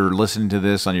guys that are listening to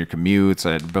this on your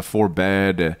commutes, before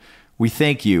bed, we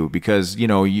thank you because,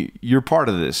 you're part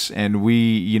of this, and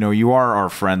you are our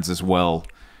friends as well,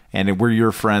 and we're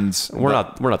your friends. We're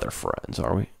not their friends,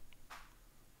 are we?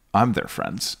 I'm their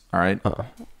friends, all right?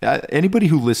 Anybody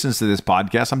who listens to this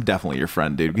podcast, I'm definitely your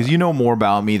friend, dude, because you know more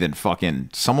about me than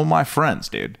fucking some of my friends,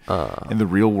 dude, in the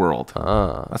real world.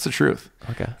 That's the truth.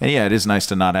 Okay. And yeah, it is nice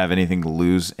to not have anything to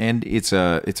lose, and it's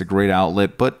a great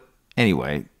outlet. But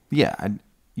anyway, yeah,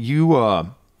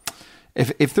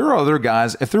 if there are other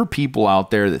guys, if there are people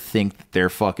out there that think that they're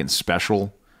fucking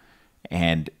special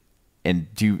and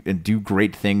do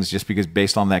great things just because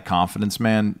based on that confidence,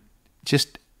 man,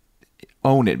 just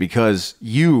own it, because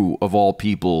you, of all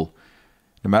people,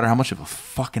 no matter how much of a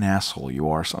fucking asshole you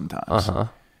are sometimes,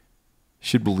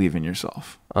 should believe in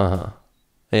yourself.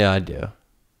 Yeah, I do.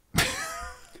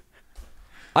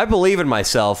 I believe in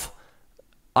myself.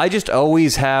 I just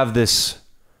always have this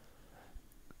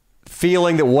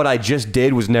feeling that what I just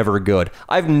did was never good.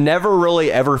 I've never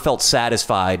really ever felt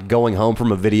satisfied going home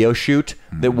from a video shoot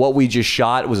that what we just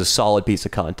shot was a solid piece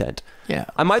of content. Yeah.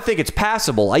 I might think it's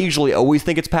passable. I usually always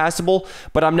think it's passable,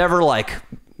 but I'm never like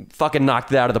fucking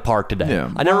knocked it out of the park today.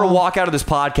 Yeah. I never walk out of this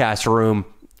podcast room.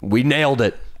 We nailed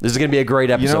it. This is going to be a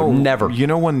great episode. Never. You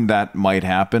know when that might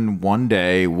happen? One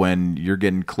day when you're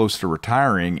getting close to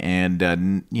retiring and,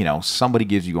 somebody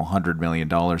gives you $100 million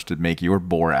to make your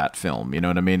Borat film. You know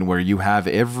what I mean? Where you have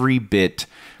every bit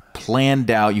planned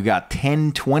out. You got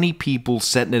 10, 20 people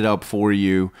setting it up for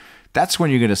you. That's when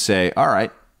you're going to say, all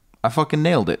right, I fucking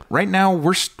nailed it. Right now,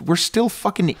 we're still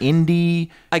fucking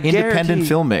independent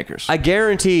filmmakers. I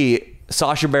guarantee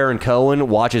Sacha Baron Cohen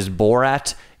watches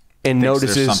Borat and Thinks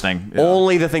there's notices something, yeah.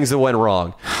 only the things that went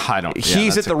wrong. I don't.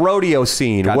 He's at the rodeo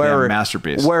scene goddamn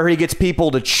masterpiece. where he gets people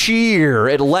to cheer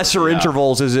at lesser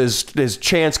intervals as his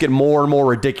chants get more and more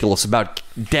ridiculous about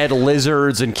dead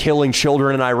lizards and killing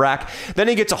children in Iraq. Then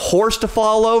he gets a horse to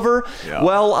fall over. Yeah.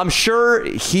 Well, I'm sure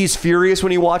he's furious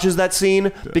when he watches that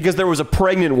scene because there was a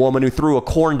pregnant woman who threw a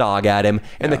corn dog at him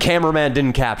and the cameraman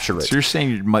didn't capture it. So you're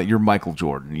saying you're Michael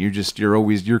Jordan.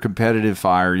 You're competitive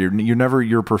fire.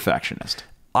 You're a perfectionist.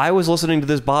 I was listening to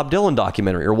this Bob Dylan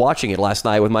documentary or watching it last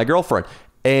night with my girlfriend.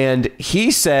 And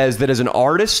he says that as an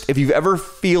artist, if you ever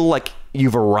feel like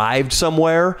you've arrived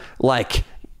somewhere, like,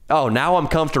 oh, now I'm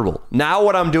comfortable. Now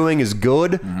what I'm doing is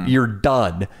good. You're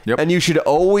done. Yep. And you should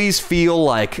always feel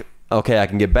like, okay, I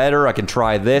can get better. I can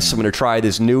try this. I'm going to try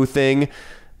this new thing.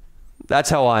 That's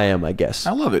how I am, I guess.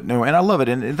 I love it. No, and I love it.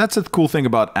 And that's the cool thing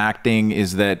about acting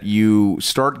is that you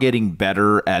start getting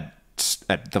better at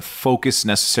the focus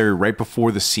necessary right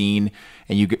before the scene,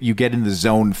 and you get in the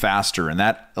zone faster, and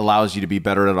that allows you to be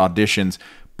better at auditions.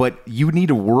 But you need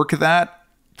to work that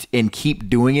and keep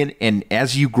doing it, and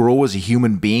as you grow as a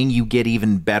human being, you get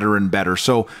even better and better.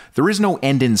 So there is no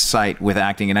end in sight with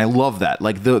acting, and I love that.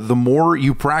 Like the more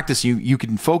you practice, you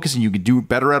can focus and you can do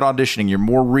better at auditioning. You're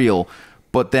more real.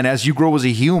 But then as you grow as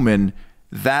a human,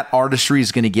 that artistry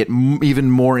is going to get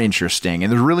even more interesting,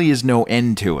 and there really is no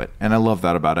end to it. And I love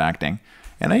that about acting,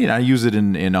 and I use it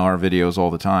in our videos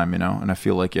all the time, and I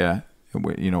feel like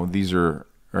these are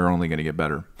only going to get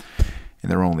better, and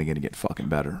they're only going to get fucking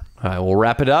better. All right, we'll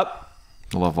wrap it up.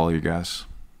 I love all you guys.